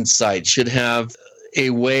dating sites should have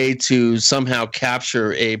a way to somehow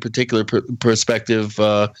capture a particular perspective,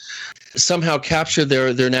 somehow capture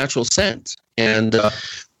their natural scent. And,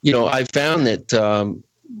 I found that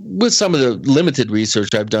with some of the limited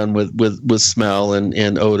research I've done with smell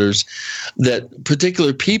and odors, that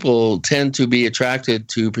particular people tend to be attracted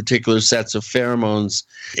to particular sets of pheromones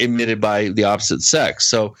emitted by the opposite sex.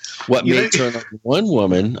 So what may turn on one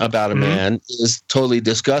woman about a man is totally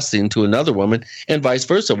disgusting to another woman, and vice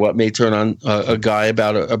versa. What may turn on a guy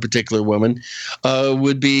about a particular woman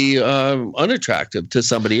would be unattractive to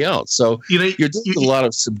somebody else. So you're doing a lot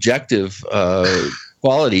of subjective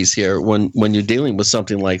qualities here when you're dealing with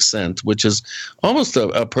something like scent, which is almost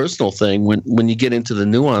a personal thing when you get into the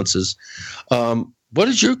nuances. What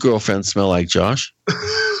does your girlfriend smell like, Josh?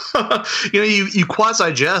 You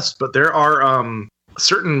quasi-jest, but there are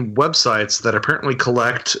certain websites that apparently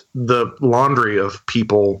collect the laundry of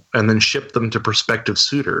people and then ship them to prospective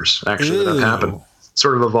suitors. Actually, that happened.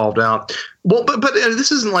 Sort of evolved out. Well, but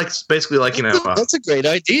this isn't basically that's a great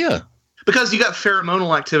idea. Because you got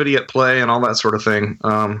pheromonal activity at play and all that sort of thing.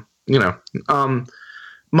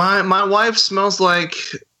 My wife smells like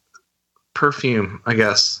perfume, I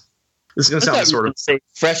guess. This is going to sound sort of say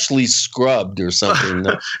freshly scrubbed or something.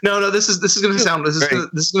 No. This is going to sound this is going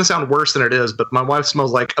to sound worse than it is. But my wife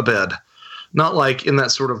smells like a bed, not like in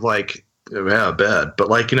that sort of bed, but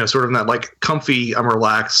sort of in that comfy, I'm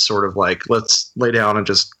relaxed sort of let's lay down and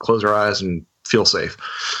just close our eyes and feel safe.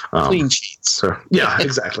 Clean sheets. So, yeah,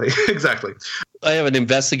 exactly. I have an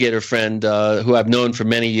investigator friend who I've known for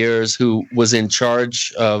many years who was in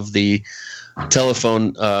charge of the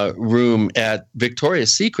telephone room at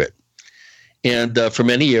Victoria's Secret. And for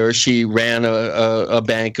many years, she ran a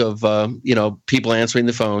bank of, people answering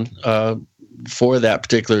the phone for that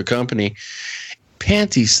particular company.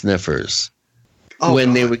 Panty sniffers.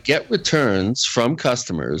 When they would get returns from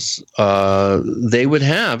customers, they would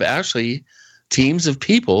have actually teams of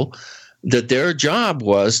people that their job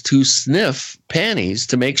was to sniff panties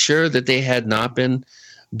to make sure that they had not been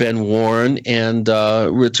worn and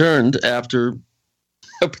returned after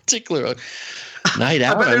a particular night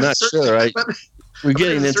out. I'm not sure. We're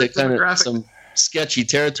getting into kind of some sketchy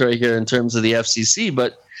territory here in terms of the FCC,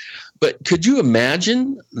 but could you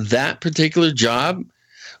imagine that particular job?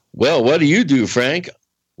 Well, what do you do, Frank?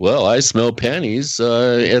 Well, I smell panties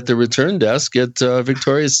at the return desk at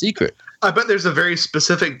Victoria's Secret. I bet there's a very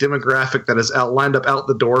specific demographic that is lined up out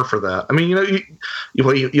the door for that. I mean,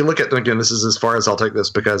 you look at, again, this is as far as I'll take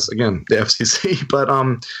this because, again, the FCC, but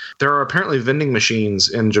there are apparently vending machines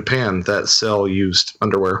in Japan that sell used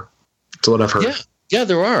underwear. That's what I've heard. Yeah,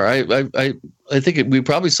 there are. I think we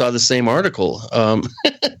probably saw the same article.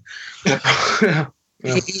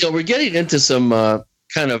 We're getting into some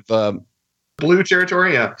kind of blue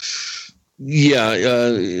territory, yeah. Yeah,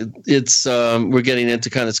 it's we're getting into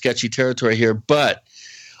kind of sketchy territory here, but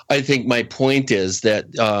I think my point is that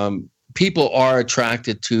people are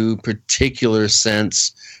attracted to particular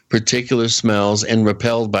scents, particular smells, and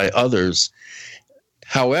repelled by others.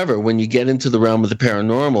 However, when you get into the realm of the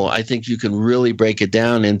paranormal, I think you can really break it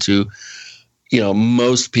down into,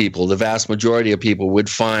 most people, the vast majority of people would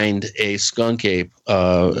find a skunk ape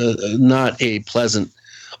not a pleasant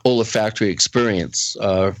olfactory experience,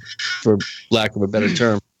 for lack of a better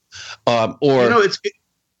term. Go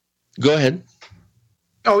ahead.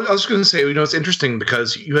 Oh, I was going to say, it's interesting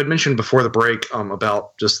because you had mentioned before the break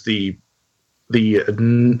about just the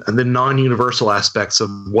non-universal aspects of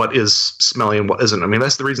what is smelly and what isn't. I mean,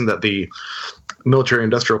 that's the reason that the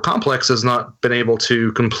military-industrial complex has not been able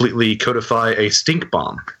to completely codify a stink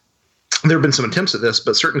bomb. There have been some attempts at this,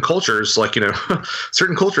 but certain cultures,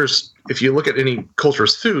 if you look at any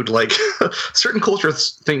culture's food, certain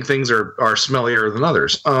cultures think things are smellier than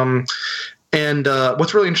others. And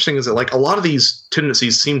what's really interesting is that a lot of these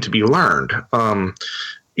tendencies seem to be learned.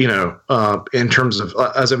 In terms of,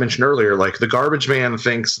 as I mentioned earlier, the garbage man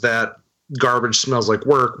thinks that garbage smells like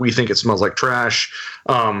work. We think it smells like trash.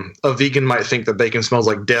 A vegan might think that bacon smells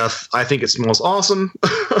like death. I think it smells awesome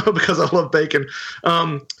because I love bacon.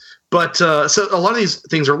 But so a lot of these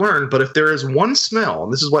things are learned, but if there is one smell,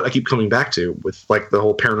 and this is what I keep coming back to with like the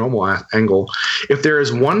whole paranormal angle, if there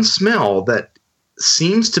is one smell that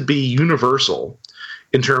seems to be universal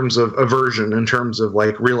in terms of aversion, in terms of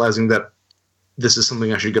like realizing that this is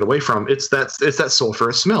something I should get away from, it's that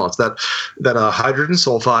sulfurous smell. It's that hydrogen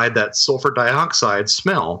sulfide, that sulfur dioxide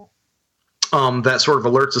smell that sort of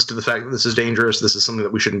alerts us to the fact that this is dangerous. This is something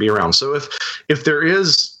that we shouldn't be around. So if there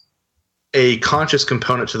is a conscious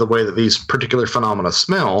component to the way that these particular phenomena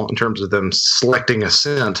smell in terms of them selecting a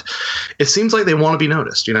scent, it seems like they want to be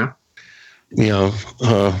noticed, you know?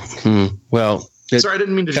 Well, sorry, I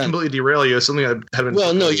didn't mean to completely derail you. It's something I haven't.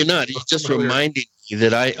 Well, no, you're not. It's just reminding me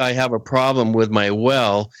that I have a problem with my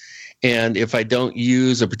well, and if I don't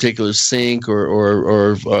use a particular sink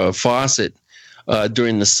or faucet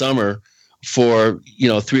during the summer for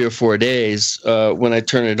 3 or 4 days, when I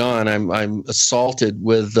turn it on, I'm assaulted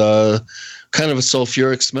with kind of a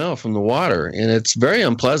sulfuric smell from the water, and it's very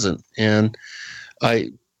unpleasant. And I've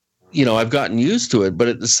gotten used to it, but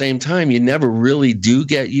at the same time, you never really do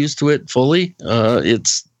get used to it fully.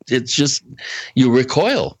 It's just you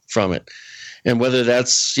recoil from it, and whether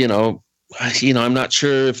that's I'm not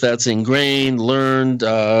sure if that's ingrained, learned,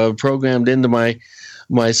 programmed into my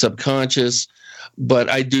subconscious. But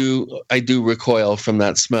I do recoil from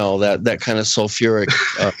that smell, that kind of sulfuric.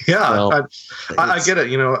 Yeah, I get it.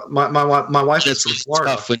 My wife is from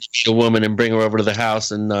Florida. Tough when you meet a woman and bring her over to the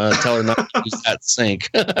house and tell her not to use that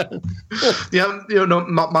sink. Yeah,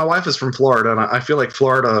 my wife is from Florida, and I feel like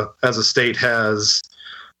Florida as a state has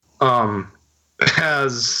hotel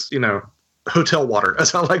water,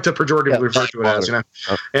 as I like to pejoratively refer to it as.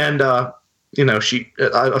 And I've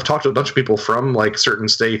talked to a bunch of people from like certain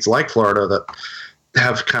states like Florida that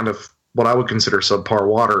have kind of what I would consider subpar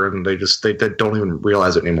water, and they don't even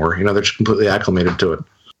realize it anymore. They're just completely acclimated to it.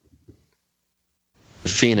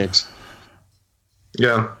 Phoenix.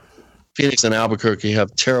 Yeah. Phoenix and Albuquerque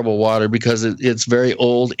have terrible water because it's very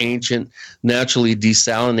old, ancient, naturally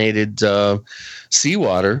desalinated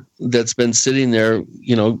seawater that's been sitting there,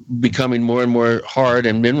 becoming more and more hard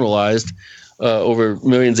and mineralized over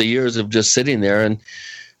millions of years of just sitting there. And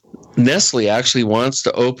Nestle actually wants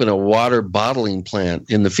to open a water bottling plant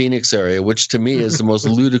in the Phoenix area, which to me is the most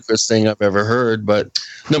ludicrous thing I've ever heard. But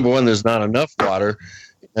number one, there's not enough water.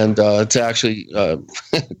 And to actually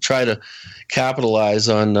try to capitalize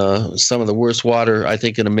on some of the worst water, I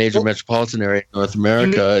think, in a major metropolitan area in North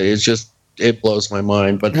America, it blows my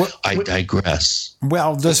mind. But I digress.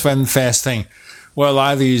 Well, just one fast thing. What a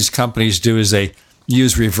lot of these companies do is they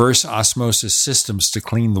use reverse osmosis systems to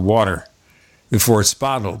clean the water before it's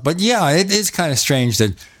bottled. But yeah, it is kind of strange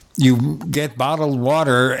that you get bottled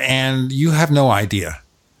water and you have no idea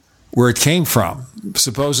where it came from.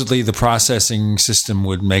 Supposedly the processing system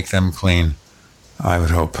would make them clean, I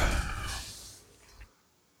would hope.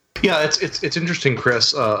 Yeah, it's interesting,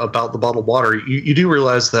 Chris, about the bottled water. You do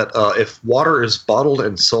realize that if water is bottled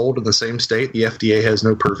and sold in the same state, the FDA has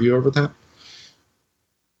no purview over that?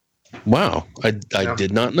 Wow, I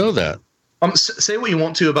did not know that. Say what you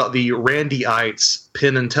want to about the Randy Eites,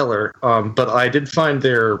 Penn and Teller, but I did find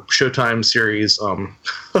their Showtime series.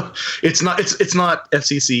 It's not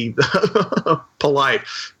FCC polite,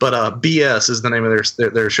 but BS is the name of their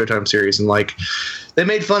Showtime series, and like they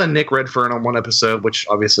made fun of Nick Redfern on one episode, which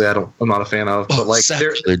obviously I'm not a fan of. But like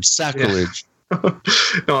sacrilege. Yeah.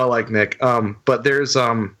 No, I like Nick. But there's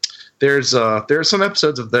some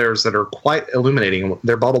episodes of theirs that are quite illuminating.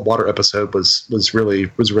 Their bottled water episode was really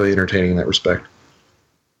entertaining in that respect.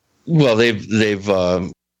 Well, they've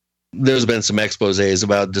there's been some exposés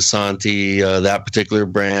about DeSanti, that particular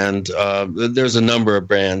brand. There's a number of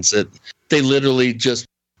brands that they literally just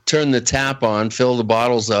turn the tap on, fill the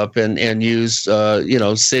bottles up, and use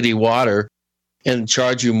city water, and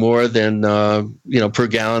charge you more than per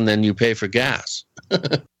gallon than you pay for gas.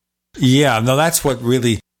 Yeah, no, that's what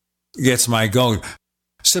really gets my goat.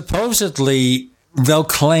 Supposedly, they'll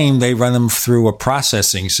claim they run them through a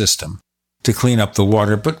processing system to clean up the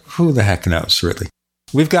water, but who the heck knows, really?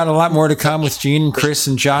 We've got a lot more to come with Gene, Chris,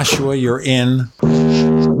 and Joshua. You're in.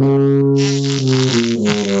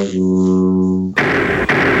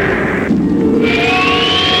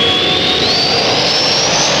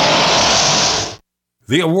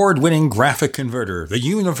 The award-winning graphic converter, the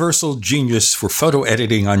universal genius for photo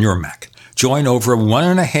editing on your Mac. Join over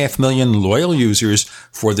 1.5 million loyal users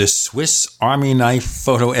for this Swiss Army knife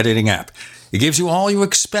photo editing app. It gives you all you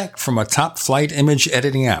expect from a top-flight image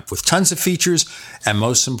editing app with tons of features, and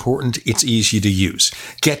most important, it's easy to use.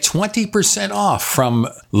 Get 20% off from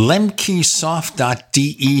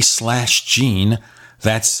lemkeysoft.de/Gene.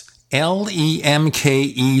 That's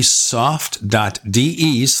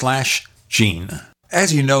lemkesoft.de/Gene.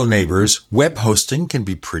 As you know, neighbors, web hosting can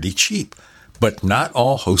be pretty cheap, but not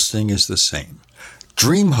all hosting is the same.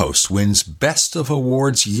 DreamHost wins Best of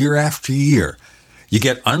Awards year after year. You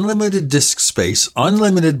get unlimited disk space,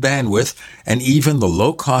 unlimited bandwidth, and even the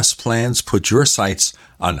low-cost plans put your sites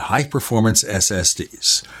on high-performance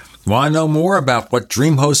SSDs. Want to know more about what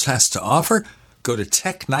DreamHost has to offer? Go to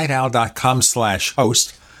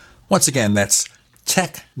technightowl.com/host. Once again, that's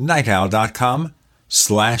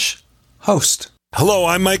technightowl.com/host. Hello,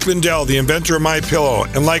 I'm Mike Lindell, the inventor of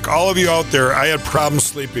MyPillow, and like all of you out there, I had problems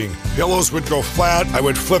sleeping. Pillows would go flat, I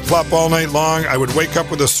would flip-flop all night long, I would wake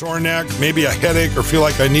up with a sore neck, maybe a headache, or feel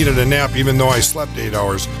like I needed a nap even though I slept 8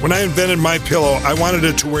 hours. When I invented MyPillow, I wanted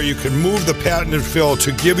it to where you could move the patented fill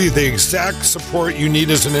to give you the exact support you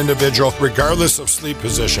need as an individual, regardless of sleep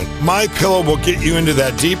position. MyPillow will get you into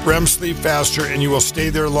that deep REM sleep faster, and you will stay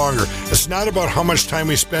there longer. It's not about how much time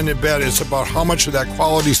we spend in bed, it's about how much of that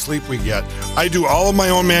quality sleep we get. I do all of my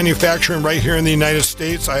own manufacturing right here in the United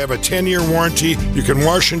States. I have a 10-year warranty. You can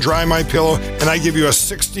wash and dry my pillow, and I give you a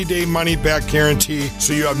 60-day money-back guarantee,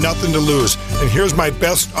 so you have nothing to lose. And here's my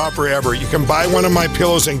best offer ever. You can buy one of my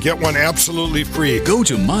pillows and get one absolutely free. Go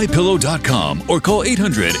to mypillow.com or call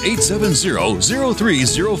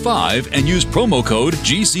 800-870-0305 and use promo code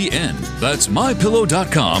GCN. That's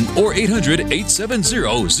mypillow.com or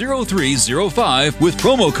 800-870-0305 with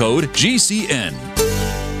promo code GCN.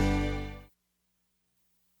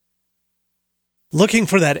 Looking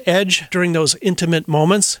for that edge during those intimate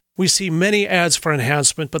moments? We see many ads for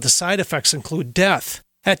enhancement, but the side effects include death.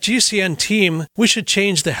 At GCN Team, we should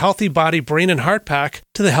change the Healthy Body Brain and Heart Pack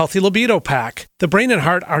to the Healthy Libido Pack. The brain and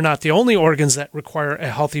heart are not the only organs that require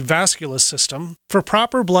a healthy vascular system. For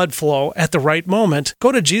proper blood flow at the right moment,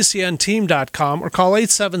 go to GCNteam.com or call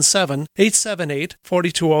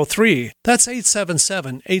 877-878-4203. That's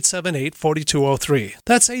 877-878-4203.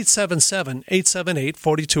 That's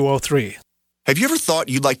 877-878-4203. Have you ever thought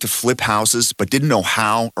you'd like to flip houses but didn't know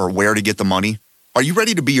how or where to get the money? Are you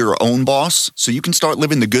ready to be your own boss so you can start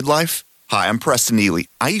living the good life? Hi, I'm Preston Ely.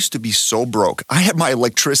 I used to be so broke. I had my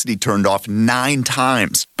electricity turned off 9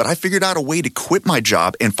 times, but I figured out a way to quit my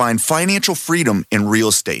job and find financial freedom in real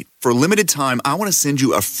estate. For a limited time, I want to send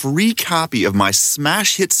you a free copy of my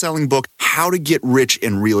smash hit selling book, How to Get Rich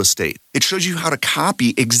in Real Estate. It shows you how to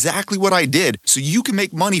copy exactly what I did so you can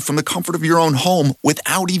make money from the comfort of your own home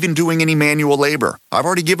without even doing any manual labor. I've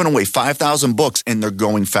already given away 5,000 books and they're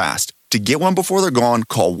going fast. To get one before they're gone,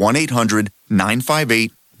 call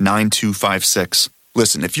 1-800-958-9256.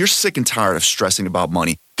 Listen, if you're sick and tired of stressing about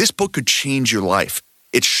money, this book could change your life.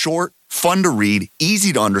 It's short, fun to read,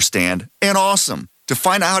 easy to understand, and awesome. To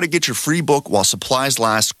find out how to get your free book while supplies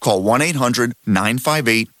last, call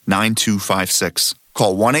 1-800-958-9256.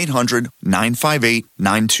 Call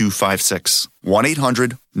 1-800-958-9256.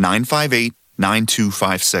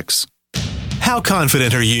 1-800-958-9256. How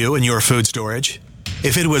confident are you in your food storage?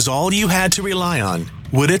 If it was all you had to rely on,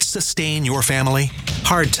 would it sustain your family?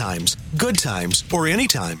 Hard times, good times, or any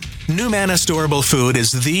time? NuManna Storable Food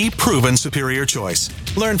is the proven superior choice.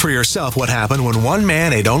 Learn for yourself what happened when one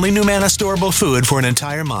man ate only NuManna Storable Food for an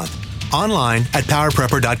entire month. Online at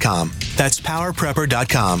PowerPrepper.com. That's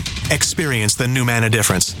PowerPrepper.com. Experience the NuManna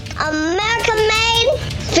difference. American made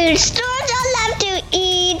food stores I love to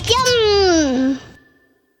eat. Yum!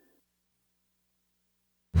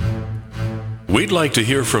 We'd like to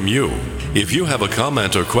hear from you. If you have a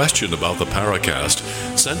comment or question about the Paracast,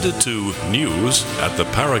 send it to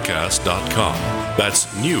news@theparacast.com. That's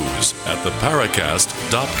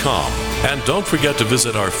news@theparacast.com. And don't forget to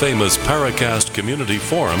visit our famous Paracast community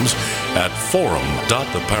forums at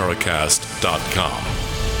forum.theparacast.com.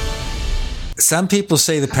 Some people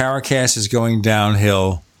say the Paracast is going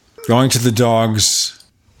downhill, going to the dogs.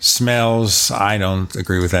 Smells. I don't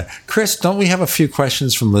agree with that. Chris, don't we have a few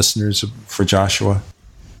questions from listeners for Joshua?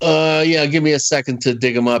 Yeah, give me a second to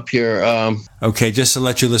dig them up here. Okay, just to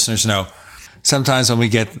let you listeners know, sometimes when we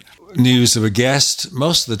get news of a guest,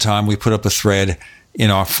 most of the time we put up a thread in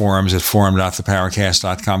our forums at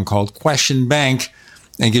forum.theparacast.com called Question Bank,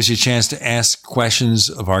 and gives you a chance to ask questions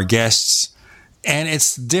of our guests. And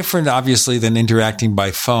it's different, obviously, than interacting by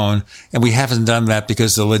phone, and we haven't done that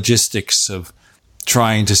because the logistics of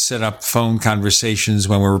trying to set up phone conversations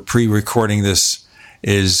when we're pre-recording this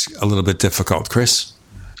is a little bit difficult. Chris?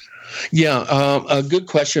 Yeah, a good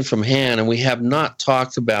question from Han, and we have not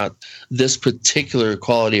talked about this particular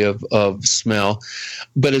quality of smell,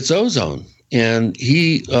 but it's ozone. And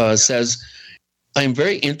he says, I'm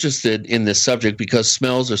very interested in this subject because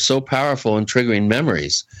smells are so powerful in triggering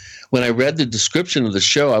memories. When I read the description of the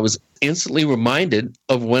show, I was instantly reminded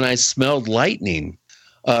of when I smelled lightning.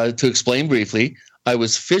 To explain briefly, I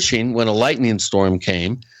was fishing when a lightning storm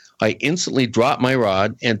came. I instantly dropped my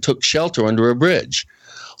rod and took shelter under a bridge.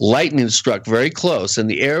 Lightning struck very close, and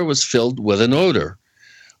the air was filled with an odor.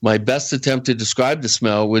 My best attempt to describe the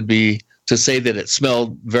smell would be to say that it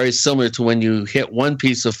smelled very similar to when you hit one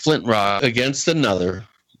piece of flint rock against another.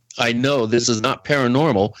 I know this is not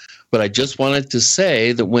paranormal, but I just wanted to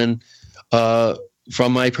say that when,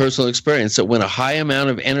 from my personal experience, that when a high amount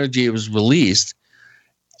of energy is released,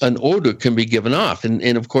 an odor can be given off.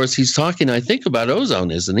 And of course, he's talking, I think, about ozone,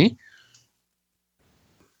 isn't he?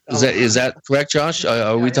 Is that correct, Josh?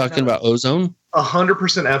 Are we talking about ozone?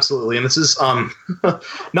 100% absolutely. And this is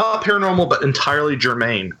not paranormal, but entirely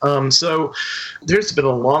germane. So there's been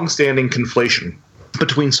a long-standing conflation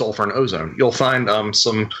between sulfur and ozone. You'll find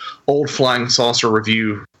some old Flying Saucer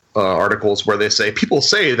Review articles where they say, people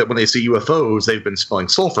say that when they see UFOs, they've been smelling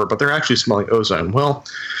sulfur, but they're actually smelling ozone. Well,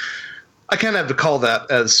 I kind of have to call that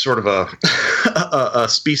as sort of a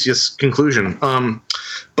specious conclusion.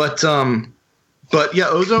 But yeah,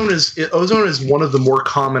 ozone is one of the more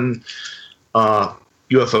common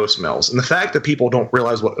UFO smells, and the fact that people don't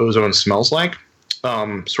realize what ozone smells like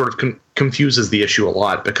sort of confuses the issue a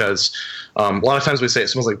lot, because a lot of times we say it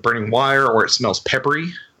smells like burning wire or it smells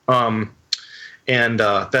peppery, and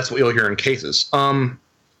that's what you'll hear in cases.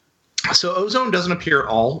 So ozone doesn't appear at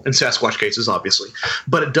all in Sasquatch cases, obviously,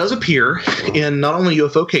 but it does appear in not only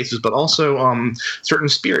UFO cases, but also certain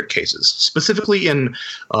spirit cases, specifically in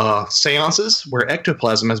seances where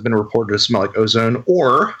ectoplasm has been reported to smell like ozone,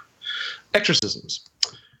 or exorcisms.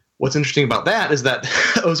 What's interesting about that is that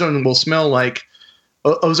ozone will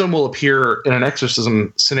appear in an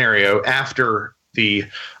exorcism scenario after the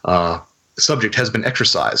subject has been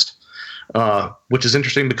exorcised. Which is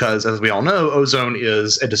interesting because, as we all know, ozone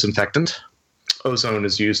is a disinfectant. Ozone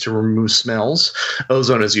is used to remove smells.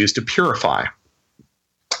 Ozone is used to purify.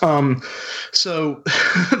 So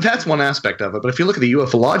that's one aspect of it. But if you look at the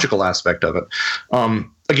ufological aspect of it,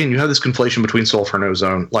 again, you have this conflation between sulfur and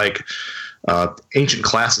ozone. Like ancient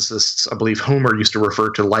classicists, I believe Homer used to refer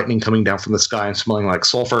to lightning coming down from the sky and smelling like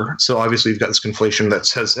sulfur. So obviously you've got this conflation that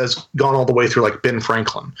has gone all the way through, like Ben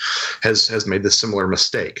Franklin has made this similar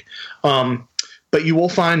mistake. But you will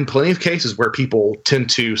find plenty of cases where people tend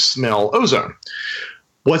to smell ozone.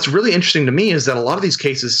 What's really interesting to me is that a lot of these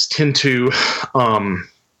cases tend to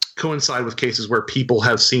coincide with cases where people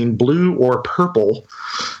have seen blue or purple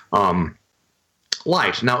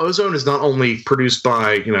light. Now, ozone is not only produced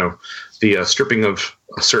by, the stripping of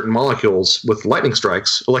certain molecules with lightning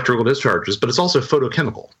strikes, electrical discharges, but it's also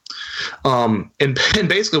photochemical. And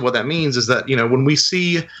basically what that means is that, when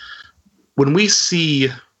we see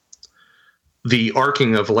the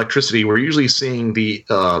arcing of electricity, we're usually seeing the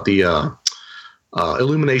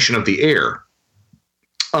illumination of the air.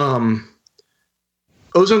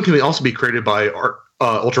 Ozone can also be created by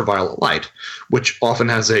ultraviolet light, which often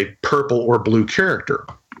has a purple or blue character.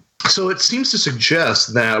 So it seems to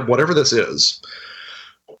suggest that whatever this is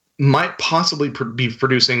might possibly be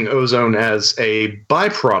producing ozone as a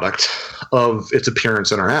byproduct of its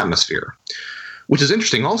appearance in our atmosphere, which is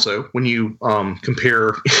interesting also when you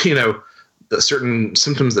compare, the certain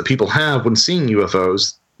symptoms that people have when seeing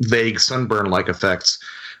UFOs, vague sunburn-like effects.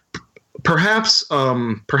 Perhaps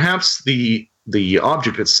the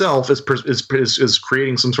object itself is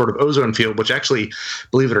creating some sort of ozone field, which actually,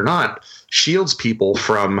 believe it or not, shields people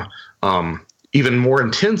from even more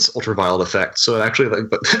intense ultraviolet effects. So actually,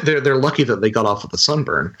 they're lucky that they got off with the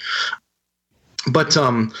sunburn. But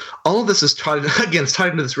all of this is tied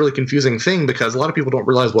into this really confusing thing, because a lot of people don't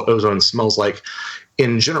realize what ozone smells like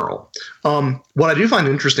in general. What I do find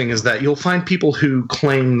interesting is that you'll find people who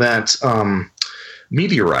claim that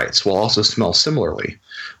meteorites will also smell similarly.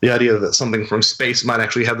 The idea that something from space might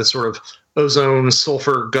actually have this sort of ozone,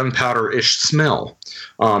 sulfur, gunpowder-ish smell.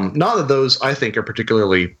 Not that those, I think, are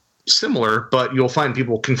particularly similar, but you'll find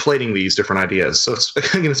people conflating these different ideas. So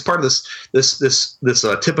it's part of this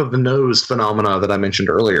tip of the nose phenomena that I mentioned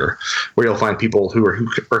earlier, where you'll find people who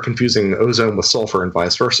are confusing ozone with sulfur and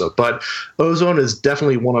vice versa. But ozone is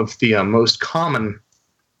definitely one of the most common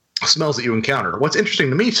smells that you encounter. What's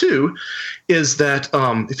interesting to me too is that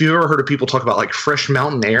if you've ever heard of people talk about like fresh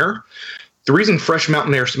mountain air, the reason fresh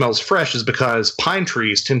mountain air smells fresh is because pine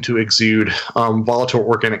trees tend to exude volatile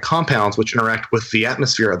organic compounds which interact with the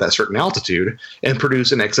atmosphere at that certain altitude and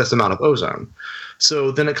produce an excess amount of ozone.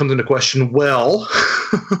 So then it comes into question, well,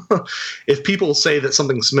 if people say that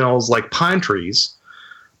something smells like pine trees,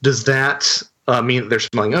 does that mean that they're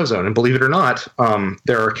smelling ozone. And believe it or not,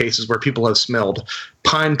 there are cases where people have smelled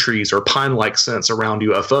pine trees or pine-like scents around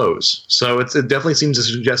UFOs. So it definitely seems to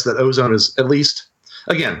suggest that ozone is, at least,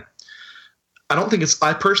 again,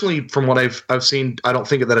 I personally, from what I've seen, I don't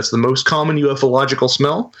think that it's the most common ufological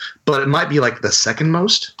smell, but it might be like the second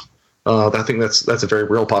most. I think that's a very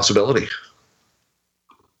real possibility.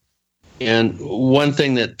 And one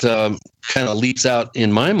thing that kind of leaps out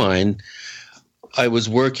in my mind, I was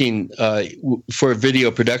working for a video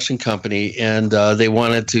production company, and they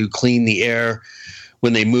wanted to clean the air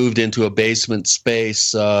when they moved into a basement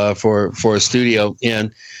space for a studio.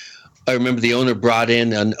 And I remember the owner brought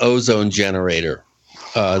in an ozone generator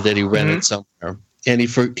that he rented somewhere, and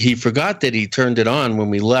he forgot that he turned it on when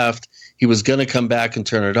we left. He was going to come back and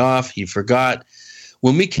turn it off. He forgot.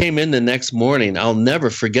 When we came in the next morning, I'll never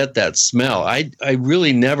forget that smell. I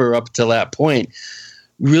really never, up till that point,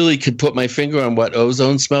 really could put my finger on what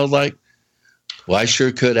ozone smelled like. Well, I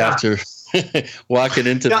sure could after walking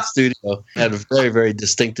into the studio. It had a very, very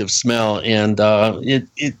distinctive smell, and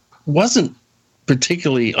it wasn't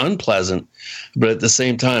particularly unpleasant, but at the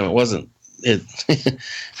same time, it wasn't.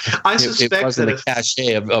 I suspect it wasn't a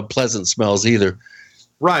cachet of pleasant smells either.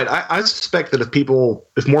 Right. I suspect that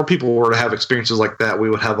if more people were to have experiences like that, we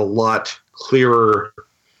would have a lot clearer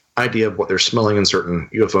idea of what they're smelling in certain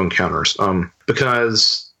UFO encounters.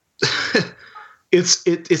 Because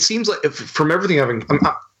it seems like, from everything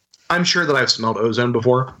I'm sure that I've smelled ozone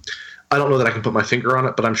before. I don't know that I can put my finger on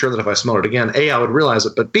it, but I'm sure that if I smelled it again, A, I would realize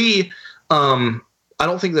it, but B, I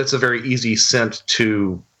don't think that's a very easy scent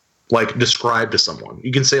to describe to someone.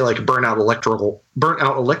 You can say burn out electrical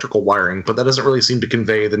wiring, but that doesn't really seem to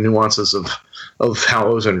convey the nuances of how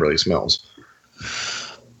ozone really smells.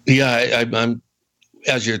 Yeah, I'm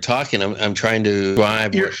as you're talking, I'm trying to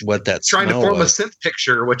describe what that trying smell to form was. a scent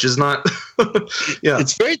picture, which is not. Yeah,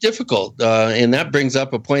 it's very difficult, and that brings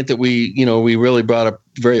up a point that we really brought up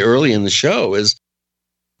very early in the show is,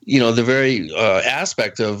 the very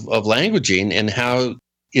aspect of languaging and how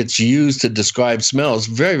it's used to describe smells.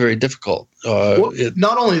 Very, very difficult.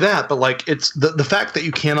 Not only that, but it's the fact that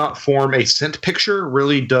you cannot form a scent picture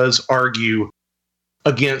really does argue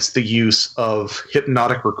against the use of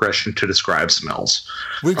hypnotic regression to describe smells.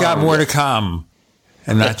 We've got more to come,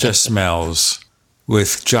 and not just smells.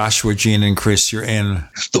 With Joshua, Gene, and Chris, you're in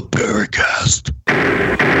the Paracast.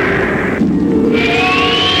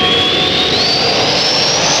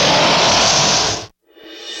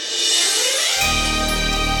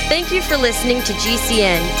 Thank you for listening to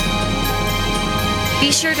GCN.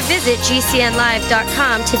 Be sure to visit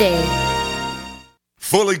GCNlive.com today.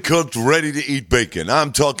 Fully cooked, ready to eat bacon.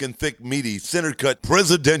 I'm talking thick, meaty, center-cut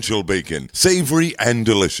presidential bacon. Savory and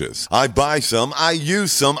delicious. I buy some, I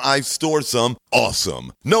use some, I store some.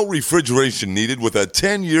 Awesome. No refrigeration needed with a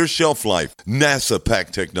 10-year shelf life.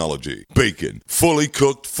 NASA-packed technology. Bacon. Fully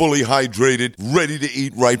cooked, fully hydrated, ready to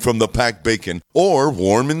eat right from the packed bacon. Or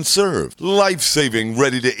warm and served. Life-saving,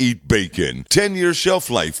 ready-to-eat bacon. 10-year shelf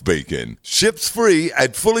life bacon. Ships free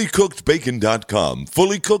at fullycookedbacon.com.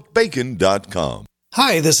 Fullycookedbacon.com.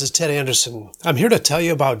 Hi, this is Ted Anderson. I'm here to tell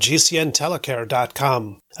you about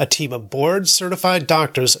GCNtelecare.com, a team of board-certified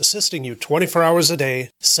doctors assisting you 24 hours a day,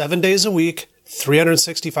 7 days a week,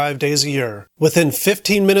 365 days a year. Within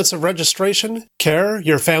 15 minutes of registration, care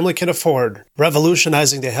your family can afford.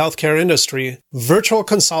 Revolutionizing the healthcare industry, virtual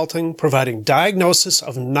consulting providing diagnosis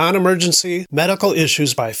of non-emergency medical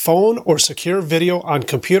issues by phone or secure video on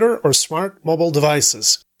computer or smart mobile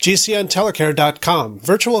devices. GCNtelecare.com,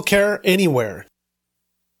 virtual care anywhere.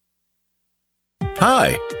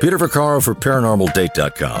 Hi, Peter Vaccaro for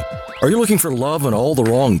ParanormalDate.com. Are you looking for love in all the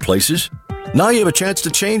wrong places? Now you have a chance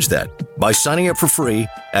to change that by signing up for free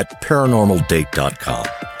at ParanormalDate.com.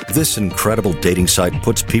 This incredible dating site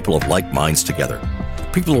puts people of like minds together.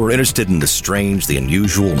 People who are interested in the strange, the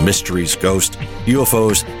unusual, mysteries, ghosts,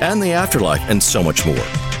 UFOs, and the afterlife, and so much more.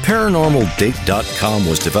 ParanormalDate.com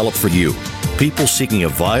was developed for you, people seeking a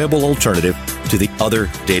viable alternative to the other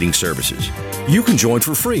dating services. You can join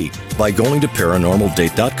for free by going to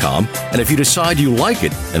ParanormalDate.com, and if you decide you like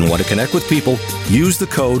it and want to connect with people, use the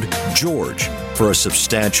code GEORGE for a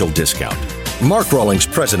substantial discount. Mark Rawlings,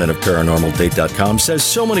 president of ParanormalDate.com, says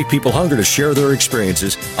so many people hunger to share their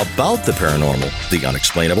experiences about the paranormal, the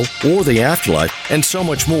unexplainable, or the afterlife, and so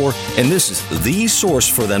much more, and this is the source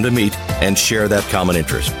for them to meet and share that common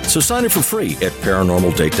interest. So sign up for free at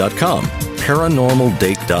ParanormalDate.com,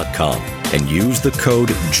 ParanormalDate.com, and use the code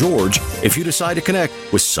GEORGE if you decide to connect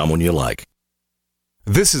with someone you like.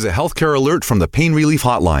 This is a healthcare alert from the Pain Relief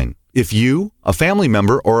Hotline. If you, a family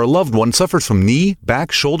member, or a loved one suffers from knee,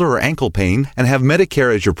 back, shoulder, or ankle pain and have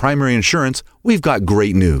Medicare as your primary insurance, we've got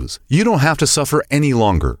great news. You don't have to suffer any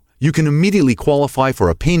longer. You can immediately qualify for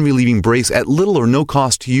a pain-relieving brace at little or no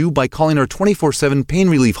cost to you by calling our 24/7 pain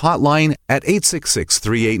relief hotline at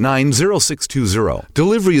 866-389-0620.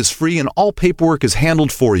 Delivery is free and all paperwork is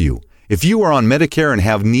handled for you. If you are on Medicare and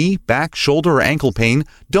have knee, back, shoulder, or ankle pain,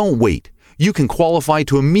 don't wait. You can qualify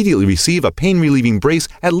to immediately receive a pain-relieving brace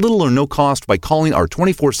at little or no cost by calling our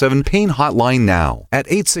 24/7 pain hotline now at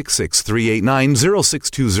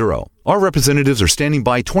 866-389-0620. Our representatives are standing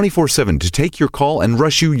by 24/7 to take your call and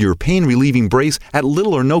rush you your pain-relieving brace at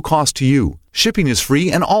little or no cost to you. Shipping is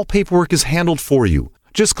free and all paperwork is handled for you.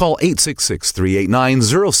 Just call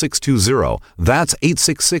 866-389-0620. That's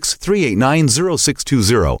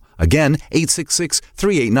 866-389-0620. Again,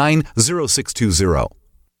 866-389-0620.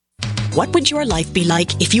 What would your life be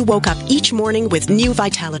like if you woke up each morning with new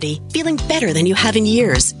vitality, feeling better than you have in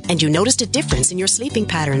years, and you noticed a difference in your sleeping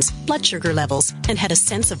patterns, blood sugar levels, and had a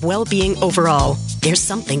sense of well-being overall? There's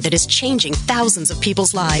something that is changing thousands of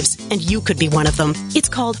people's lives, and you could be one of them. It's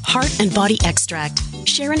called Heart and Body Extract.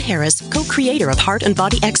 Sharon Harris, co-creator of Heart and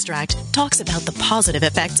Body Extract, talks about the positive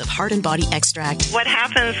effects of Heart and Body Extract. What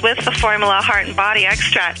happens with the formula Heart and Body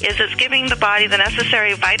Extract is it's giving the body the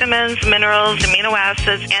necessary vitamins, minerals, amino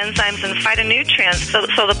acids, enzymes, and phytonutrients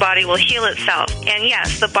so the body will heal itself. And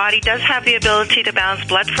yes, the body does have the ability to balance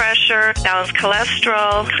blood pressure, balance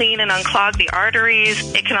cholesterol, clean and unclog the arteries.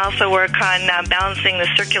 It can also work on balancing the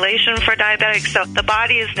circulation for diabetics. So the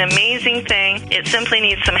body is an amazing thing. It simply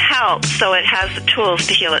needs some help so it has the tools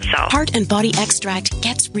to heal itself. Heart and Body Extract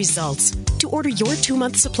gets results. To order your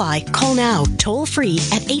 2-month supply, call now, toll free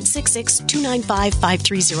at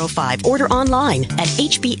 866-295-5305. Order online at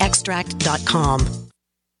hbextract.com.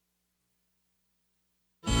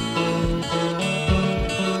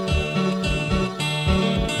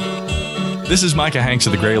 This is Micah Hanks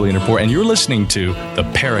of the Gray Alien Report, and you're listening to the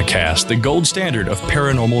Paracast, the gold standard of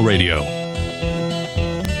paranormal radio.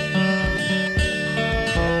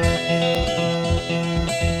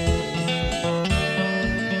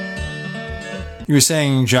 You were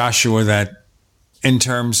saying, Joshua, that in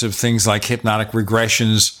terms of things like hypnotic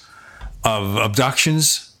regressions of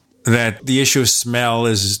abductions, that the issue of smell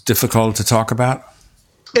is difficult to talk about?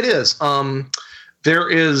 It is. There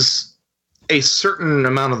is a certain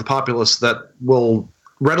amount of the populace that will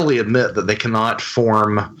readily admit that they cannot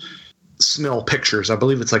form smell pictures. I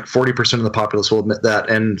believe it's like 40% of the populace will admit that.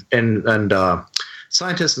 And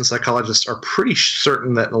scientists and psychologists are pretty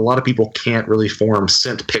certain that a lot of people can't really form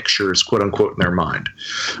scent pictures, quote unquote, in their mind.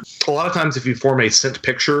 A lot of times if you form a scent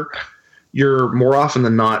picture, you're more often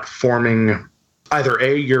than not forming either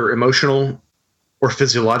A, your emotional or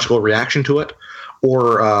physiological reaction to it,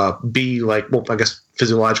 or B, like, well, I guess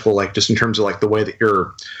physiological, like just in terms of like the way that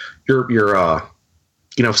you're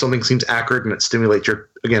if something seems acrid and it stimulates your,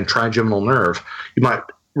 again, trigeminal nerve, you might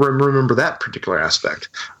remember that particular aspect.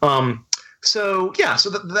 So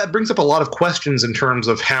that brings up a lot of questions in terms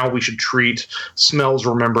of how we should treat smells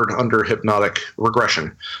remembered under hypnotic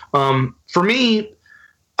regression. For me,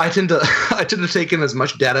 I tend to take in as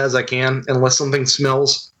much data as I can. Unless something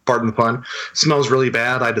smells, pardon the pun, smells really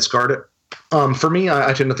bad, I discard it. For me,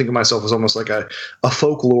 I tend to think of myself as almost like a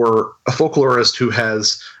folklorist who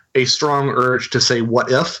has a strong urge to say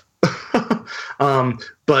 "what if."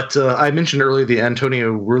 But I mentioned earlier the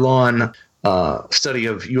Antonio Rulon study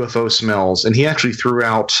of UFO smells, and he actually threw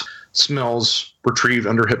out smells retrieved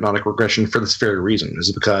under hypnotic regression for this very reason,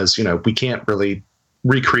 is because we can't really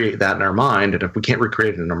recreate that in our mind, and if we can't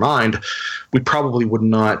recreate it in our mind, we probably would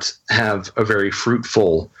not have a very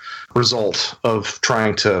fruitful result of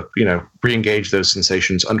trying to re-engage those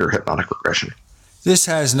sensations under hypnotic regression. This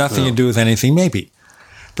has nothing to do with anything, maybe.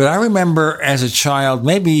 But I remember as a child,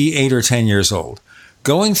 maybe 8 or 10 years old,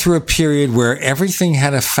 going through a period where everything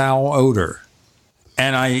had a foul odor.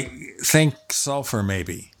 And I think sulfur,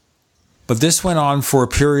 maybe. But this went on for a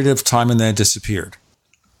period of time and then disappeared.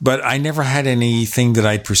 But I never had anything that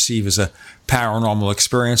I'd perceive as a paranormal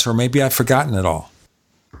experience, or maybe I've forgotten it all.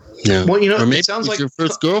 Yeah. Well, or maybe it sounds like your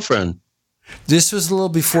first girlfriend. This was a little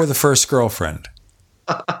before the first girlfriend.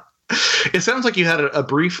 It sounds like you had a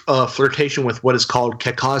brief flirtation with what is called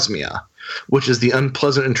cacosmia, which is the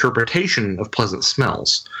unpleasant interpretation of pleasant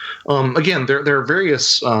smells. Again, there are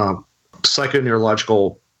various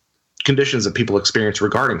psychoneurological conditions that people experience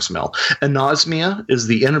regarding smell. Anosmia is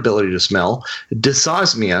the inability to smell.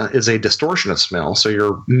 Dysosmia is a distortion of smell, so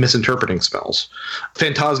you're misinterpreting smells.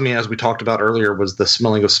 Phantasmia, as we talked about earlier, was the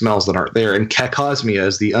smelling of smells that aren't there. And cacosmia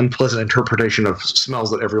is the unpleasant interpretation of smells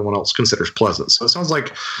that everyone else considers pleasant. So it sounds like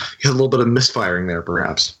you had a little bit of misfiring there,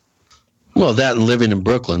 perhaps. Well, that and living in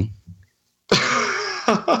Brooklyn.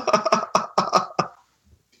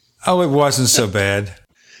 Oh, it wasn't so bad.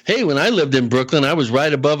 Hey, when I lived in Brooklyn, I was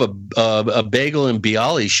right above a bagel and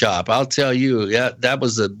Bialy shop. I'll tell you, yeah, that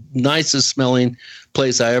was the nicest smelling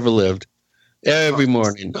place I ever lived. Every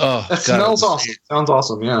morning. Oh, that smells awesome. Sounds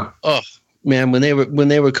awesome. Yeah. Oh man, when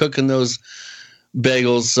they were cooking those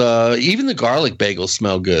bagels, even the garlic bagels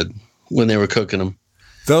smell good when they were cooking them.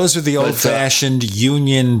 Those are the old-fashioned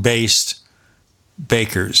union-based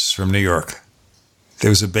bakers from New York. There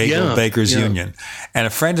was a bagel bakers union. And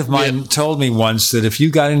a friend of mine told me once that if you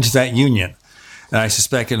got into that union, and I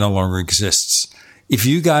suspect it no longer exists, if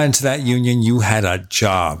you got into that union, you had a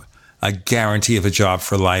job, a guarantee of a job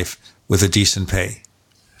for life with a decent pay.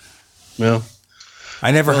 Well,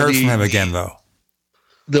 I never heard from him again, though.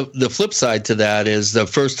 The flip side to that is the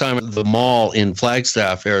first time at the mall in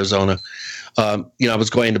Flagstaff, Arizona, I was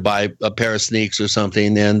going to buy a pair of sneaks or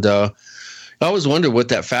something, and I always wondered what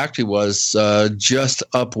that factory was just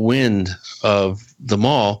upwind of the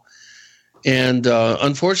mall. And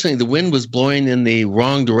unfortunately, the wind was blowing in the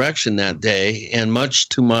wrong direction that day. And much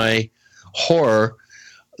to my horror,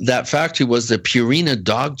 that factory was the Purina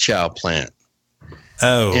dog chow plant.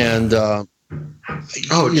 Oh. And,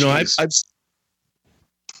 I've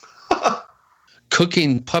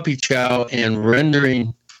cooking puppy chow and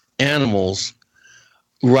rendering animals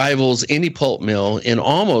rivals any pulp mill in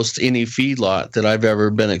almost any feedlot that I've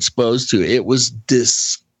ever been exposed to. It was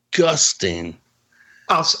disgusting.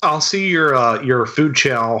 I'll see your food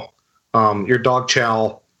chow, your dog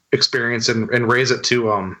chow experience and raise it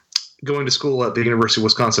to going to school at the University of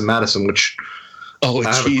Wisconsin-Madison, which I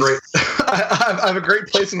have a great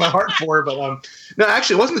place in my heart for. But no,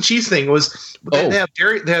 actually, it wasn't the cheese thing. It was they have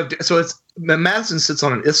dairy. So it's Madison sits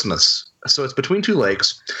on an isthmus, so it's between two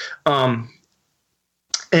lakes.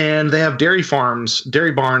 And they have dairy barns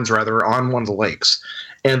on one of the lakes.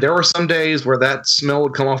 And there were some days where that smell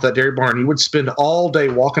would come off that dairy barn. You would spend all day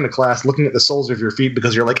walking to class looking at the soles of your feet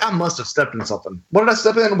because you're like, I must have stepped in something. What did I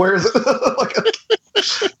step in? Where is it?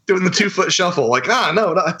 Doing the 2-foot shuffle. Like,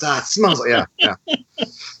 no, it smells like, yeah.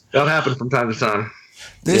 That happened from time to time.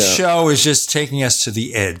 This show is just taking us to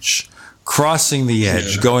the edge, crossing the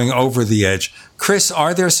edge, going over the edge. Chris,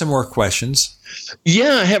 are there some more questions?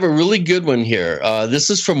 Yeah, I have a really good one here. This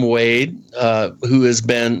is from Wade, who has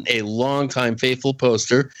been a longtime faithful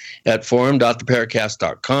poster at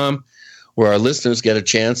forum.theparacast.com, where our listeners get a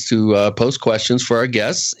chance to post questions for our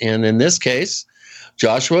guests. And in this case,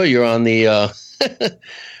 Joshua, you're on the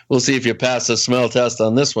we'll see if you pass the smell test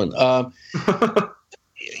on this one.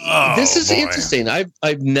 This is interesting.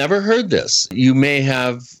 I've never heard this. You may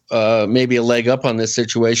have maybe a leg up on this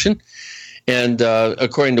situation. And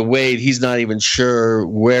according to Wade, he's not even sure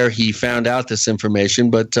where he found out this information,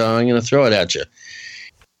 but I'm going to throw it at you.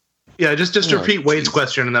 Yeah, just repeat Wade's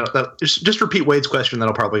question, and just repeat Wade's question.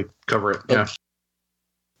 That'll probably cover it. Yeah.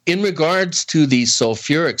 In regards to the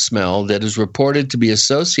sulfuric smell that is reported to be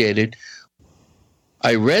associated,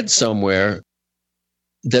 I read somewhere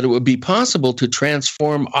that it would be possible to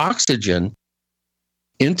transform oxygen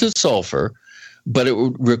into sulfur, but it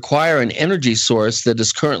would require an energy source that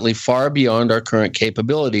is currently far beyond our current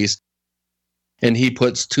capabilities. And he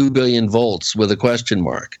puts 2 billion volts with a question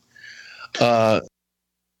mark.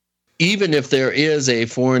 Even if there is a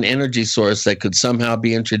foreign energy source that could somehow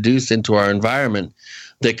be introduced into our environment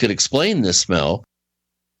that could explain this smell,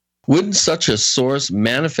 wouldn't such a source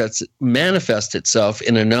manifest itself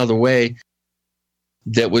in another way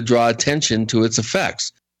that would draw attention to its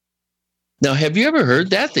effects? Now, have you ever heard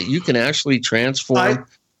that you can actually transform?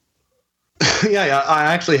 Yeah, I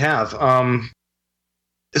actually have.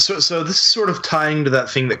 So this is sort of tying to that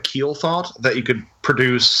thing that Keel thought, that you could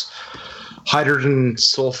produce hydrogen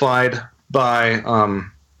sulfide by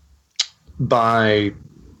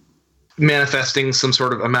manifesting some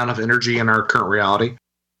sort of amount of energy in our current reality.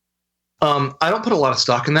 I don't put a lot of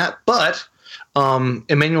stock in that, but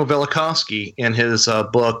Immanuel Velikovsky, in his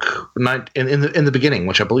book in the Beginning,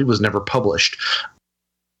 which I believe was never published,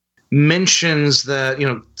 mentions that,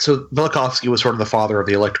 so Velikovsky was sort of the father of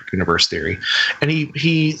the electric universe theory, and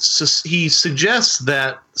he suggests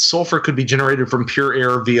that sulfur could be generated from pure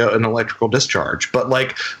air via an electrical discharge, but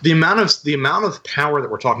like the amount of power that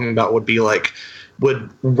we're talking about would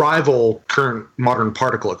rival current modern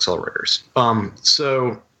particle accelerators.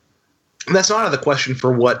 So that's not out of the question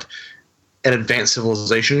for what an advanced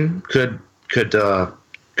civilization could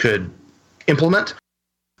implement,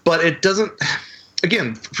 but it doesn't.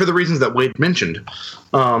 Again, for the reasons that Wade mentioned,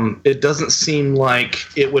 it doesn't seem like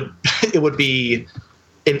it would be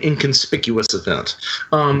an inconspicuous event.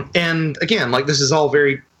 And again, this is all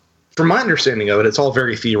very from my understanding of it, it's all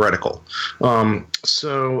very theoretical.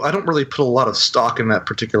 So I don't really put a lot of stock in that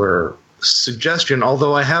particular suggestion,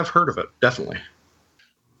 although I have heard of it, definitely.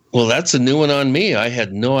 Well, that's a new one on me. I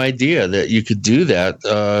had no idea that you could do that.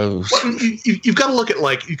 Well, you've got to look at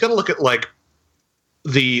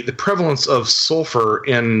the prevalence of sulfur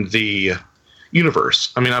in the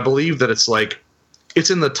universe. I mean, I believe that it's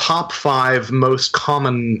in the top 5 most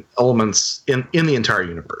common elements in the entire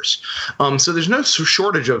universe. So there's no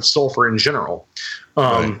shortage of sulfur in general.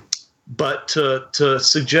 Right. But to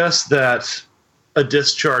suggest that a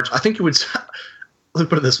discharge, I think it would. Let me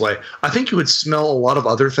put it this way. I think you would smell a lot of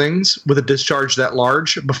other things with a discharge that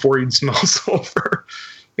large before you'd smell sulfur.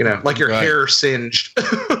 Like your hair singed.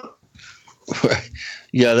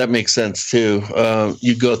 Yeah, that makes sense too.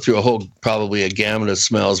 You go through probably a gamut of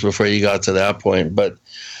smells before you got to that point. But,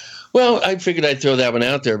 well, I figured I'd throw that one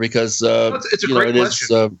out there because it's a great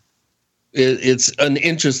question. It's an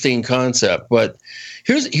interesting concept. But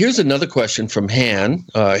here's another question from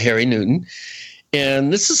Harry Newton.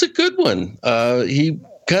 And this is a good one. He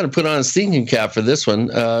kind of put on his thinking cap for this one.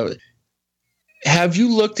 Have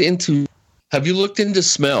you looked into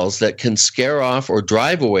smells that can scare off or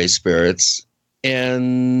drive away spirits?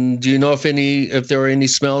 And do you know if there are any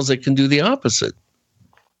smells that can do the opposite?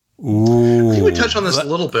 Ooh. I think we touched on this a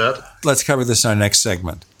little bit. Let's cover this in our next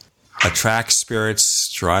segment. Attract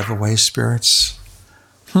spirits, drive away spirits.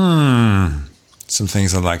 Some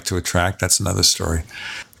things I'd like to attract. That's another story.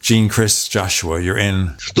 Gene, Chris, Joshua, you're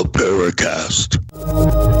in the Paracast.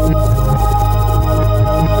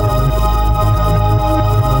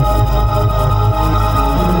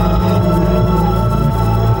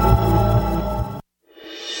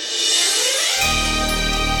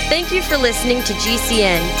 Thank you for listening to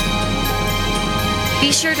GCN.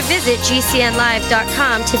 Be sure to visit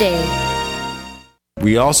GCNlive.com today.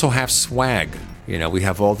 We also have swag. We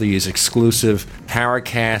have all these exclusive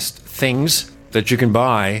Paracast things that you can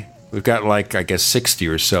buy. We've got 60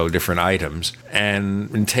 or so different items, and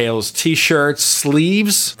entails t-shirts,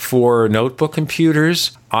 sleeves for notebook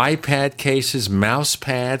computers, iPad cases, mouse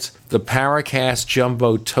pads, the Paracast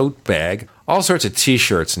Jumbo tote bag, all sorts of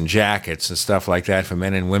t-shirts and jackets and stuff like that for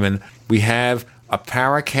men and women. We have a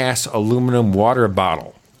Paracast aluminum water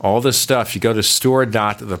bottle. All this stuff, you go to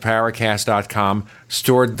store.theparacast.com,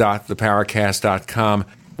 store.theparacast.com.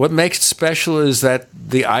 What makes it special is that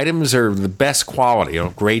the items are the best quality,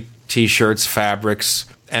 great t-shirts, fabrics,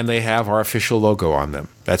 and they have our official logo on them.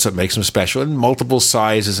 That's what makes them special, in multiple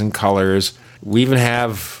sizes and colors. We even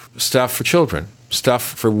have stuff for children, stuff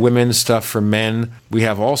for women, stuff for men. We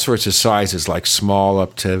have all sorts of sizes, like small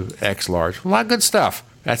up to X large. A lot of good stuff.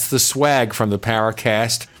 That's the swag from the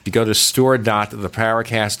Paracast. You go to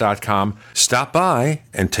store.theparacast.com, stop by,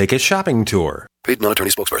 and take a shopping tour. Paid non-attorney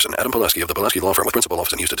spokesperson Adam Pulaski of the Pulaski Law Firm with principal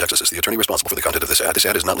office in Houston, Texas is the attorney responsible for the content of this ad. This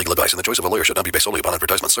ad is not legal advice, and the choice of a lawyer should not be based solely upon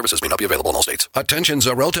advertisement. Services may not be available in all states. Attention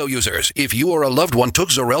Xarelto users. If you or a loved one took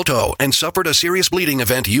Xarelto and suffered a serious bleeding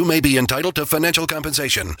event, you may be entitled to financial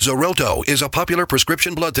compensation. Xarelto is a popular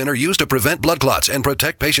prescription blood thinner used to prevent blood clots and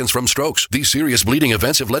protect patients from strokes. These serious bleeding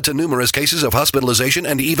events have led to numerous cases of hospitalization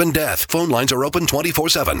and even death. Phone lines are open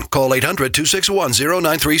 24/7. Call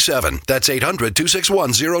 800-261-0937. That's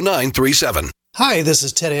 800-261-0937. Hi, this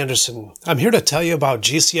is Ted Anderson. I'm here to tell you about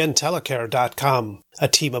GCNtelecare.com, a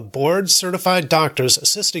team of board-certified doctors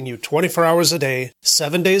assisting you 24 hours a day,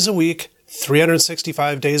 7 days a week,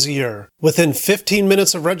 365 days a year. Within 15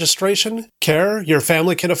 minutes of registration, care your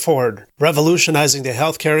family can afford. Revolutionizing the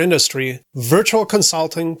healthcare industry, virtual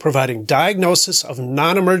consulting providing diagnosis of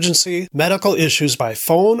non-emergency medical issues by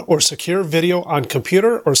phone or secure video on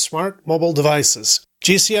computer or smart mobile devices.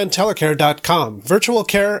 GCNtelecare.com, virtual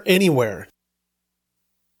care anywhere.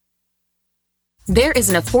 There is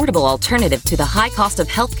an affordable alternative to the high cost of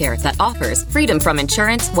healthcare that offers freedom from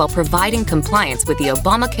insurance while providing compliance with the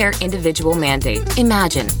Obamacare individual mandate.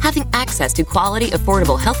 Imagine having access to quality,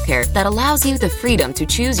 affordable healthcare that allows you the freedom to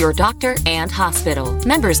choose your doctor and hospital.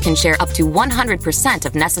 Members can share up to 100%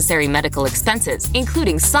 of necessary medical expenses,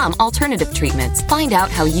 including some alternative treatments. Find out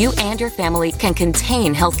how you and your family can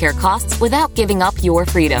contain healthcare costs without giving up your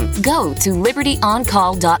freedom. Go to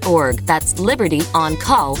libertyoncall.org. That's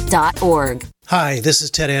libertyoncall.org. Hi, this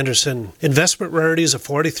is Ted Anderson. Investment Rarities, a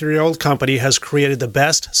 43-year-old company, has created the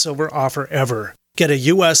best silver offer ever. Get a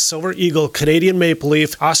U.S. Silver Eagle, Canadian Maple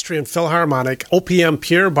Leaf, Austrian Philharmonic, OPM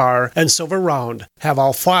Pure Bar, and Silver Round. Have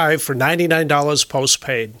all 5 for $99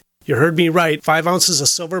 postpaid. You heard me right, 5 ounces of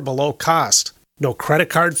silver below cost. No credit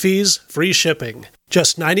card fees, free shipping.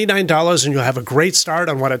 Just $99 and you'll have a great start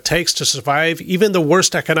on what it takes to survive even the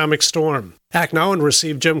worst economic storm. Act now and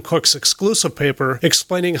receive Jim Cook's exclusive paper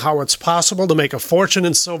explaining how it's possible to make a fortune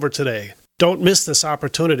in silver today. Don't miss this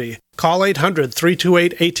opportunity. Call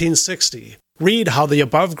 800-328-1860. Read how the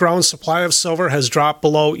above-ground supply of silver has dropped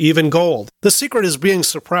below even gold. The secret is being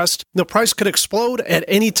suppressed. The price could explode at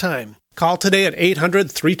any time. Call today at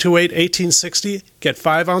 800-328-1860. Get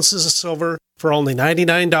 5 ounces of silver for only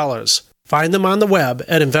 $99. Find them on the web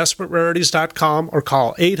at investmentrarities.com or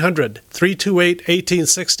call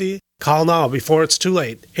 800-328-1860. Call now before it's too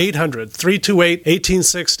late.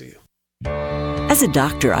 800-328-1860. As a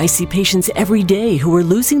doctor, I see patients every day who are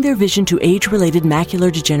losing their vision to age-related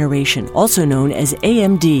macular degeneration, also known as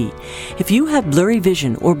AMD. If you have blurry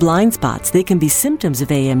vision or blind spots, they can be symptoms of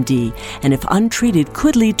AMD, and if untreated,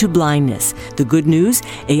 could lead to blindness. The good news,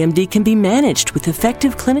 AMD can be managed with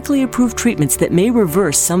effective clinically approved treatments that may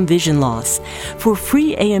reverse some vision loss. For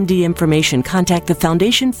free AMD information, contact the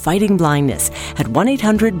Foundation Fighting Blindness at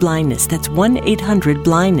 1-800-BLINDNESS. That's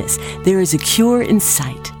 1-800-BLINDNESS. There is a cure in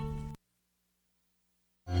sight.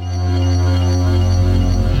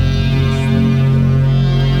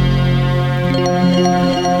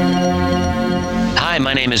 Hi,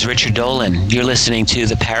 my name is Richard Dolan. You're listening to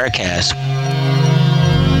the Paracast.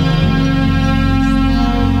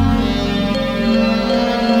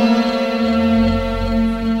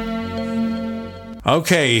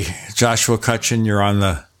 Okay, Joshua Cutchin, you're on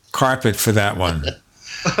the carpet for that one.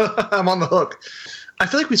 I'm on the hook. I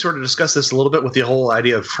feel like we sort of discussed this a little bit with the whole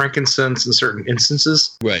idea of frankincense in certain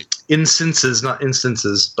instances. Right. Instances, not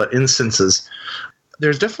instances, but instances.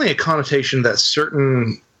 There's definitely a connotation that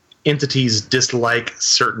certain entities dislike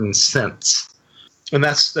certain scents. And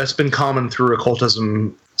that's been common through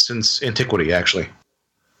occultism since antiquity, actually.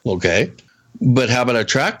 Okay. But how about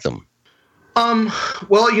attract them?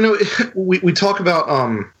 Well, we talk about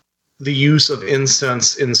the use of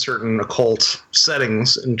incense in certain occult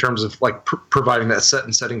settings in terms of like providing that set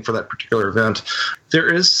and setting for that particular event.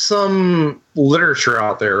 There is some literature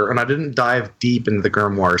out there, and I didn't dive deep into the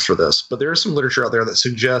grimoires for this, but there is some literature out there that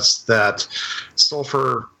suggests that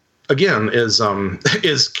sulfur, again,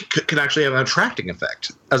 can actually have an attracting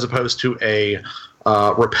effect as opposed to a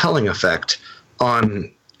repelling effect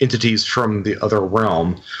on entities from the other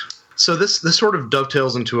realm. So this sort of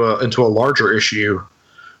dovetails into a larger issue,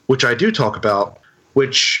 which I do talk about,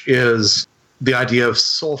 which is the idea of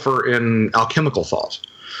sulfur in alchemical thought.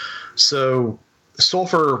 So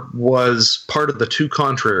sulfur was part of the two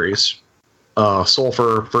contraries,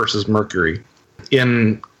 sulfur versus mercury,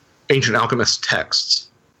 in ancient alchemist texts.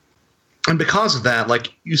 And because of that,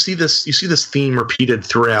 like you see this theme repeated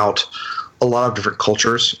throughout a lot of different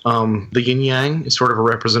cultures. The yin yang is sort of a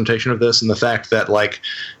representation of this, and the fact that like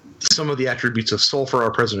some of the attributes of sulfur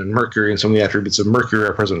are present in mercury and some of the attributes of mercury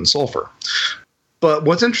are present in sulfur. But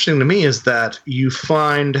what's interesting to me is that you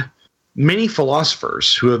find many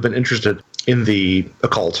philosophers who have been interested in the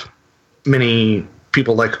occult, many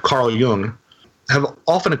people like Carl Jung, have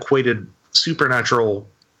often equated supernatural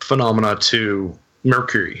phenomena to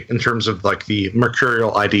mercury in terms of like the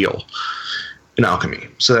mercurial ideal in alchemy.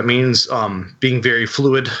 So that means being very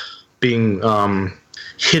fluid, being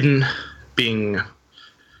hidden, being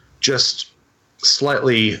just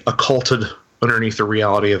slightly occulted underneath the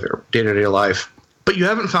reality of their day-to-day life. But you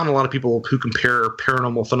haven't found a lot of people who compare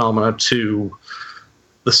paranormal phenomena to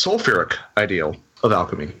the sulfuric ideal of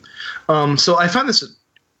alchemy. So I find this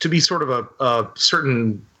to be sort of a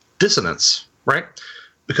certain dissonance, right?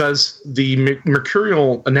 Because the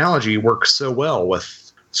mercurial analogy works so well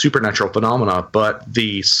with supernatural phenomena, but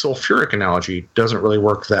the sulfuric analogy doesn't really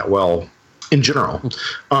work that well in general.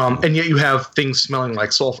 And yet you have things smelling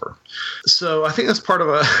like sulfur. So I think that's part of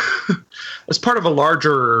a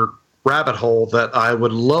larger rabbit hole that I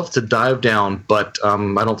would love to dive down, but I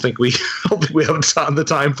don't think we have the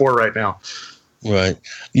time for right now. Right.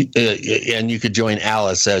 And you could join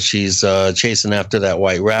Alice as she's chasing after that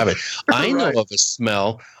white rabbit. I know of a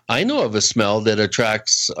smell that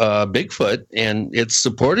attracts Bigfoot, and it's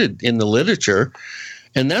supported in the literature.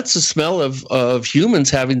 And that's the smell of humans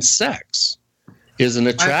having sex is an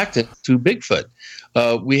attractant to Bigfoot.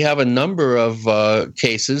 We have a number of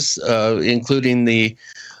cases, including the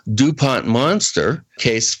DuPont Monster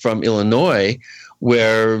case from Illinois,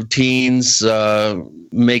 where teens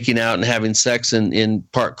making out and having sex in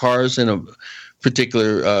parked cars in a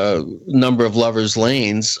particular number of lovers'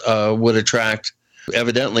 lanes would attract,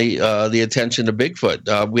 evidently, the attention of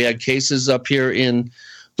Bigfoot. We had cases up here in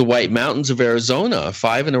the White Mountains of Arizona,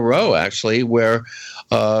 5 in a row, actually, where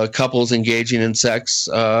couples engaging in sex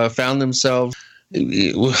found themselves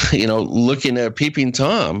looking at Peeping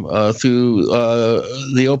Tom through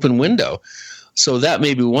the open window. So that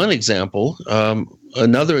may be one example.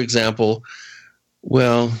 Another example,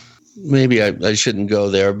 well, maybe I shouldn't go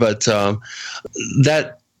there, but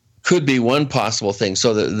that could be one possible thing.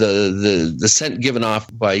 So the scent given off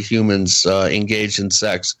by humans engaged in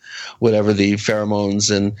sex, whatever the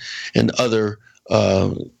pheromones and other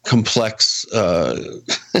complex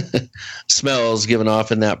smells given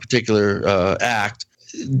off in that particular act,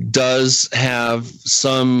 does have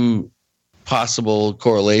some possible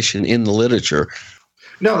correlation in the literature.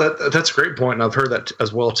 No, that's a great point, and I've heard that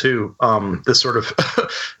as well too. This sort of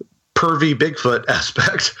pervy Bigfoot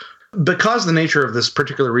aspect. Because of the nature of this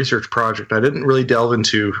particular research project, I didn't really delve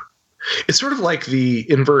into. It's sort of like the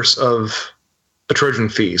inverse of A Trojan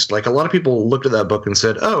Feast. Like, a lot of people looked at that book and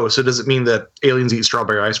said, "Oh, so does it mean that aliens eat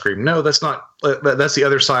strawberry ice cream?" No, that's not. That's the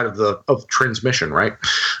other side of transmission, right?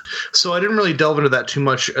 So I didn't really delve into that too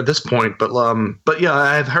much at this point. But yeah,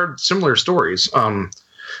 I've heard similar stories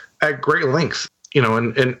at great length.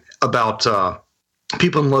 And about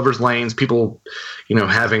people in lovers' lanes, people,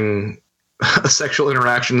 having sexual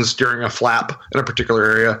interactions during a flap in a particular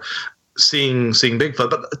area, seeing Bigfoot.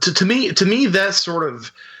 But to me, that sort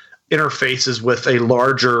of interfaces with a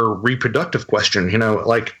larger reproductive question.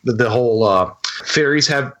 Like the whole fairies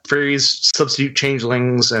substitute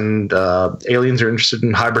changelings, and aliens are interested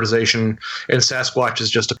in hybridization, and Sasquatch is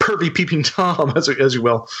just a pervy Peeping Tom, as you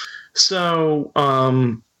will. So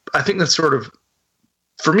I think that's sort of,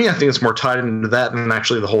 for me, I think it's more tied into that than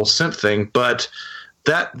actually the whole scent thing. But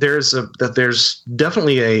that there's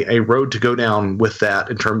definitely a road to go down with that,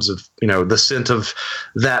 in terms of the scent of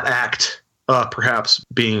that act perhaps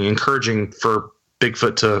being encouraging for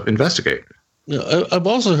Bigfoot to investigate. I've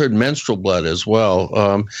also heard menstrual blood as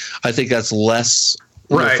well. I think that's less.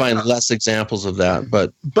 Right. You'll find less examples of that,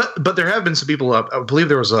 but there have been some people. I believe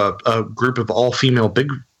there was a group of all female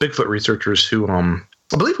Bigfoot researchers who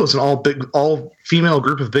I believe it was an all female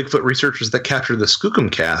group of Bigfoot researchers that captured the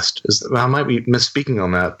Skookum cast. I might be misspeaking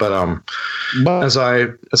on that, but as I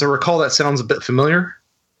recall, that sounds a bit familiar.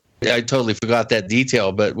 Yeah, I totally forgot that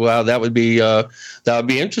detail, but wow, that would be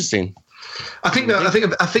interesting. I think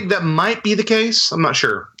that might be the case. I'm not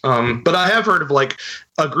sure, but I have heard of like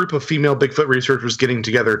a group of female Bigfoot researchers getting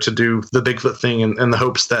together to do the Bigfoot thing in the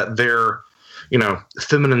hopes that their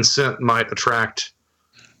feminine scent might attract.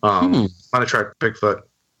 Might attract Bigfoot.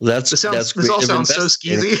 This all sounds so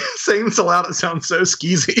skeezy. Saying this aloud, it sounds so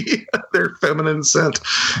skeezy. Their feminine scent.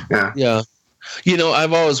 Yeah. Yeah.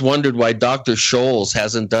 I've always wondered why Dr. Scholl's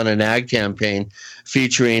hasn't done an ad campaign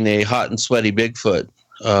featuring a hot and sweaty Bigfoot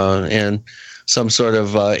and some sort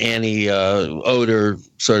of anti-odor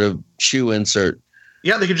sort of shoe insert.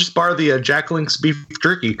 Yeah, they could just borrow the Jack Link's beef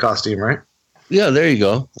jerky costume, right? Yeah, there you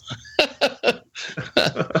go.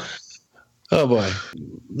 Oh, boy.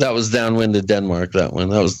 That was downwind to Denmark, that one.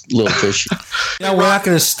 That was a little fishy. We're not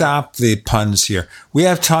going to stop the puns here. We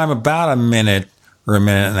have time about a minute or a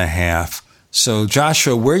minute and a half. So,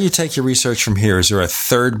 Joshua, where do you take your research from here? Is there a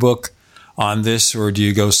third book on this, or do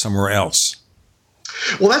you go somewhere else?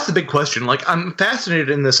 Well, that's the big question. Like, I'm fascinated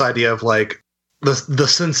in this idea of, like, the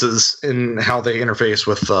senses and how they interface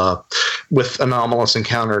with anomalous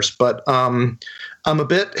encounters. But I'm a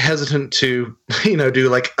bit hesitant to, do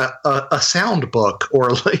like a sound book or,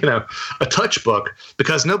 a touch book,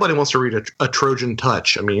 because nobody wants to read a Trojan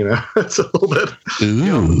touch. I mean, it's a little bit.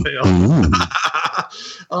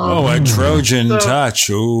 A Trojan touch.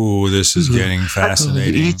 Ooh, this is getting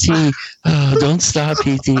fascinating. E.T. Don't stop,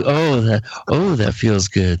 E.T. That feels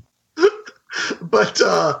good. But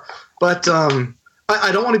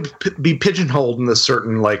I don't want to be pigeonholed in this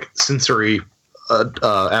certain like sensory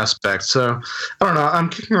aspect. So I don't know. I'm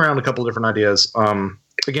kicking around a couple of different ideas.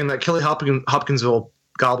 Again, that Kelly Hopkinsville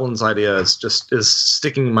goblins idea is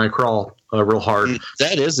sticking in my crawl real hard.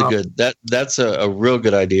 That is that's a real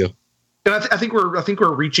good idea. And I think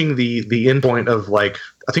we're reaching the end point of, like,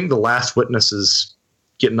 I think The Last Witness is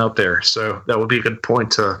getting up there. So that would be a good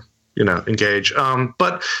point to engage.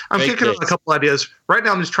 But I'm kicking out a couple ideas right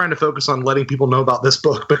now. I'm just trying to focus on letting people know about this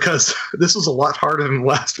book, because this was a lot harder than the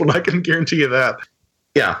last one. I can guarantee you that.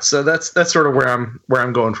 Yeah. So that's sort of where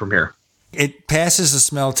I'm going from here. It passes the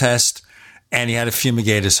smell test, and he had to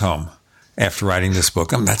fumigate his home after writing this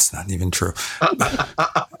book. That's not even true.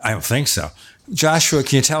 I don't think so. Joshua,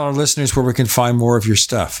 can you tell our listeners where we can find more of your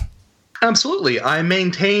stuff? Absolutely. I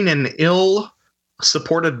maintain an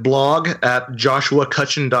supported blog at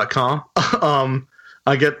joshuacutchin.com.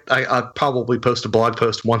 I probably post a blog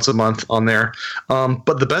post once a month on there.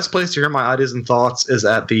 But the best place to hear my ideas and thoughts is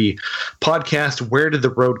at the podcast Where Did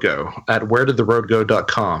the Road Go? At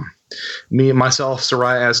wheredidtheroadgo.com. Myself,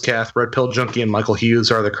 Soraya Azkath, Red Pill Junkie, and Michael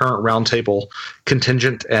Hughes are the current roundtable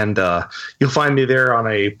contingent, and you'll find me there on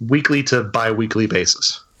a weekly to bi-weekly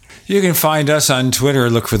basis. You can find us on Twitter.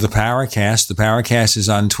 Look for the Paracast. The Paracast is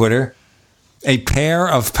on Twitter. A pair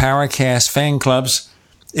of Paracast fan clubs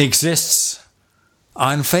exists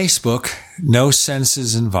on Facebook. No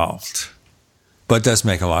senses involved, but does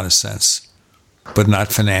make a lot of sense, but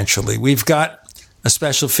not financially. We've got a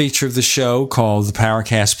special feature of the show called the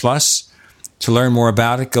Paracast Plus. To learn more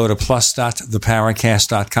about it, go to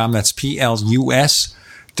plus.theparacast.com. That's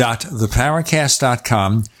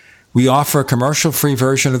plus.theparacast.com. We offer a commercial-free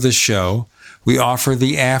version of the show. We offer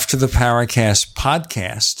the After the Paracast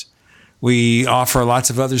podcast. We offer lots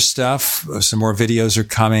of other stuff. Some more videos are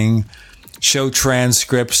coming. Show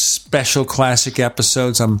transcripts, special classic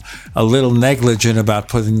episodes. I'm a little negligent about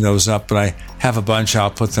putting those up, but I have a bunch. I'll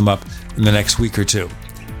put them up in the next week or two.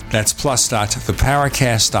 That's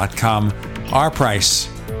plus.theparacast.com. Our price,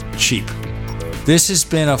 cheap. This has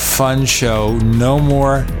been a fun show. No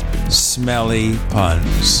more smelly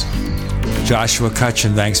puns. Joshua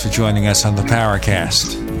Cutchin, thanks for joining us on the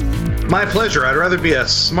Paracast. My pleasure. I'd rather be a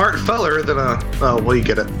smart feller than a... Oh, well, you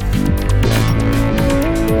get it.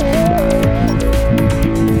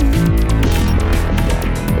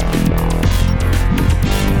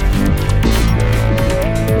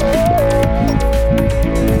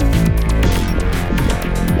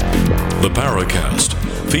 The Paracast,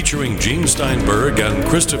 featuring Gene Steinberg and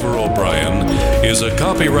Christopher O'Brien, is a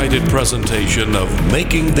copyrighted presentation of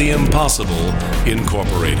Making the Impossible,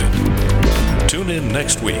 Incorporated. Tune in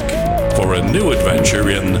next week for a new adventure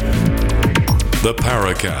in The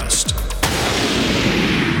Paracast.